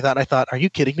something like that. And I thought, are you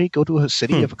kidding me? Go to a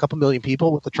city of a couple million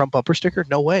people with a Trump bumper sticker?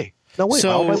 No way. So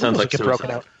my windows get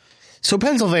broken out. So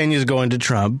Pennsylvania is going to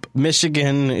Trump.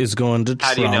 Michigan is going to Trump.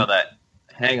 How do you know that?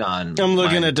 Hang on. I'm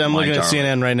looking at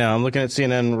CNN right now. I'm looking at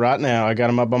CNN right now. I got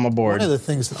them up on my board. One of the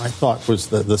things that I thought was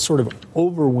the sort of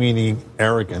overweening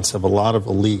arrogance of a lot of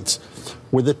elites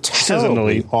were the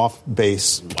terribly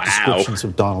off-base descriptions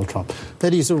of Donald Trump.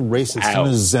 That he's a racist and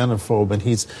a xenophobe, and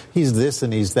he's this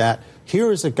and he's that.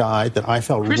 Here is a guy that I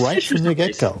felt right from the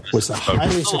get-go was a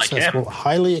highly successful,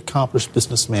 highly accomplished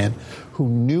businessman who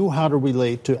knew how to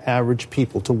relate to average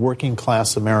people, to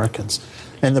working-class Americans.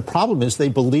 And the problem is they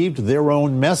believed their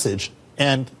own message,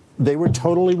 and they were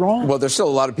totally wrong. Well, there's still a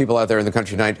lot of people out there in the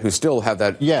country tonight who still have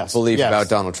that belief about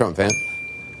Donald Trump, Van.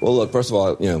 Well, look, first of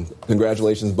all,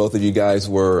 congratulations. Both of you guys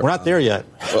we're not there yet.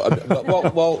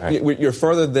 Well, you're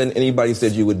further than anybody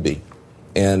said you would be.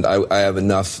 And I have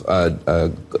enough class,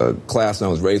 and I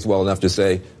was raised well enough to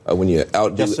say when you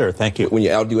outdo, yes, sir, thank you. When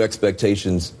you outdo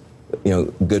expectations,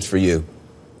 good for you.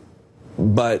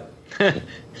 But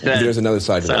there's another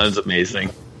side to this. Sounds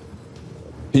amazing.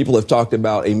 People have talked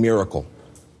about a miracle.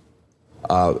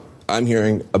 I'm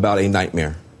hearing about a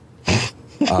nightmare.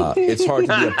 It's hard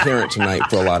to be a parent tonight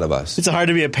for a lot of us. It's hard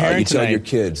to be a parent tonight. You tell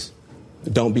tonight. your kids,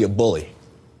 don't be a bully.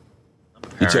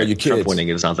 You tell your kids, winning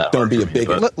is not that don't hard be a for me,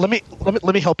 bigot.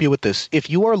 Let me help you with this. If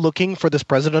you are looking for this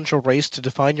presidential race to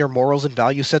define your morals and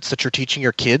value sets that you're teaching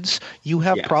your kids, you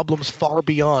have problems far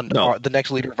beyond the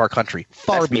next leader of our country.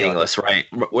 That's meaningless, right?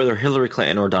 Whether Hillary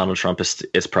Clinton or Donald Trump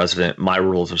is president, my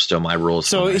rules are still my rules.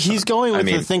 So he's going with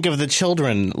the think of the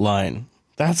children line.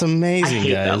 That's amazing, I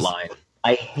hate guys. that line.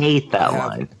 I hate that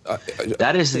line.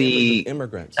 That is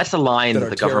that's the line that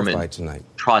the government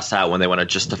trots out when they want to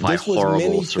justify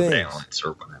horrible surveillance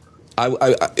or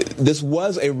whatever. This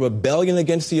was a rebellion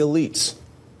against the elites.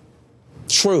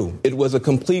 True. It was a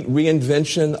complete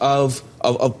reinvention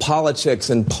of politics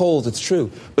and polls. It's true.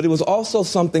 But it was also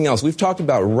something else. We've talked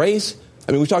about race.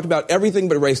 I mean, we've talked about everything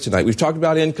but race tonight. We've talked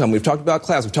about income. We've talked about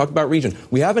class. We've talked about region.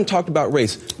 We haven't talked about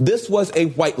race. This was a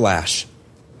white lash.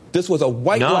 This was a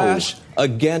white lash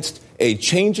against a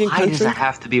changing country. Why does it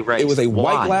have to be race? It was a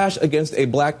white lash against a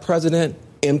black president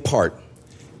in part.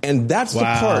 And that's the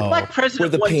part where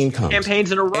the pain comes.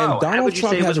 Campaigns in a row. And Donald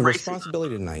Trump has a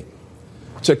responsibility tonight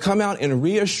to come out and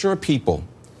reassure people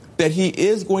that he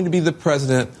is going to be the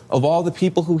president of all the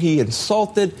people who he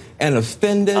insulted and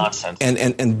offended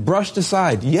and brushed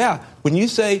aside. Yeah, when you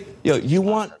say you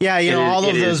want, all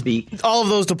of those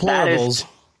deplorables.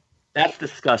 That's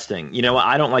disgusting. You know what?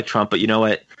 I don't like Trump, but you know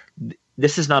what?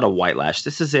 This is not a white lash.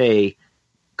 This is a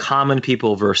common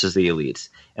people versus the elites,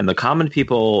 and the common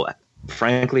people,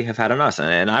 frankly, have had on us.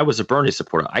 And I was a Bernie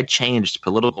supporter. I changed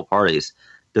political parties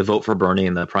to vote for Bernie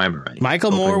in the primary.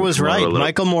 Michael Moore was right.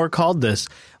 Michael Moore called this.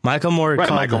 Michael Moore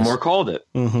called it.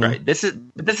 Mm-hmm. Right. This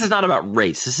is not about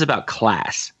race. This is about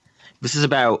class. This is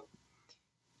about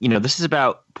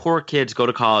poor kids go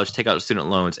to college, take out student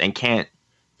loans, and can't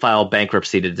file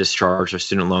bankruptcy to discharge their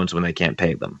student loans when they can't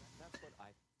pay them.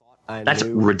 That's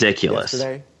ridiculous.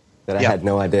 Yesterday, that I had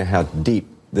no idea how deep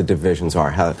the divisions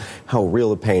are, how real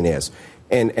the pain is.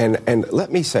 And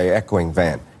let me say, echoing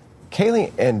Van,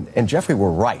 Kayleigh and Jeffrey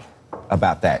were right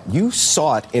about that. You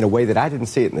saw it in a way that I didn't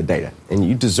see it in the data, and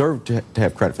you deserve to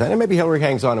have credit for that. And maybe Hillary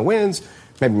hangs on and wins,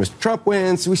 maybe Mr. Trump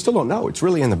wins. We still don't know. It's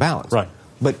really in the balance. Right.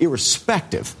 But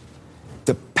irrespective,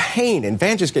 the pain, and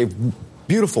Van just gave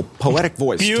beautiful poetic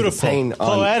voice to the pain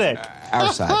on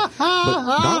our side. But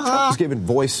Donald Trump has given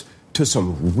voice to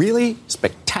some really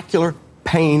spectacular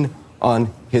pain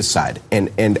on his side, and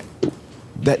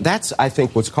that's, I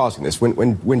think, what's causing this.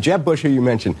 When Jeb Bush, who you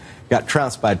mentioned, got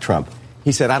trounced by Trump,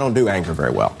 he said, I don't do anger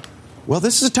very well. Well,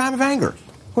 this is a time of anger.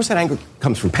 Of course, that anger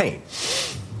comes from pain.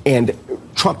 And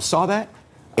Trump saw that,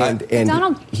 and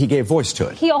he gave voice to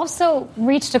it. He also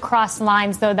reached across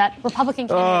lines, though, that Republican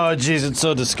candidates... Oh, geez, it's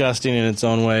so disgusting in its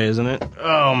own way, isn't it?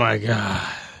 Oh, my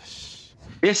God.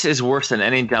 This is worse than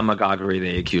any demagoguery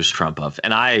they accuse Trump of.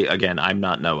 And I'm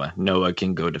not Noah. Noah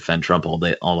can go defend Trump all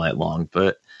night long,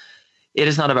 but it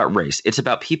is not about race. It's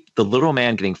about the little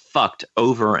man getting fucked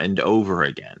over and over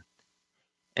again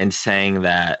and saying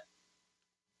that,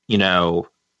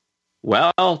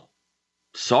 well,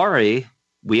 sorry,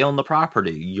 we own the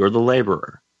property. You're the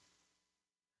laborer.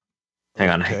 Hang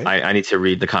on. I need to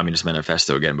read the Communist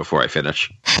Manifesto again before I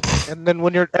finish. And then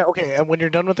when you're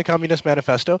done with the Communist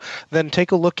Manifesto, then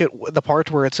take a look at the part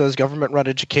where it says government-run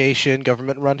education,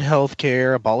 government-run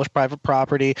healthcare, abolish private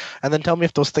property, and then tell me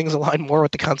if those things align more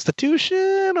with the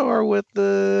Constitution or with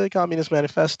the Communist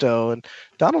Manifesto. And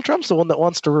Donald Trump's the one that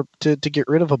wants to get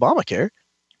rid of Obamacare.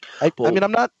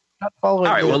 I'm not following.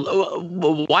 All right.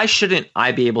 Well, why shouldn't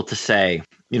I be able to say,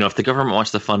 if the government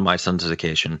wants to fund my son's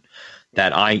education,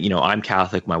 that I'm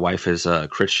Catholic, my wife is a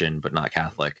Christian but not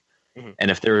Catholic. Mm-hmm.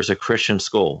 And if there is a Christian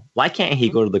school, why can't he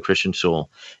go to the Christian school?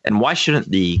 And why shouldn't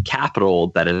the capital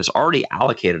that is already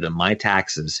allocated in my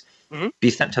taxes be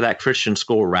sent to that Christian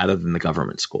school rather than the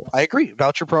government school? I agree.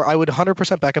 Voucher pro. I would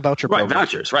 100% back a voucher program. Right,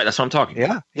 vouchers. Right, that's what I'm talking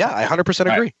about. Yeah, I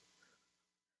 100% agree.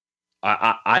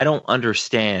 I don't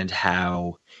understand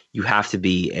how you have to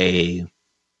be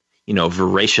a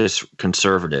voracious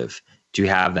conservative to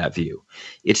have that view.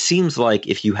 It seems like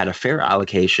if you had a fair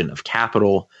allocation of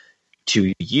capital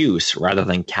to use rather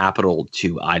than capital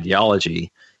to ideology,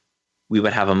 we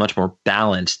would have a much more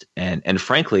balanced and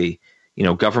frankly,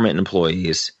 government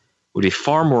employees would be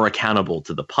far more accountable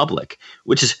to the public,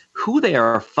 which is who they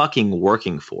are fucking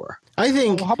working for. I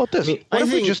think. Well, how about this? What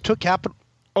if we just took capital?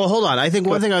 Oh, hold on. I think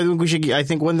one thing we should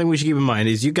keep in mind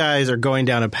is you guys are going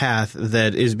down a path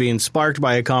that is being sparked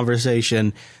by a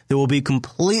conversation that will be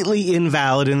completely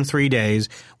invalid in 3 days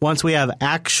once we have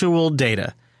actual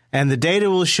data. And the data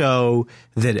will show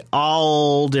that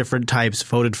all different types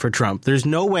voted for Trump. There's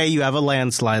no way you have a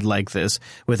landslide like this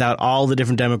without all the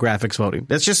different demographics voting.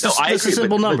 That's just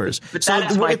simple numbers. But so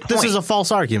this is a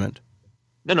false argument.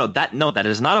 That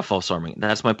is not a false argument.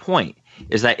 That's my point.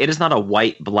 Is that it is not a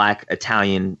white, black,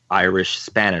 Italian, Irish,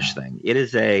 Spanish thing. It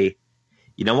is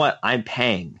I'm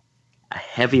paying a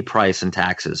heavy price in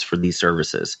taxes for these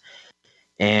services,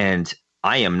 and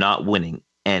I am not winning.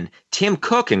 And Tim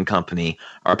Cook and company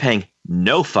are paying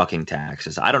no fucking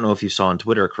taxes. I don't know if you saw on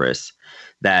Twitter, Chris,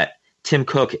 that Tim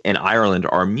Cook and Ireland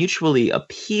are mutually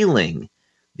appealing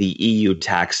the EU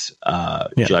tax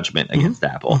judgment against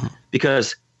Apple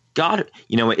because God,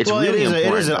 it's really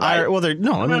important.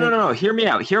 No. Hear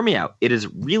me out. It is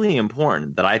really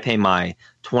important that I pay my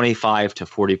 25 to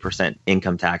 40%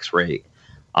 income tax rate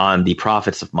on the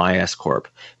profits of my S Corp,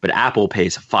 but Apple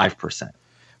pays 5%.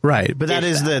 Right, but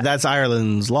that's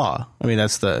Ireland's law. I mean,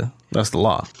 that's the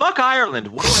law. Fuck Ireland.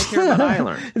 What do I care about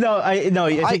Ireland? I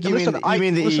think you mean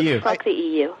the EU. Fuck the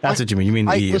EU. That's what you mean. You mean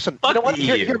the EU. Listen, you know what?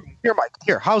 Here, Mike.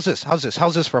 Here, how's this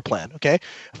for a plan? Okay.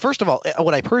 First of all,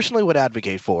 what I personally would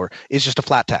advocate for is just a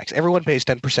flat tax. Everyone pays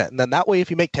 10%, and then that way,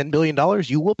 if you make $10 billion,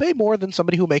 you will pay more than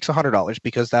somebody who makes $100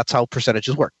 because that's how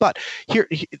percentages work. But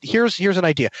here's an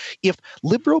idea: if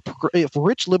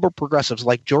rich liberal progressives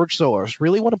like George Soros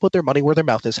really want to put their money where their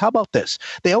mouth is, how about this?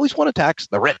 They always want to tax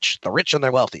the rich and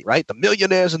the wealthy, right? The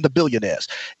millionaires and the billionaires,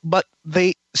 but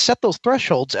they set those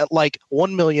thresholds at like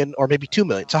 1 million or maybe 2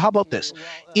 million. So how about this?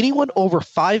 Anyone over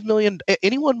 5 million,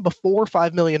 anyone before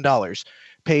 $5 million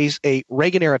pays a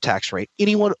Reagan era tax rate.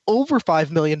 Anyone over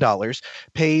 $5 million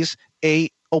pays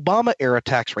a Obama era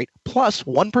tax rate plus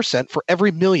 1% for every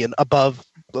million above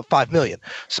 5 million.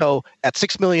 So at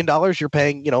 $6 million, you're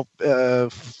paying,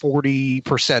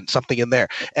 40%, something in there.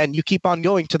 And you keep on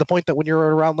going to the point that when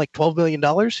you're around like $12 million,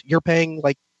 you're paying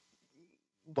like,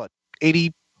 what,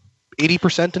 80%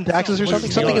 in taxes or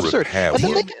something absurd. And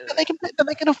then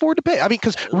they can afford to pay. I mean,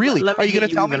 because really, are you going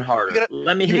to tell me?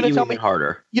 Let me hit you even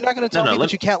harder. You're not going to tell me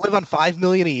that you can't live on $5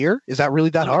 million a year? Is that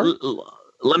really that hard?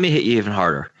 Let me hit you even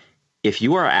harder. If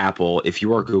you are Apple, if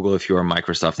you are Google, if you are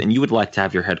Microsoft, and you would like to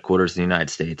have your headquarters in the United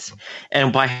States,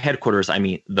 and by headquarters, I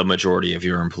mean the majority of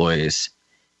your employees,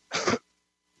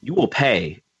 you will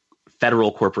pay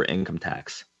federal corporate income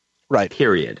tax. Right.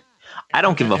 Period. I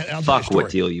don't give a fuck what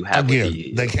deal you have with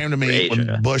the They came to me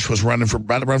when Bush was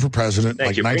about to run for president,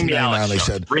 like 1999. They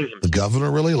said, the governor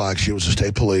really likes you as a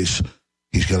state police.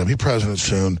 He's going to be president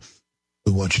soon.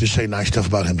 We want you to say nice stuff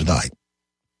about him tonight.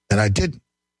 And I didn't.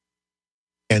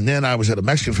 And then I was at a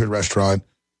Mexican food restaurant,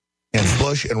 and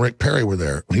Bush and Rick Perry were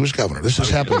there when he was governor. This is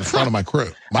happening in front of my crew.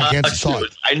 Mike Hansen saw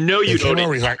it. I know you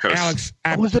don't. He's like, Alex,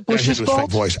 was it Bush's fault?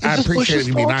 Voice. I appreciate it.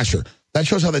 You'd be nicer. That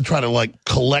shows how they try to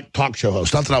collect talk show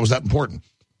hosts. Not that I was that important.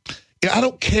 I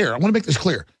don't care. I want to make this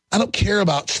clear. I don't care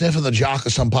about sniffing the jock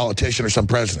of some politician or some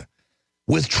president.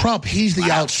 With Trump, he's the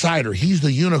outsider. He's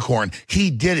the unicorn.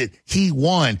 He did it. He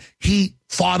won. He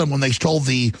fought him when they stole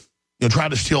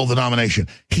tried to steal the nomination.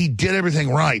 He did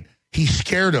everything right. He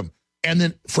scared him. And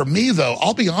then for me, though,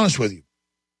 I'll be honest with you.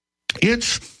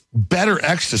 It's better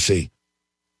ecstasy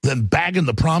than bagging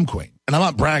the prom queen. And I'm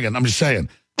not bragging. I'm just saying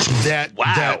that.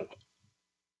 Wow. That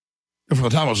from the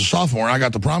time I was a sophomore, I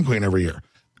got the prom queen every year.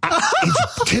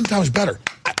 It's 10 times better.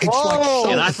 It's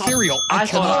so ethereal. I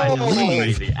cannot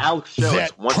believe that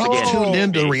Trump tuned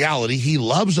into reality. He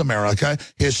loves America.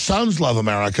 His sons love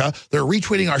America. They're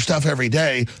retweeting our stuff every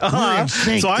day. We're in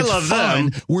sync. So I love them.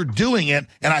 We're doing it,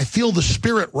 and I feel the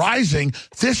spirit rising.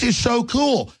 This is so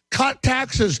cool. Cut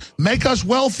taxes. Make us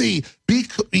wealthy.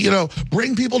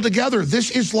 Bring people together.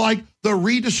 This is like the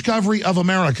rediscovery of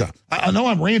America. I know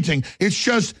I'm ranting. It's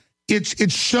just,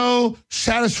 it's so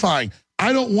satisfying.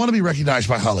 I don't want to be recognized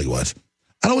by Hollywood.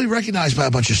 I don't want to be recognized by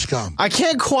a bunch of scum. I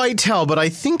can't quite tell, but I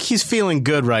think he's feeling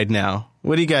good right now.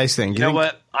 What do you guys think? You know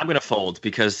what? I'm going to fold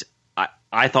because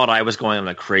I thought I was going on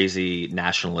a crazy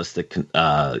nationalistic,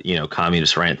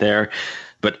 communist rant there.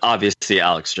 But obviously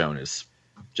Alex Jones is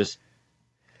just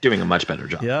doing a much better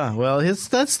job. Yeah, well,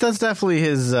 that's definitely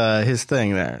his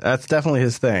thing there. That's definitely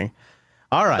his thing.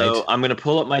 All right. So I'm going to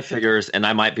pull up my figures, and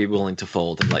I might be willing to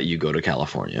fold and let you go to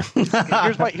California.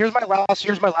 Here's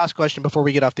my last question before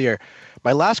we get off the air.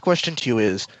 My last question to you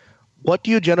is, what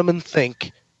do you gentlemen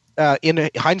think, in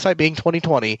hindsight being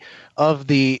 2020, of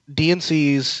the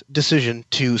DNC's decision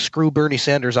to screw Bernie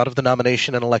Sanders out of the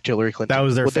nomination and elect Hillary Clinton? That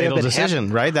was their fatal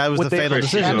decision, right? That was the fatal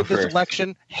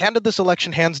decision. Handed this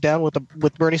election hands down with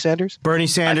Bernie Sanders? Bernie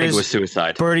Sanders. I think it was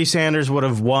suicide. Bernie Sanders would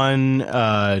have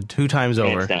won 2 times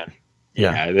over.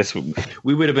 Yeah,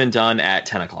 we would have been done at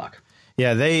 10 o'clock.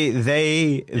 Yeah, this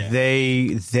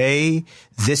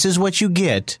is what you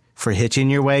get for hitching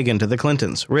your wagon to the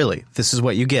Clintons. Really, this is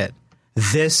what you get.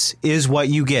 This is what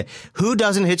you get. Who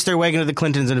doesn't hitch their wagon to the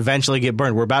Clintons and eventually get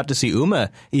burned? We're about to see Uma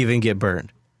even get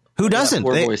burned. Who doesn't?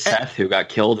 Poor boy Seth, who got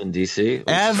killed in D.C.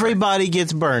 Everybody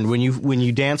gets burned. When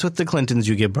you dance with the Clintons,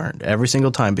 you get burned every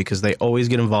single time because they always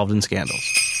get involved in scandals.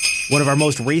 One of our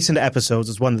most recent episodes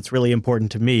is one that's really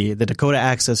important to me, the Dakota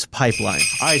Access Pipeline.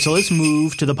 All right, so let's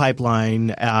move to the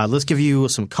pipeline. Let's give you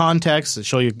some context,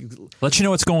 show you... Let you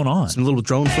know what's going on. Some little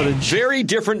drone footage. Very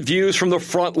different views from the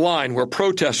front line, where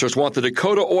protesters want the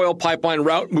Dakota oil pipeline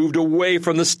route moved away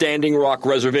from the Standing Rock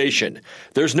Reservation.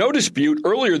 There's no dispute.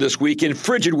 Earlier this week, in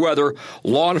frigid weather,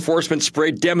 law enforcement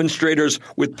sprayed demonstrators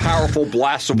with powerful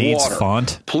blasts of water.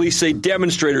 Font. Police say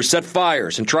demonstrators set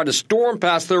fires and tried to storm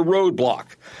past their roadblock.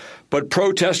 But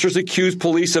protesters accuse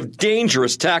police of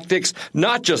dangerous tactics,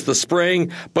 not just the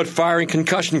spraying, but firing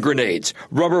concussion grenades,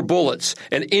 rubber bullets,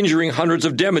 and injuring hundreds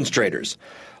of demonstrators.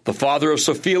 The father of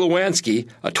Sophia Lewinsky,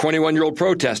 a 21-year-old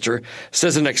protester,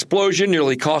 says an explosion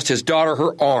nearly cost his daughter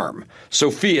her arm.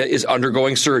 Sophia is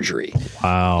undergoing surgery.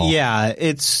 Wow. Yeah,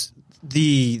 it's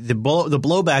the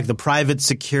blowback, the private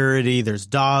security, there's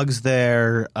dogs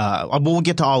there. We'll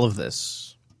get to all of this.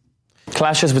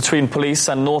 Clashes between police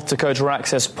and North Dakota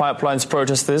Access Pipelines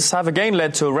protesters have again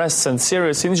led to arrests and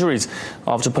serious injuries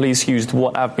after police used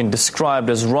what have been described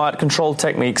as riot control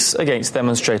techniques against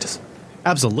demonstrators.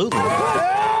 Absolutely.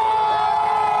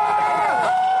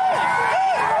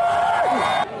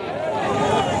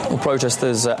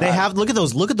 Protesters they have look at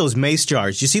those mace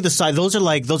jars. You see the size? Those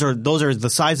are the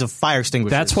size of fire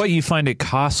extinguishers. That's what you find at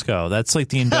Costco. That's like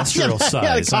the industrial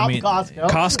size.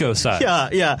 Costco size.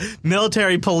 Yeah.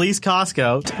 Military police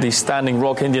Costco. The Standing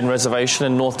Rock Indian Reservation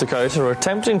in North Dakota are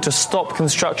attempting to stop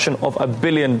construction of a $1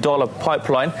 billion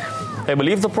pipeline. They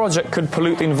believe the project could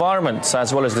pollute the environment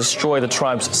as well as destroy the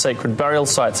tribe's sacred burial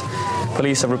sites.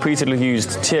 Police have repeatedly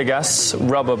used tear gas,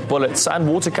 rubber bullets, and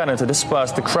water cannon to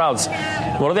disperse the crowds.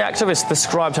 One of the activists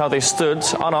described how they stood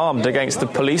unarmed against the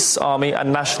police, army,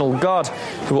 and National Guard,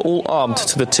 who were all armed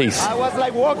to the teeth. I was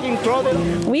like walking through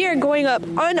the... We are going up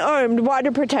unarmed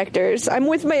water protectors. I'm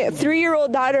with my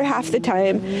 3-year-old daughter half the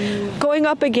time, going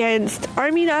up against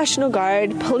Army, National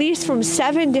Guard, police from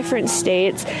 7 different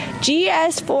states,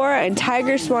 GS4 and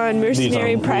Tiger Swan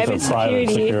mercenary private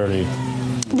security.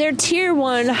 They're tier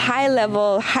 1, high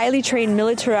level, highly trained,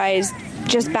 militarized,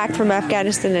 just back from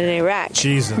Afghanistan and Iraq.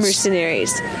 Jesus.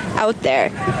 Mercenaries out there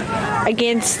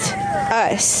against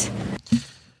us.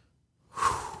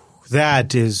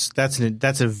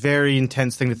 That's a very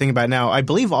intense thing to think about. Now, I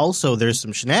believe also there's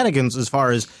some shenanigans as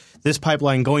far as this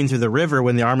pipeline going through the river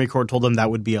when the Army Corps told them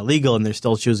that would be illegal, and they're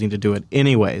still choosing to do it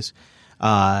anyways.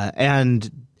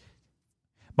 And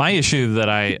my issue that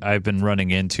I've been running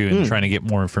into and trying to get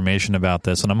more information about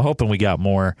this, and I'm hoping we got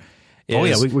more. We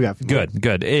got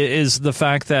good. Is the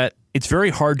fact that it's very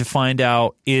hard to find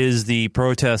out, is the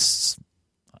protests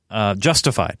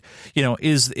justified? You know,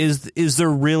 is there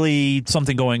really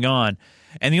something going on?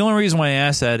 And the only reason why I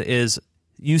ask that is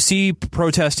you see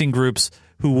protesting groups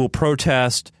who will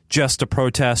protest just to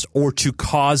protest or to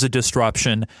cause a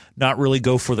disruption, not really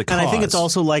go for the cause. And I think it's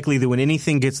also likely that when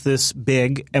anything gets this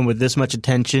big and with this much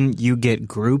attention, you get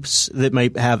groups that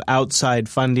might have outside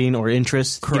funding or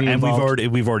interest. And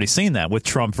we've already seen that with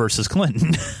Trump versus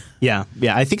Clinton. Yeah.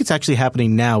 I think it's actually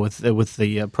happening now with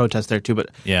the protest there too.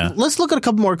 But let's look at a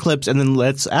couple more clips and then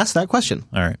let's ask that question.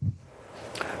 All right.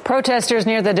 Protesters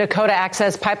near the Dakota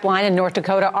Access Pipeline in North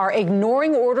Dakota are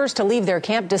ignoring orders to leave their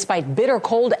camp despite bitter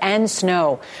cold and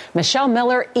snow. Michelle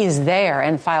Miller is there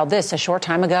and filed this a short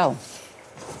time ago.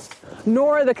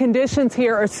 Nora, the conditions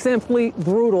here are simply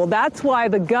brutal. That's why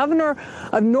the governor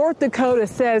of North Dakota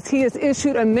says he has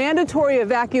issued a mandatory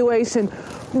evacuation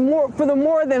for the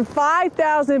more than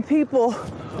 5,000 people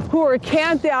who are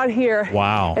camped out here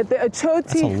at the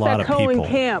Ochoti-Sakowin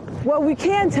camp. What we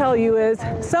can tell you is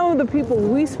some of the people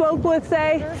we spoke with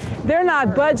say they're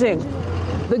not budging.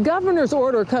 The governor's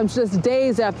order comes just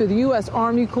days after the U.S.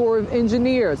 Army Corps of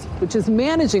Engineers, which is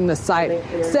managing the site,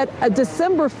 set a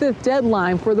December 5th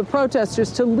deadline for the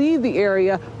protesters to leave the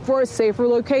area for a safer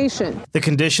location. The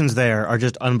conditions there are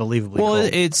just unbelievably cold.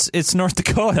 It's North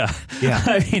Dakota. Yeah.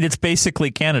 I mean, it's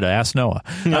basically Canada. Ask Noah.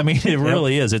 I mean, it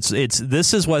really is.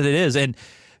 This is what it is. And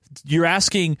you're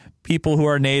asking people who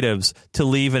are natives to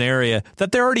leave an area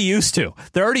that they're already used to.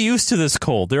 They're already used to this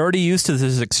cold. They're already used to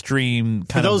this extreme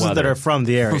kind of weather. For those that are from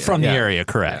the area. From the area,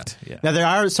 correct. Yeah.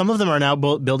 Now, some of them are now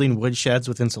building wood sheds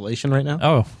with insulation right now.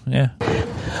 Oh, yeah.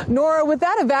 Nora, with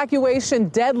that evacuation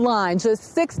deadline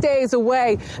just 6 days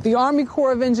away, the Army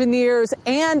Corps of Engineers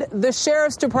and the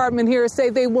Sheriff's Department here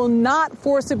say they will not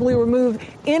forcibly remove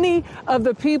any of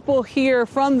the people here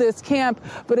from this camp.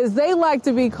 But as they like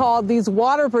to be called, these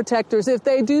water protectors, if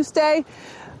they do stay,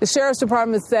 the Sheriff's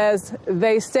Department says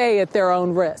they stay at their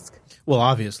own risk. Well,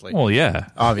 obviously. Well, yeah.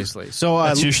 Obviously. So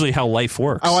that's usually how life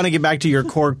works. I want to get back to your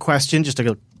core question, just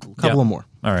a couple of more.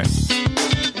 All right.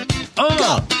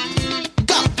 Go!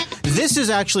 This is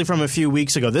actually from a few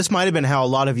weeks ago. This might have been how a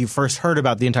lot of you first heard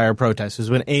about the entire protest, was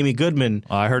when Amy Goodman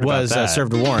was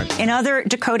served a warrant. In other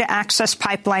Dakota Access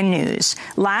Pipeline news,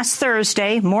 last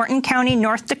Thursday, Morton County,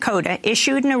 North Dakota,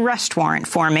 issued an arrest warrant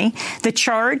for me. The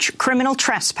charge, criminal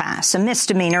trespass, a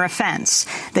misdemeanor offense.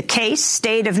 The case,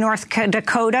 State of North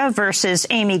Dakota versus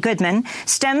Amy Goodman,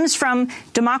 stems from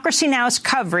Democracy Now!'s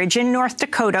coverage in North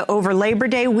Dakota over Labor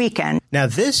Day weekend. Now,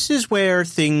 this is where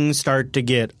things start to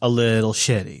get a little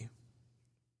shitty.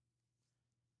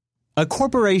 a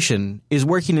corporation is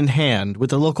working in hand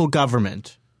with the local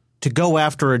government to go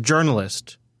after a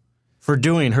journalist for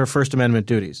doing her First Amendment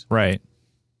duties. Right.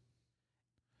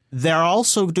 They're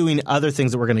also doing other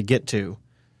things that we're going to get to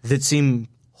that seem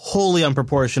wholly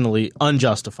unproportionally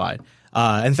unjustified.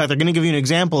 In fact, they're going to give you an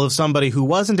example of somebody who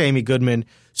wasn't Amy Goodman,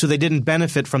 so they didn't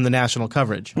benefit from the national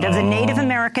coverage. Of the Native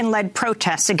American-led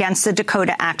protests against the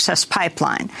Dakota Access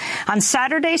Pipeline. On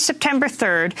Saturday, September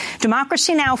 3rd,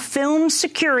 Democracy Now! Filmed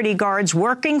security guards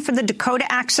working for the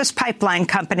Dakota Access Pipeline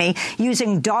Company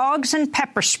using dogs and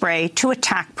pepper spray to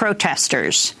attack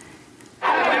protesters.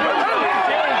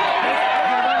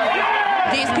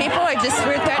 These people are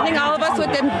were threatening all of us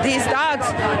with these dogs.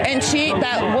 And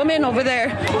that woman over there,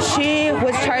 she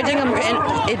was charging them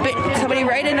and it bit somebody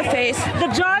right in the face. The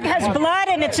dog has blood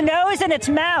in its nose and its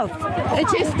mouth. And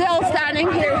she's still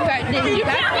standing here threatening you.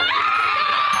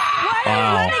 Why are you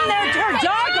letting her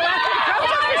dog go after the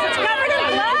protesters? It's covered in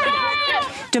blood.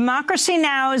 Democracy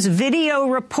Now!'s video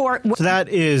report. So that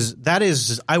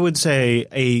is, I would say,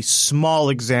 a small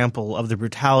example of the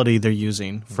brutality they're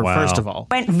using. First of all,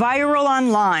 went viral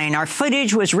online. Our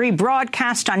footage was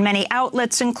rebroadcast on many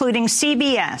outlets, including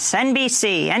CBS,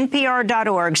 NBC,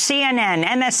 NPR.org, CNN,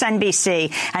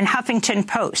 MSNBC, and Huffington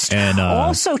Post. And,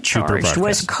 also charged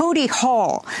was Cody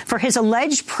Hall for his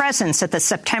alleged presence at the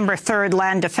September 3rd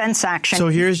land defense action. So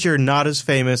here's your not as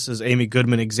famous as Amy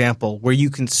Goodman example, where you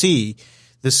can see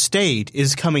the state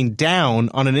is coming down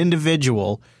on an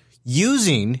individual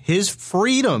using his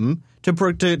freedom to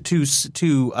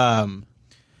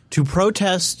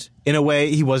protest in a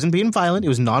way. He wasn't being violent. It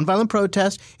was nonviolent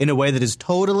protest in a way that is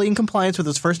totally in compliance with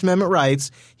his First Amendment rights.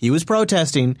 He was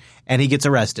protesting, and he gets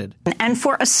arrested. And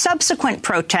for a subsequent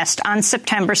protest on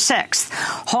September 6th.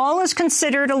 Hall is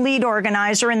considered a lead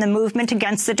organizer in the movement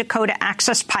against the Dakota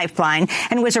Access Pipeline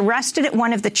and was arrested at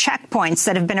one of the checkpoints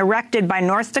that have been erected by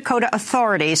North Dakota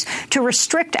authorities to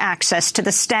restrict access to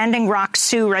the Standing Rock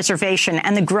Sioux Reservation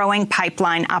and the growing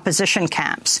pipeline opposition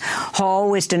camps.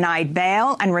 Hall was denied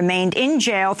bail and remained in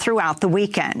jail throughout the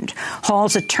weekend.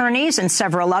 Hall's attorneys and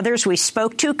several others we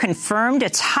spoke to confirmed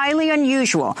it's highly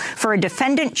unusual for a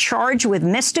defendant charged with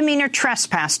misdemeanor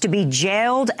trespass to be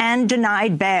jailed and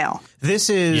denied bail. It's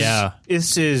an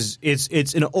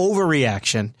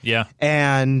overreaction. Yeah.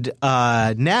 And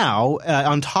now,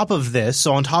 on top of this,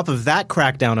 so on top of that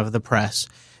crackdown of the press,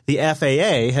 the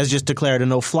FAA has just declared a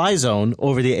no-fly zone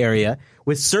over the area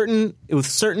with certain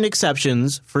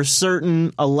exceptions for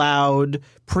certain allowed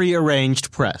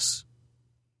prearranged press.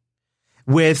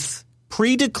 With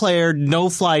pre-declared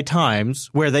no-fly times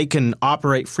where they can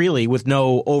operate freely with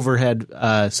no overhead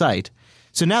sight.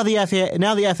 So now the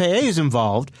FAA is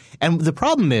involved, and the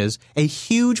problem is a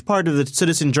huge part of the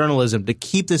citizen journalism to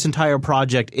keep this entire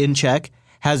project in check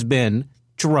has been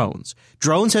drones.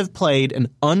 Drones have played an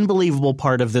unbelievable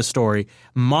part of this story,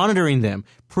 monitoring them,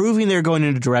 proving they're going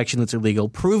in a direction that's illegal,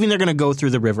 proving they're going to go through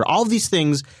the river. All of these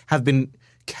things have been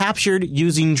captured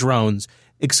using drones.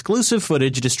 Exclusive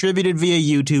footage distributed via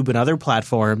YouTube and other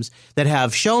platforms that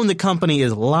have shown the company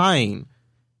is lying,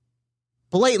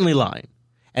 blatantly lying.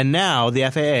 And now the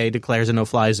FAA declares a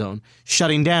no-fly zone,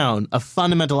 shutting down a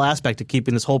fundamental aspect of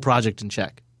keeping this whole project in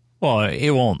check. Well, it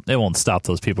won't stop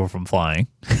those people from flying.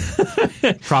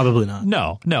 Probably not.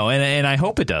 No, and I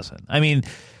hope it doesn't. I mean,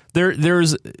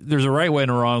 there's a right way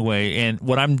and a wrong way, and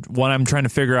what I'm trying to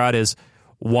figure out is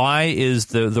why is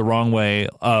the wrong way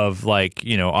of, like,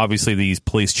 you know, obviously these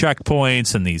police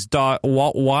checkpoints and these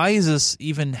why is this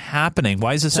even happening?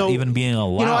 Why is this even being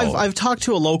allowed? You know, I've talked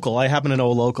to a local. I happen to know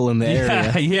a local in the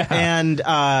area. Yeah. And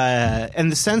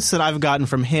the sense that I've gotten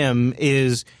from him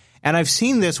is, and I've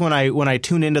seen this when I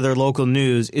tune into their local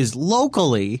news, is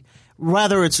locally,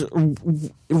 whether it's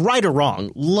right or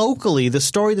wrong, locally the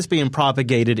story that's being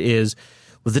propagated is,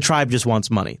 well, the tribe just wants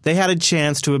money. They had a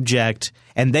chance to object,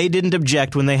 and they didn't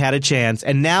object when they had a chance,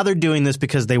 and now they're doing this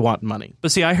because they want money.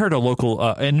 But see, I heard a local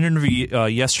an interview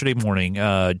yesterday morning.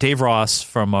 Dave Ross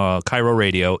from Cairo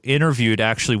Radio interviewed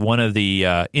actually one of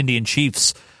the Indian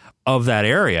chiefs of that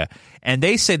area, and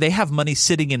they say they have money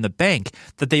sitting in the bank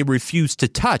that they refuse to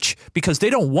touch because they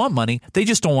don't want money. They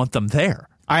just don't want them there.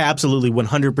 I absolutely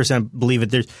 100% believe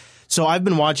it. So I've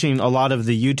been watching a lot of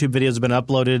the YouTube videos have been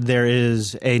uploaded. There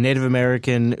is a Native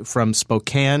American from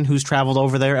Spokane who's traveled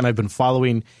over there, and I've been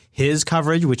following his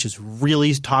coverage, which is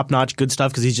really top-notch good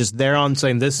stuff because he's just there on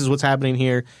saying this is what's happening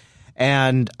here.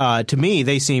 And to me,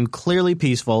 they seem clearly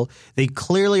peaceful. They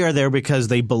clearly are there because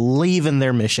they believe in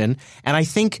their mission. And I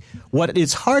think what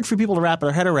is hard for people to wrap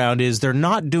their head around is they're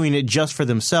not doing it just for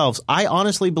themselves. I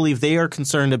honestly believe they are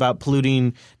concerned about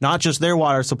polluting not just their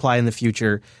water supply in the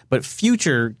future, but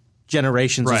future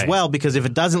generations as well, because if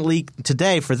it doesn't leak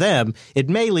today for them, it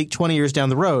may leak 20 years down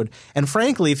the road. And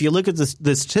frankly, if you look at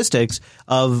the statistics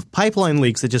of pipeline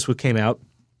leaks that just came out,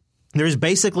 there's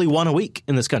basically one a week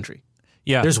in this country.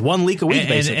 Yeah, there's one leak a week,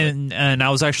 basically. And I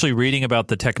was actually reading about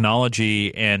the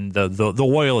technology and the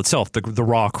oil itself, the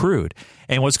raw crude.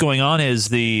 And what's going on is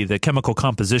the chemical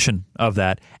composition of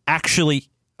that actually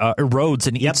erodes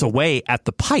and eats away at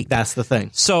the pipe. That's the thing.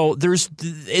 So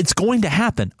it's going to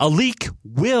happen. A leak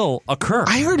will occur.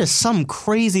 I heard some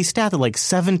crazy stat that like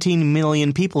 17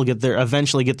 million people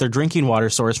eventually get their drinking water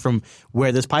source from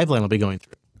where this pipeline will be going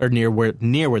through, or near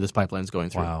where this pipeline is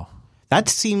going through. Wow. That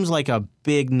seems like a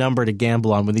big number to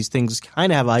gamble on when these things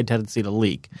kind of have a high tendency to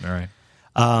leak. All right.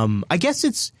 I guess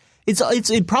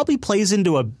it probably plays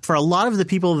into for a lot of the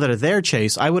people that are there,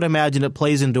 Chase, I would imagine it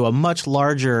plays into a much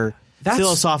larger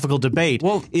philosophical debate.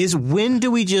 Well, when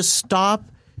do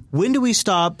we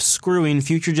stop screwing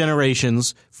future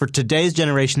generations for today's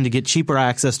generation to get cheaper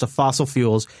access to fossil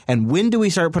fuels, and when do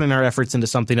we start putting our efforts into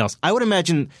something else? I would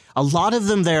imagine a lot of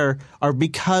them there are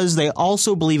because they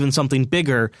also believe in something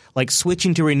bigger, like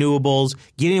switching to renewables,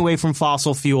 getting away from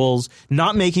fossil fuels,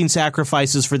 not making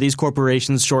sacrifices for these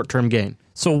corporations' short-term gain.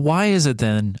 So why is it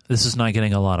then this is not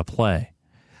getting a lot of play?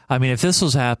 I mean, if this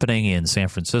was happening in San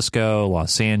Francisco,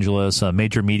 Los Angeles, a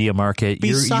major media market,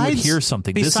 you would hear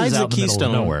something. This is out in the middle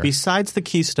of nowhere. Besides the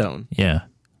Keystone, yeah,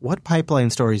 what pipeline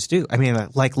stories do? I mean,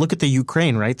 like, look at the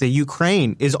Ukraine, right? The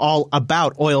Ukraine is all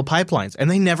about oil pipelines, and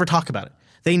they never talk about it.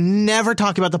 They never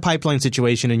talk about the pipeline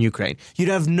situation in Ukraine. You'd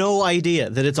have no idea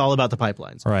that it's all about the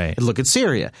pipelines. Right. And look at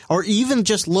Syria, or even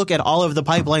just look at all of the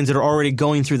pipelines that are already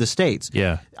going through the states.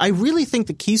 Yeah. I really think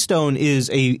the Keystone is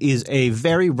a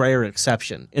very rare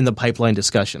exception in the pipeline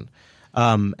discussion.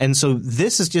 And so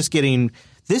this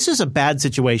is a bad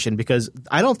situation because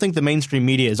I don't think the mainstream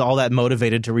media is all that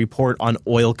motivated to report on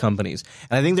oil companies.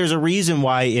 And I think there's a reason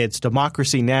why it's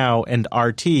Democracy Now! And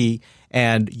RT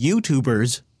and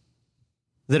YouTubers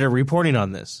that are reporting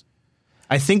on this.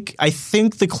 I think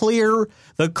the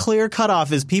clear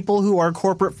cutoff is people who are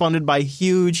corporate funded by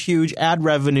huge ad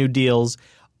revenue deals.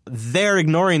 They're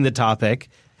ignoring the topic,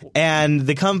 and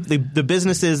the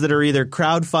businesses that are either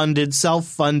crowd-funded,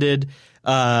 self-funded,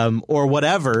 or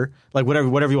whatever you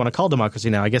want to call Democracy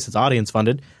Now! I guess it's audience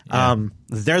funded. Yeah.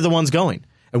 They're the ones going.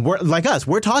 And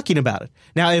we're talking about it.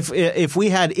 Now, if we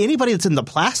had anybody that's in the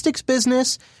plastics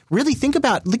business, really think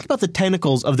about the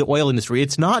tentacles of the oil industry.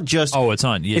 It's not just it's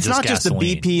not just the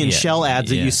BP and Shell ads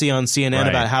that you see on CNN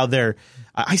about how they're.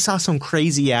 I saw some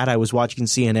crazy ad. I was watching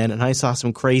CNN and I saw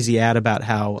some crazy ad about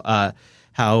how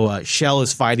Shell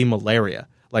is fighting malaria.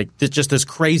 Like just this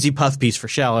crazy puff piece for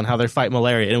Shell and how they fight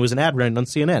malaria. And it was an ad run on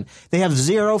CNN. They have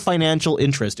zero financial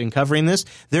interest in covering this.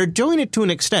 They're doing it to an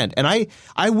extent. And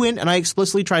I went and I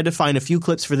explicitly tried to find a few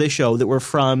clips for this show that were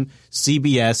from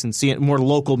CBS and CNN, more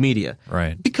local media.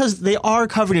 Right. Because they are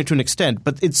covering it to an extent,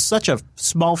 but it's such a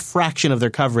small fraction of their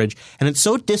coverage. And it's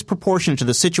so disproportionate to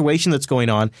the situation that's going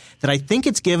on that I think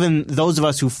it's given those of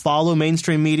us who follow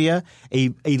mainstream media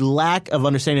a lack of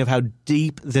understanding of how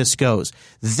deep this goes.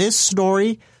 This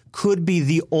story could be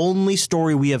the only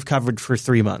story we have covered for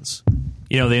 3 months.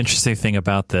 You know, the interesting thing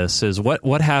about this is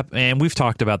what happens, and we've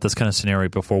talked about this kind of scenario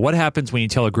before. What happens when you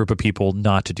tell a group of people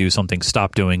not to do something,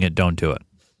 stop doing it, don't do it?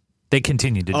 They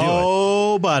continue to do it.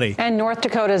 Oh, buddy. And North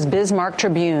Dakota's Bismarck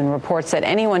Tribune reports that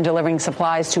anyone delivering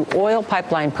supplies to oil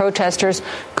pipeline protesters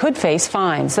could face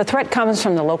fines. The threat comes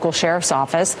from the local sheriff's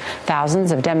office.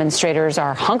 Thousands of demonstrators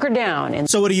are hunkered down.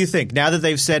 So what do you think? Now that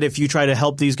they've said if you try to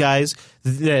help these guys,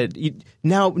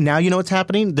 now you know what's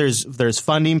happening? There's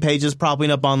funding pages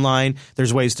popping up online.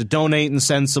 There's ways to donate and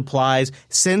send supplies.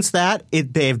 Since that,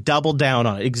 they've doubled down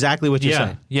on it. Exactly what you're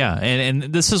saying. Yeah, and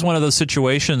this is one of those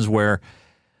situations where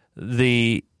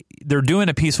they're doing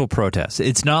a peaceful protest.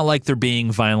 It's not like they're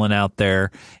being violent out there.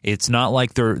 It's not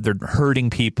like they're hurting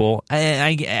people.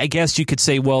 I guess you could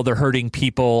say, well, they're hurting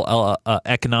people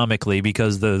economically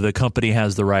because the company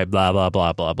has the right blah, blah,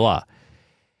 blah, blah, blah.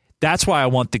 That's why I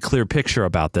want the clear picture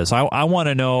about this. I want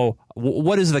to know,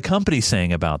 what is the company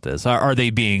saying about this? Are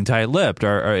they being tight-lipped?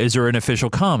 Or is there an official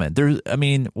comment?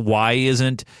 Why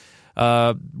isn't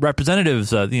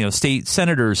representatives, state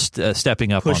senators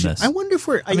stepping up on this? I wonder if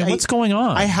what's going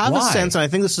on? I have a sense, and I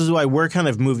think this is why we're kind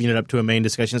of moving it up to a main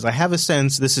discussion. Is I have a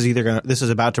sense this is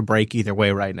about to break either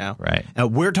way right now. Right.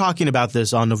 We're talking about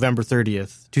this on November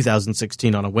 30th,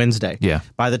 2016, on a Wednesday. Yeah.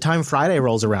 By the time Friday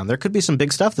rolls around, there could be some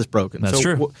big stuff that's broken. That's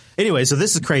true. Anyway, so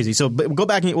this is crazy. So we'll go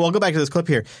back to this clip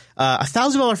here.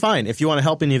 $1,000 fine if you want to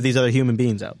help any of these other human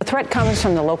beings out. The threat comes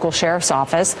from the local sheriff's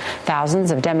office.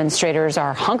 Thousands of demonstrators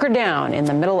are hunkered down down in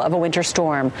the middle of a winter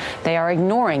storm. They are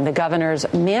ignoring the governor's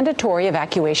mandatory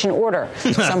evacuation order.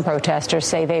 Some protesters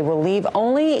say they will leave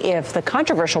only if the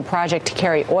controversial project to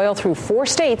carry oil through 4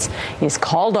 states is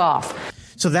called off.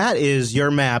 So that is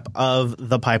your map of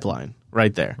the pipeline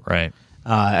right there. Right.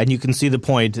 And you can see the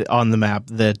point on the map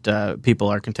that people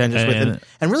are contentious with.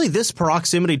 And really, this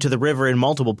proximity to the river in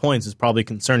multiple points is probably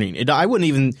concerning. I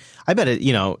bet it,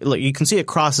 look, you can see it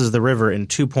crosses the river in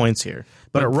 2 points here.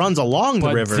 But it runs along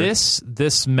the river.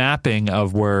 This mapping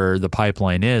of where the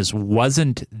pipeline is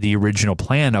wasn't the original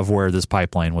plan of where this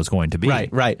pipeline was going to be.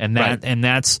 Right.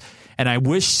 And I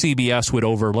wish CBS would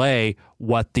overlay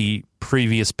what the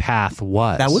previous path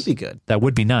was. That would be good. That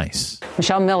would be nice.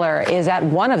 Michelle Miller is at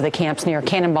one of the camps near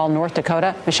Cannonball, North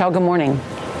Dakota. Michelle, good morning.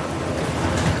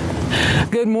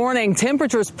 Good morning.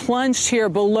 Temperatures plunged here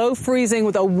below freezing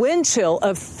with a wind chill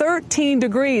of 13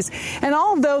 degrees. And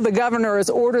although the governor has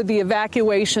ordered the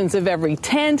evacuations of every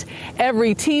tent,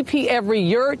 every teepee, every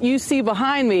yurt you see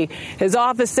behind me, his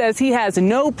office says he has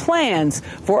no plans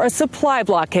for a supply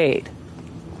blockade.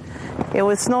 It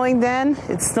was snowing then,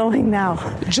 it's snowing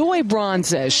now. Joy Braun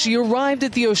says she arrived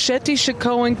at the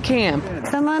Osheti-Shikoan camp.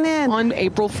 Come on in. On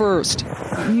April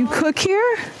 1st. You cook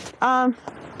here?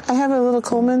 I have a little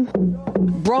Coleman.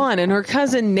 Braun and her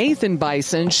cousin Nathan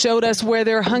Bison showed us where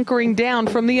they're hunkering down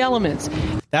from the elements.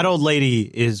 That old lady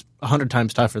is 100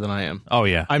 times tougher than I am. Oh,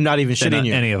 yeah. I'm not even shitting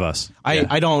you. Any of us. He's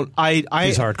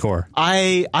hardcore.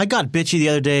 I got bitchy the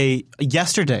other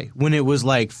yesterday, when it was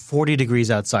like 40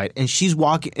 degrees outside, and she's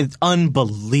walking. It's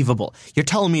unbelievable. You're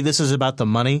telling me this is about the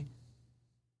money?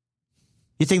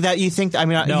 I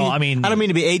don't mean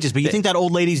to be ageist, but you think that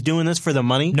old lady's doing this for the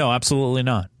money? No, absolutely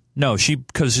not. No,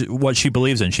 because what she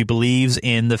believes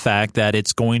in the fact that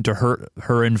it's going to hurt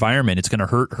her environment. It's going to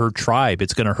hurt her tribe.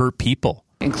 It's going to hurt people.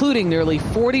 Including nearly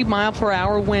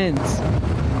 40-mile-per-hour winds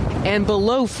and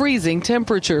below freezing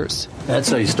temperatures. That's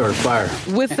how you start a fire.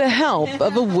 With the help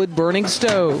of a wood-burning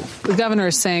stove. The governor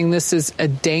is saying this is a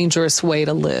dangerous way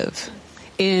to live.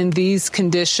 In these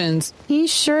conditions, he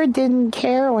sure didn't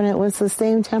care when it was the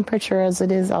same temperature as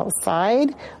it is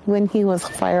outside when he was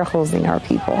fire hosing our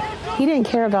people. He didn't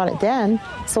care about it then,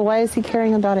 so why is he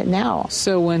caring about it now?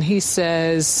 So when he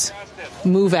says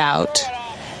move out,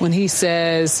 when he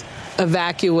says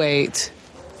evacuate,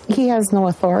 he has no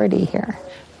authority here.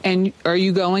 And are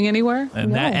you going anywhere?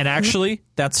 And actually,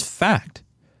 that's fact.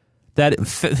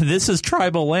 This is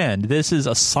tribal land. This is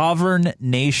a sovereign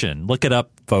nation. Look it up,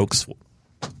 folks.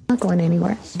 Not going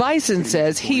anywhere. Bison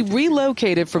says he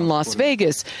relocated from Las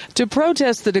Vegas to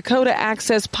protest the Dakota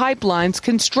Access Pipeline's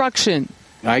construction.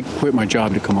 I quit my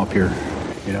job to come up here.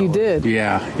 You did?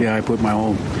 Yeah, I put my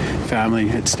whole family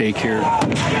at stake here.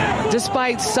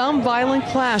 Despite some violent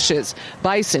clashes,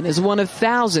 Bison is one of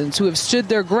thousands who have stood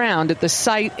their ground at the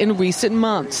site in recent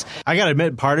months. I gotta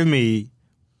admit, part of me,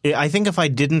 I think if I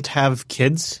didn't have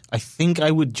kids, I think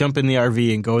I would jump in the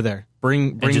RV and go there.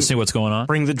 And just see what's going on?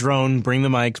 Bring the drone, bring the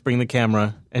mics, bring the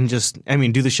camera, and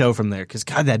do the show from there. Because,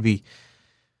 God, that'd be...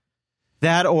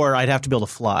 That, or I'd have to be able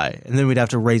to fly, and then we'd have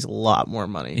to raise a lot more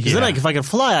money. Because then, if I could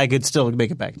fly, I could still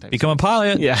make it back in time. Become a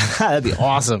pilot. Yeah, that'd be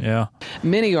awesome. Yeah.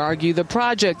 Many argue the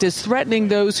project is threatening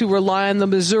those who rely on the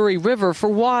Missouri River for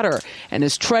water and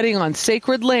is treading on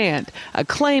sacred land, a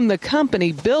claim the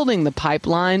company building the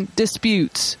pipeline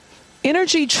disputes.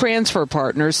 Energy Transfer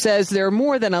Partners says there are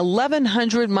more than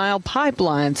 1,100-mile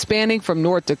pipeline spanning from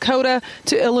North Dakota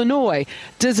to Illinois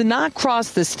does not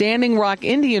cross the Standing Rock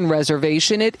Indian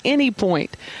Reservation at any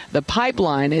point. The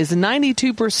pipeline is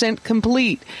 92%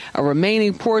 complete. A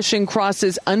remaining portion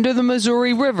crosses under the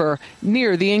Missouri River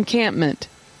near the encampment.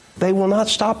 They will not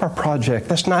stop our project.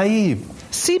 That's naive.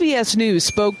 CBS News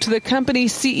spoke to the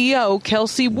company's CEO,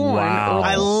 Kelsey Warren. Wow.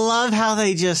 I love how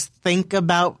they just think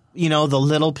about, the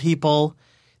little people.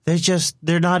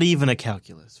 They're not even a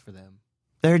calculus for them.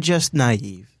 They're just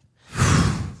naive.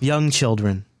 Young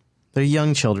children. They're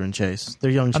young children, Chase.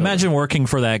 They're young children. Imagine working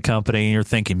for that company and you're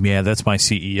thinking, yeah, that's my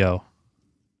CEO.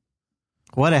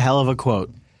 What a hell of a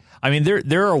quote. I mean,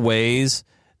 there are ways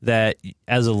that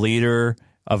as a leader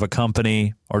of a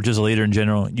company or just a leader in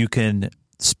general, you can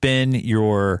spin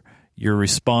your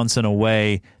response in a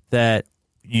way that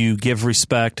you give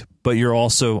respect, but you're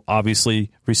also obviously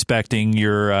respecting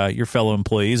your fellow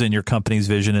employees and your company's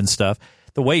vision and stuff.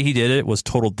 The way he did it was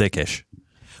total dickish.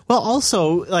 Well,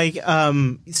 also,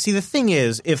 see, the thing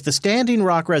is, if the Standing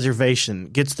Rock Reservation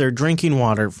gets their drinking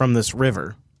water from this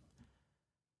river,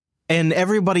 and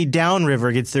everybody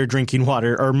downriver gets their drinking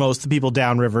water, or most of the people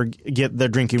downriver get their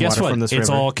drinking water from this river. It's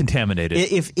all contaminated.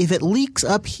 If it leaks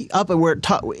up at where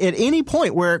at any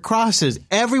point where it crosses,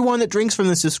 everyone that drinks from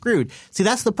this is screwed. See,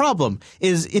 that's the problem.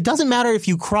 Is it doesn't matter if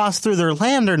you cross through their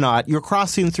land or not. You're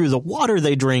crossing through the water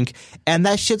they drink, and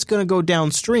that shit's going to go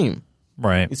downstream.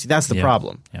 Right. You see, that's the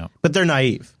problem. Yeah. But they're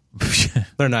naive.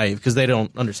 They're naive because they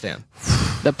don't understand.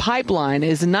 The pipeline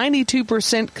is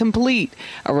 92% complete.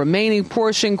 A remaining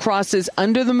portion crosses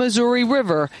under the Missouri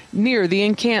River near the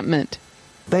encampment.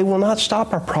 They will not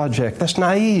stop our project. That's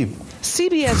naive.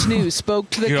 CBS News spoke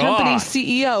to the company's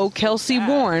CEO, Kelsey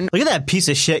Warren. Look at that piece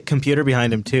of shit computer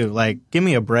behind him, too. Like, give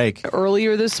me a break.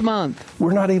 Earlier this month.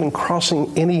 We're not even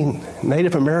crossing any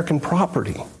Native American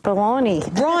property.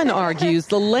 Baloney. Braun argues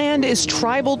the land is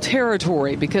tribal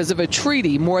territory because of a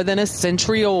treaty more than a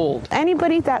century old.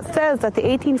 Anybody that says that the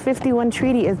 1851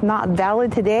 treaty is not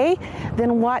valid today,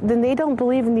 then what? Then they don't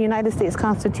believe in the United States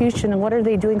Constitution, and what are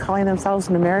they doing calling themselves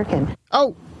an American?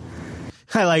 Oh,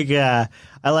 I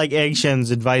like Egg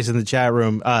Shen's advice in the chat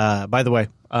room. By the way,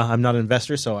 I'm not an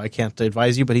investor, so I can't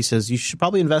advise you, but he says you should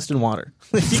probably invest in water.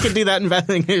 You can do that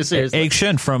investing here, seriously. Egg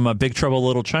Shen from Big Trouble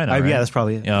Little China, right? Yeah, that's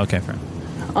probably it. Yeah, okay, fair.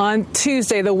 On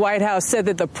Tuesday, the White House said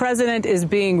that the president is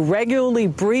being regularly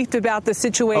briefed about the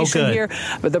situation here,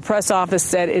 but the press office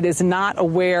said it is not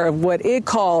aware of what it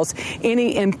calls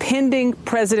any impending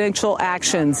presidential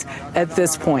actions at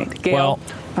this point. Gail? Well,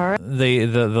 all right.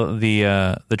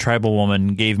 The tribal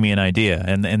woman gave me an idea,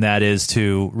 and that is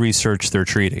to research their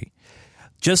treaty.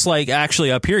 Just like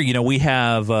actually up here, we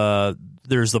have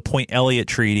there's the Point Elliott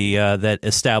Treaty that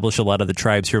established a lot of the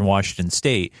tribes here in Washington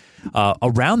State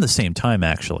around the same time,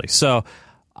 actually. So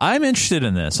I'm interested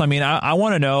in this. I mean, I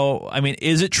want to know,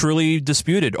 is it truly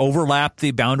disputed? Overlap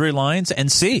the boundary lines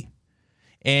and see.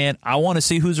 And I want to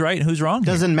see who's right and who's wrong.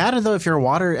 Doesn't matter, though, if you're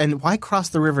water. And why cross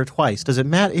the river twice? Does it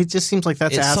matter? It just seems like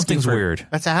something's weird.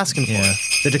 That's asking for it.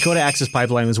 The Dakota Access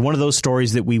Pipeline was one of those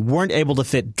stories that we weren't able to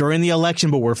fit during the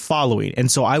election, but we're following. And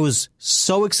so I was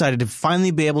so excited to finally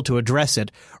be able to address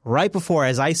it right before,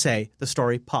 as I say, the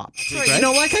story pops. Right?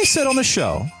 Like I said on the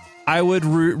show, I would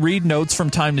read notes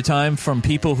from time to time from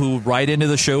people who write into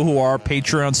the show who are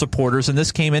Patreon supporters. And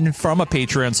this came in from a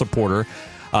Patreon supporter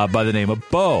by the name of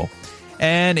Bo.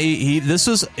 And this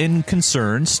was in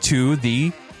concerns to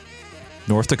the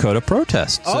North Dakota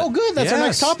protests. Oh, good. That's our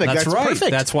next topic. That's right.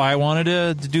 Perfect. That's why I wanted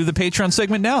to do the Patreon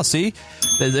segment now. See?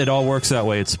 It all works that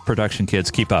way. It's production, kids.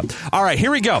 Keep up. All right,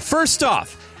 here we go. First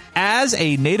off, as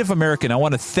a Native American, I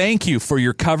want to thank you for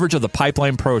your coverage of the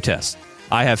pipeline protests.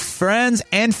 I have friends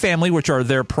and family which are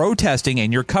there protesting,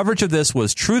 and your coverage of this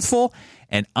was truthful,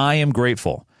 and I am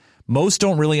grateful. Most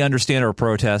don't really understand our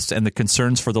protests and the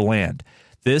concerns for the land.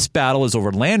 This battle is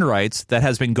over land rights that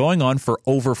has been going on for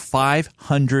over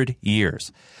 500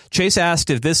 years. Chase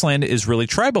asked if this land is really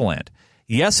tribal land.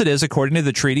 Yes, it is, according to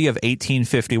the Treaty of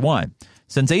 1851.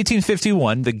 Since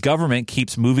 1851, the government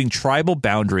keeps moving tribal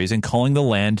boundaries and calling the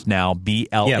land now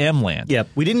BLM land. Yep.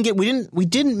 We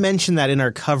didn't mention that in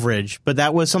our coverage, but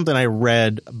that was something I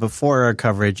read before our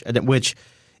coverage, which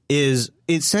is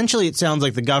essentially, it sounds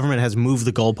like the government has moved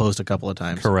the goalpost a couple of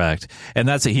times. Correct. And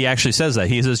that's it. He actually says that.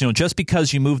 He says, just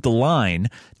because you move the line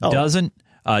doesn't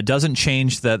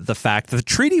change the fact that the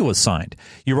treaty was signed.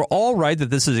 You were all right that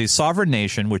this is a sovereign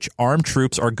nation which armed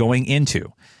troops are going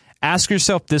into. Ask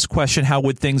yourself this question: how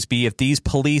would things be if these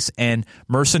police and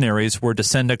mercenaries were to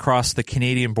send across the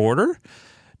Canadian border?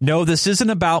 No, this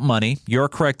isn't about money. You're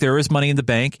correct. There is money in the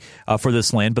bank for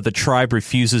this land, but the tribe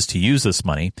refuses to use this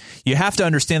money. You have to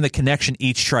understand the connection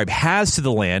each tribe has to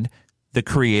the land the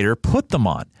Creator put them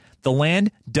on. The land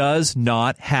does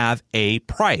not have a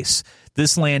price.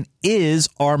 This land is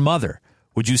our mother.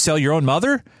 Would you sell your own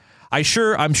mother? I'm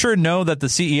sure know that the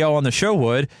CEO on the show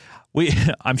would.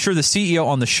 I'm sure the CEO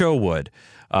on the show would.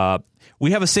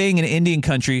 We have a saying in Indian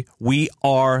country: we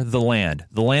are the land.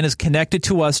 The land is connected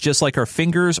to us just like our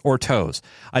fingers or toes.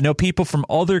 I know people from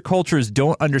other cultures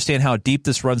don't understand how deep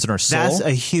this runs in our soul. That's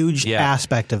a huge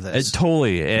aspect of this.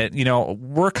 Totally. And,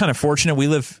 we're kind of fortunate. We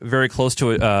live very close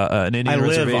to an Indian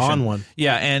reservation. I live on one.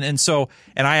 Yeah, and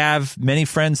I have many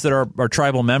friends that are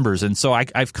tribal members, and so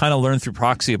I've kind of learned through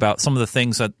proxy about some of the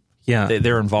things that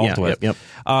they're involved with. Yep.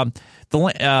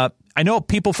 I know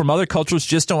people from other cultures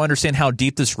just don't understand how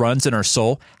deep this runs in our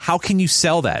soul. How can you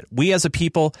sell that? We as a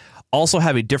people also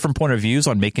have a different point of views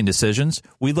on making decisions.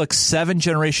 We look 7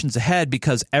 generations ahead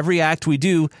because every act we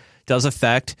do does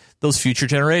affect those future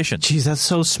generations. Jeez, that's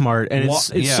so smart. And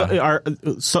our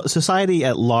society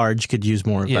at large could use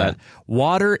more of that.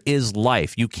 Water is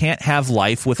life. You can't have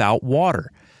life without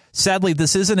water. Sadly,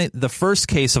 this isn't the first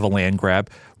case of a land grab.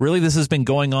 Really, this has been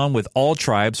going on with all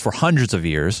tribes for hundreds of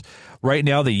years. Right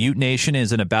now, the Ute Nation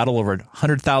is in a battle over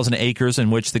 100,000 acres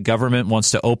in which the government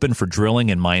wants to open for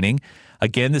drilling and mining.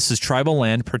 Again, this is tribal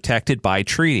land protected by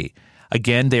treaty.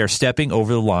 Again, they are stepping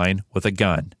over the line with a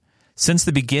gun. Since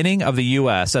the beginning of the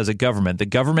U.S. as a government, the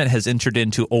government has entered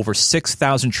into over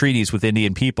 6,000 treaties with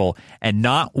Indian people, and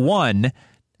not one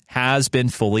has been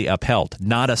fully upheld.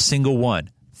 Not a single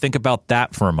one. Think about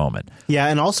that for a moment. Yeah,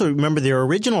 and also remember their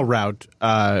original route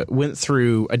went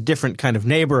through a different kind of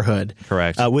neighborhood.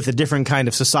 Correct. With a different kind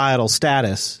of societal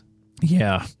status.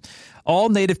 Yeah. All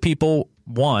Native people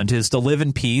want is to live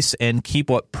in peace and keep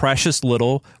what precious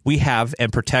little we have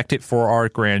and protect it for our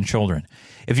grandchildren.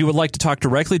 If you would like to talk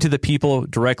directly to the people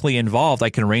directly involved,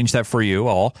 I can arrange that for you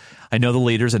all. I know the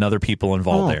leaders and other people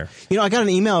involved there. You know, I got an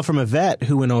email from a vet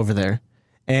who went over there.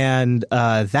 And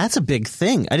that's a big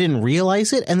thing. I didn't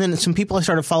realize it. And then some people I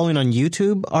started following on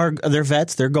YouTube they're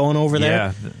vets. They're going over there.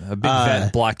 Yeah, a big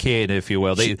vet blockade, if you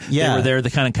will. They were there to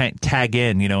kind of tag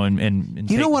in, you know, and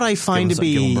you know what I find to be.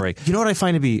 You know what I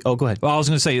find to be. Oh, go ahead. Well, I was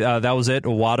going to say that was it.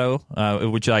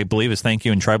 Wado, which I believe is thank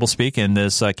you in tribal speak, and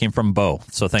this came from Bo.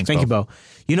 So thanks, Thank you, Bo.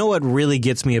 You know what really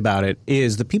gets me about it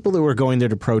is the people that were going there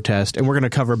to protest, and we're going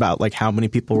to cover about like how many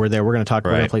people were there. We're going to talk.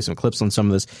 We're going to play some clips on some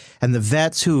of this, and the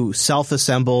vets who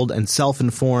self-assembled and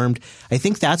self-informed. I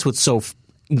think that's what's so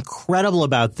incredible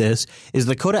about this is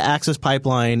the Dakota Access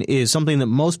Pipeline is something that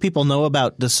most people know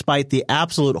about despite the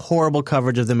absolute horrible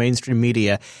coverage of the mainstream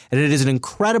media, and it is an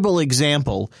incredible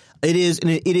example. It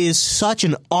is such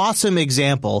an awesome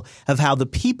example of how the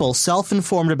people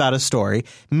self-informed about a story.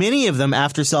 Many of them,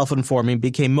 after self-informing,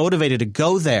 became motivated to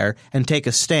go there and take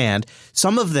a stand.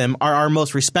 Some of them are our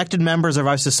most respected members of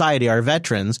our society, our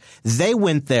veterans. They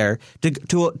went there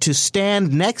to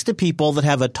stand next to people that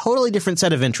have a totally different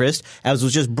set of interests, as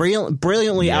was just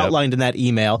brilliantly outlined in that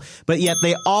email. But yet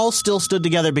they all still stood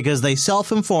together because they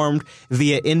self-informed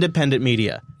via independent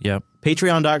media. Yep.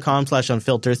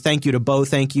 Patreon.com/unfilter. Thank you to Bo.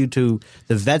 Thank you to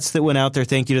the vets that went out there.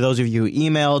 Thank you to those of you who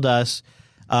emailed us.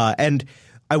 And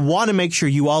I want to make sure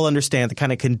you all understand the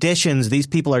kind of conditions these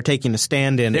people are taking to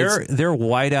stand in. They're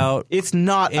white out. It's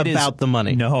not about the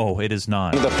money. No, it is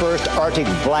not. The first Arctic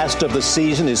blast of the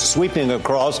season is sweeping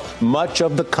across much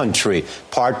of the country.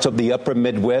 Parts of the upper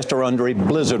Midwest are under a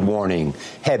blizzard warning.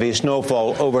 Heavy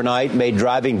snowfall overnight made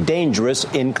driving dangerous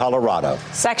in Colorado.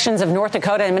 Sections of North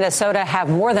Dakota and Minnesota have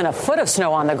more than a foot of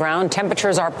snow on the ground.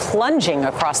 Temperatures are plunging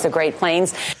across the Great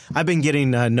Plains. I've been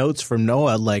getting notes from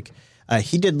Noah like,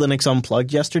 he did Linux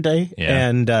Unplugged yesterday,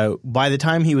 and by the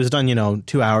time he was done,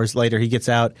 2 hours later, he gets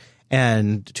out,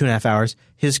 and 2.5 hours,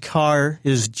 his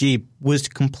Jeep was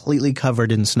completely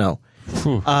covered in snow.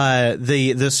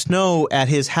 The snow at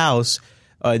his house,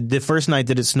 the first night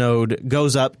that it snowed,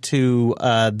 goes up to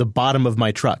the bottom of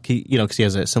my truck. Because he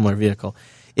has a similar vehicle.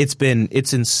 It's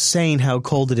insane how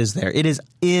cold it is there. It is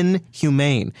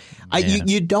inhumane.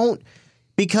 You don't.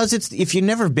 Because if you've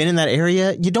never been in that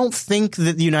area, you don't think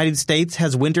that the United States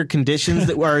has winter conditions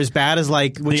that are as bad as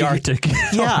like the Arctic.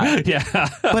 Yeah, yeah.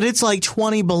 But it's like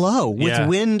 20 below with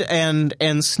wind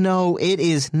and snow. It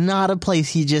is not a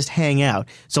place you just hang out.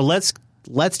 So let's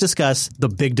discuss the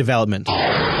big development.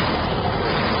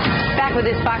 Back with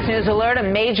this Fox News alert, a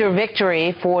major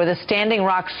victory for the Standing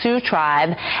Rock Sioux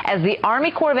tribe as the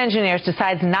Army Corps of Engineers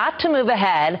decides not to move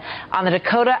ahead on the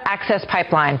Dakota Access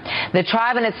Pipeline. The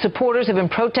tribe and its supporters have been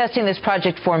protesting this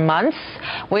project for months.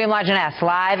 William Lajeunesse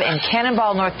live in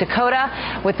Cannonball, North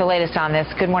Dakota with the latest on this.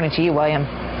 Good morning to you, William.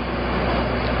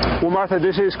 Well, Martha,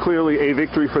 this is clearly a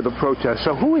victory for the protest.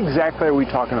 So who exactly are we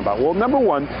talking about? Well, number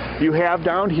one, you have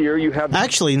down here,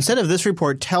 Actually, instead of this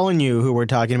report telling you who we're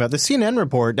talking about, the CNN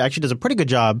report actually does a pretty good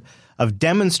job of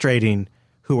demonstrating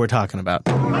who we're talking about.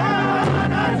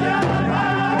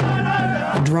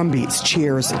 Drumbeats,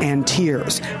 cheers, and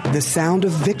tears. The sound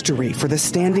of victory for the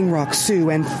Standing Rock Sioux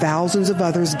and thousands of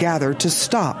others gathered to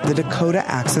stop the Dakota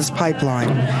Access Pipeline.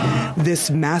 This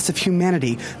mass of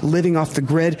humanity living off the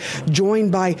grid,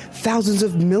 joined by thousands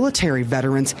of military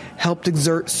veterans, helped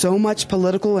exert so much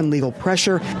political and legal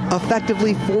pressure,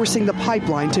 effectively forcing the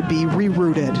pipeline to be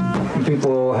rerouted.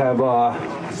 People have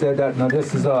said that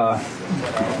this is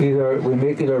either we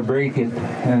make it or break it,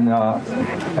 and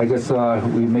I guess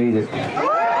we made it.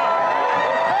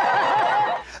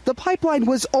 The pipeline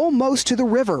was almost to the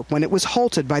river when it was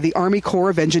halted by the Army Corps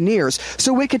of Engineers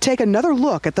so it could take another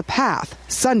look at the path.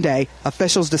 Sunday,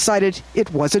 officials decided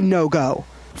it was a no-go.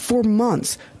 For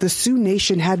months, the Sioux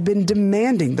Nation had been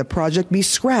demanding the project be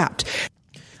scrapped.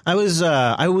 I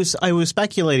was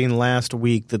speculating last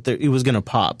week that it was going to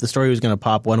pop. The story was going to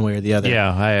pop one way or the other.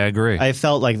 Yeah, I agree. I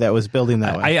felt like that was building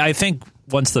that way. I think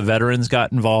once the veterans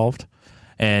got involved,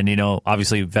 and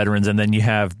obviously veterans, and then you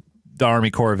have the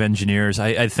Army Corps of Engineers,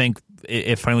 I think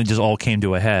it finally just all came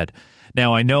to a head.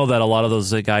 Now, I know that a lot of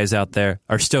those guys out there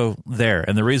are still there,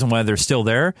 and the reason why they're still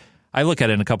there, I look at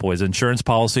it in a couple ways. Insurance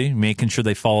policy, making sure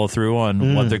they follow through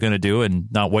on what they're going to do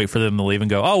and not wait for them to leave and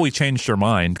go, oh, we changed our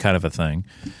mind, kind of a thing.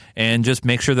 And just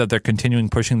make sure that they're continuing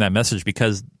pushing that message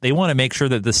because they want to make sure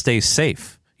that this stays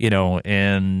safe,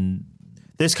 and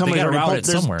this company there's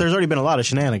already been a lot of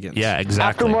shenanigans. Yeah,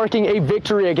 exactly. After marking a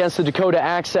victory against the Dakota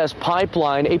Access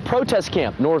Pipeline, a protest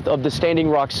camp north of the Standing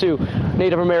Rock Sioux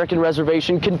Native American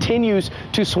Reservation continues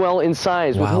to swell in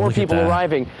size, with more people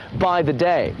arriving by the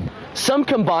day. Some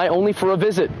come by only for a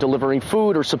visit, delivering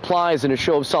food or supplies in a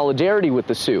show of solidarity with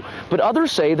the Sioux. But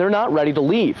others say they're not ready to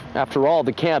leave. After all,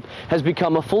 the camp has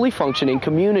become a fully functioning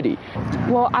community.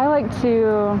 Well, I like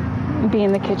to be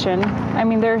in the kitchen. I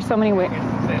mean, there are so many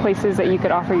places that you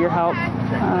could offer your help,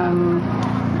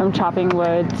 from chopping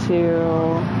wood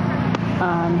to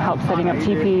help setting up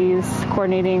teepees,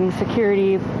 coordinating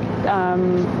security.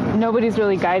 Nobody's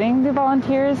really guiding the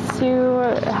volunteers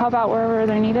to help out wherever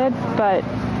they're needed, but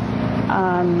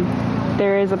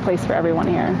there is a place for everyone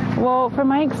here. Well, from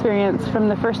my experience, from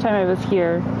the first time I was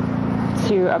here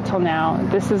to up till now,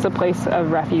 this is a place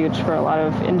of refuge for a lot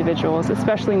of individuals,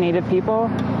 especially Native people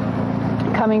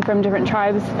coming from different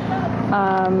tribes.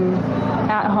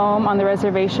 At home on the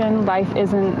reservation, life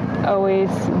isn't always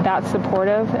that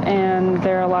supportive, and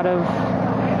there are a lot of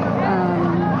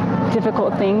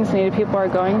difficult things Native people are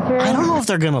going through. I don't know if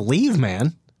they're going to leave,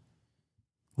 man.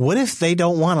 What if they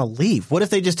don't want to leave? What if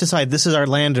they just decide this is our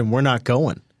land and we're not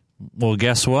going? Well,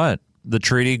 guess what? The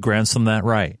treaty grants them that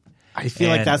right. I feel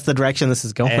like that's the direction this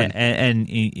is going. And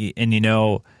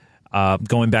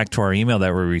going back to our email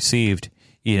that we received,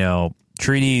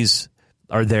 treaties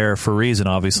are there for a reason,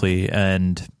 obviously,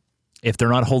 and if they're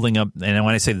not holding up, and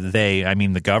when I say they, I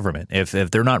mean the government, if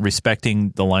they're not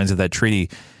respecting the lines of that treaty,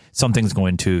 something's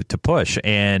going to push.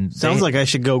 And sounds like I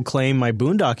should go claim my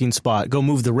boondocking spot, go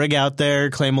move the rig out there,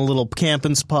 claim a little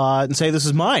camping spot, and say this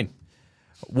is mine.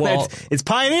 Well, it's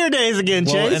pioneer days again,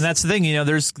 Chase. And that's the thing,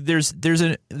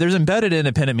 there's embedded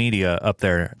independent media up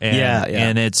there, and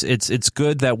and it's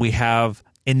good that we have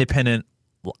independent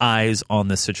eyes on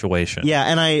this situation. Yeah,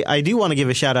 and I do want to give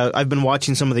a shout out. I've been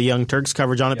watching some of the Young Turks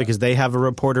coverage on it because they have a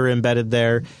reporter embedded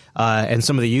there, and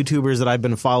some of the YouTubers that I've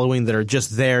been following that are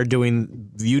just there doing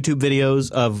YouTube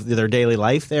videos of their daily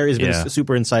life there has been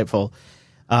super insightful.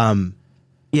 I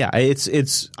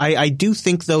do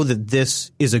think though that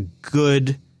this is a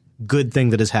good thing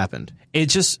that has happened. It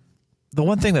just, the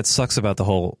one thing that sucks about the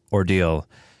whole ordeal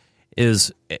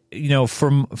is,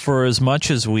 for as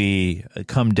much as we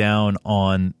come down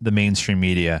on the mainstream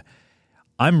media,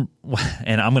 I'm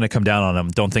going to come down on them.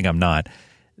 Don't think I'm not.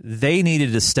 They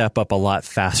needed to step up a lot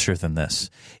faster than this.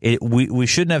 We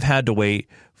shouldn't have had to wait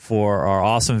for our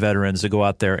awesome veterans to go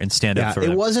out there and stand up for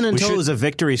them. It wasn't until it was a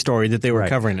victory story that they were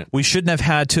covering it. We shouldn't have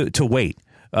had to wait.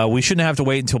 We shouldn't have to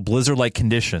wait until blizzard-like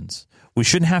conditions. We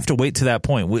shouldn't have to wait to that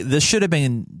point. This should have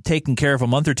been taken care of a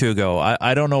month or two ago.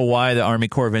 I don't know why the Army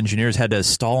Corps of Engineers had to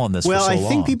stall on this for so long. Well, I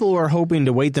think people were hoping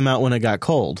to wait them out when it got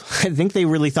cold. I think they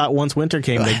really thought once winter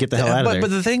came, they'd get the hell out of there. But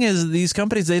the thing is, these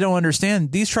companies, they don't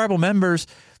understand. These tribal members,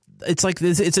 it's like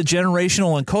it's a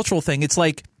generational and cultural thing. It's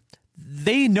like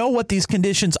they know what these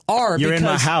conditions are. You're in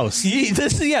my house.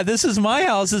 This is my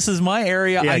house. This is my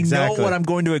area. Yeah, exactly. I know what I'm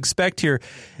going to expect here.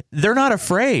 They're not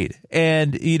afraid,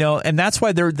 and and that's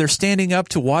why they're standing up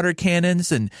to water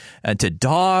cannons and to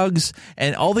dogs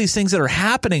and all these things that are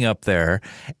happening up there.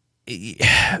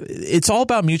 It's all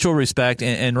about mutual respect,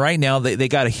 and right now they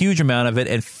got a huge amount of it,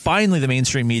 and finally the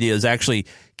mainstream media is actually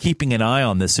keeping an eye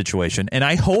on this situation, and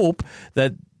I hope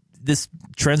that this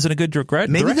trends in a good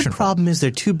direction. Maybe the problem is they're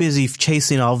too busy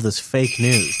chasing all of this fake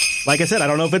news. Like I said, I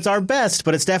don't know if it's our best,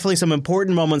 but it's definitely some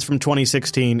important moments from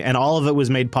 2016, and all of it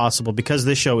was made possible because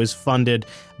this show is funded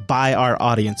by our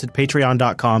audience at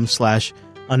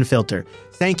patreon.com/unfilter.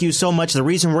 Thank you so much. The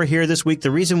reason we're here this week,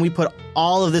 the reason we put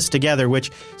all of this together,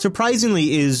 which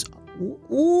surprisingly is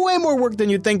way more work than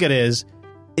you'd think it is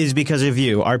because of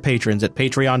you, our patrons, at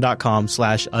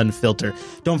patreon.com/unfilter.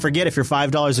 Don't forget, if you're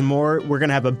 $5 and more, we're going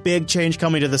to have a big change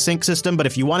coming to the sync system. But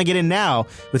if you want to get in now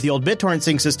with the old BitTorrent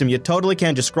sync system, you totally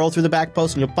can. Just scroll through the back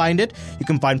post and you'll find it. You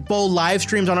can find full live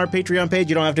streams on our Patreon page.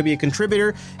 You don't have to be a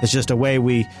contributor. It's just a way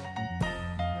we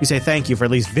say thank you for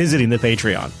at least visiting the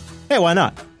Patreon. Hey, why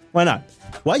not? Why not?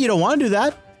 What? You don't want to do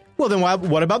that? Well, then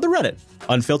what about the Reddit?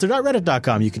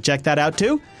 unfilter.reddit.com. You can check that out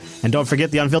too. And don't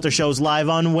forget the Unfilter show's live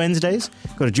on Wednesdays.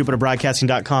 Go to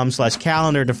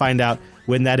jupiterbroadcasting.com/calendar to find out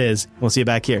when that is. We'll see you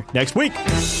back here next week.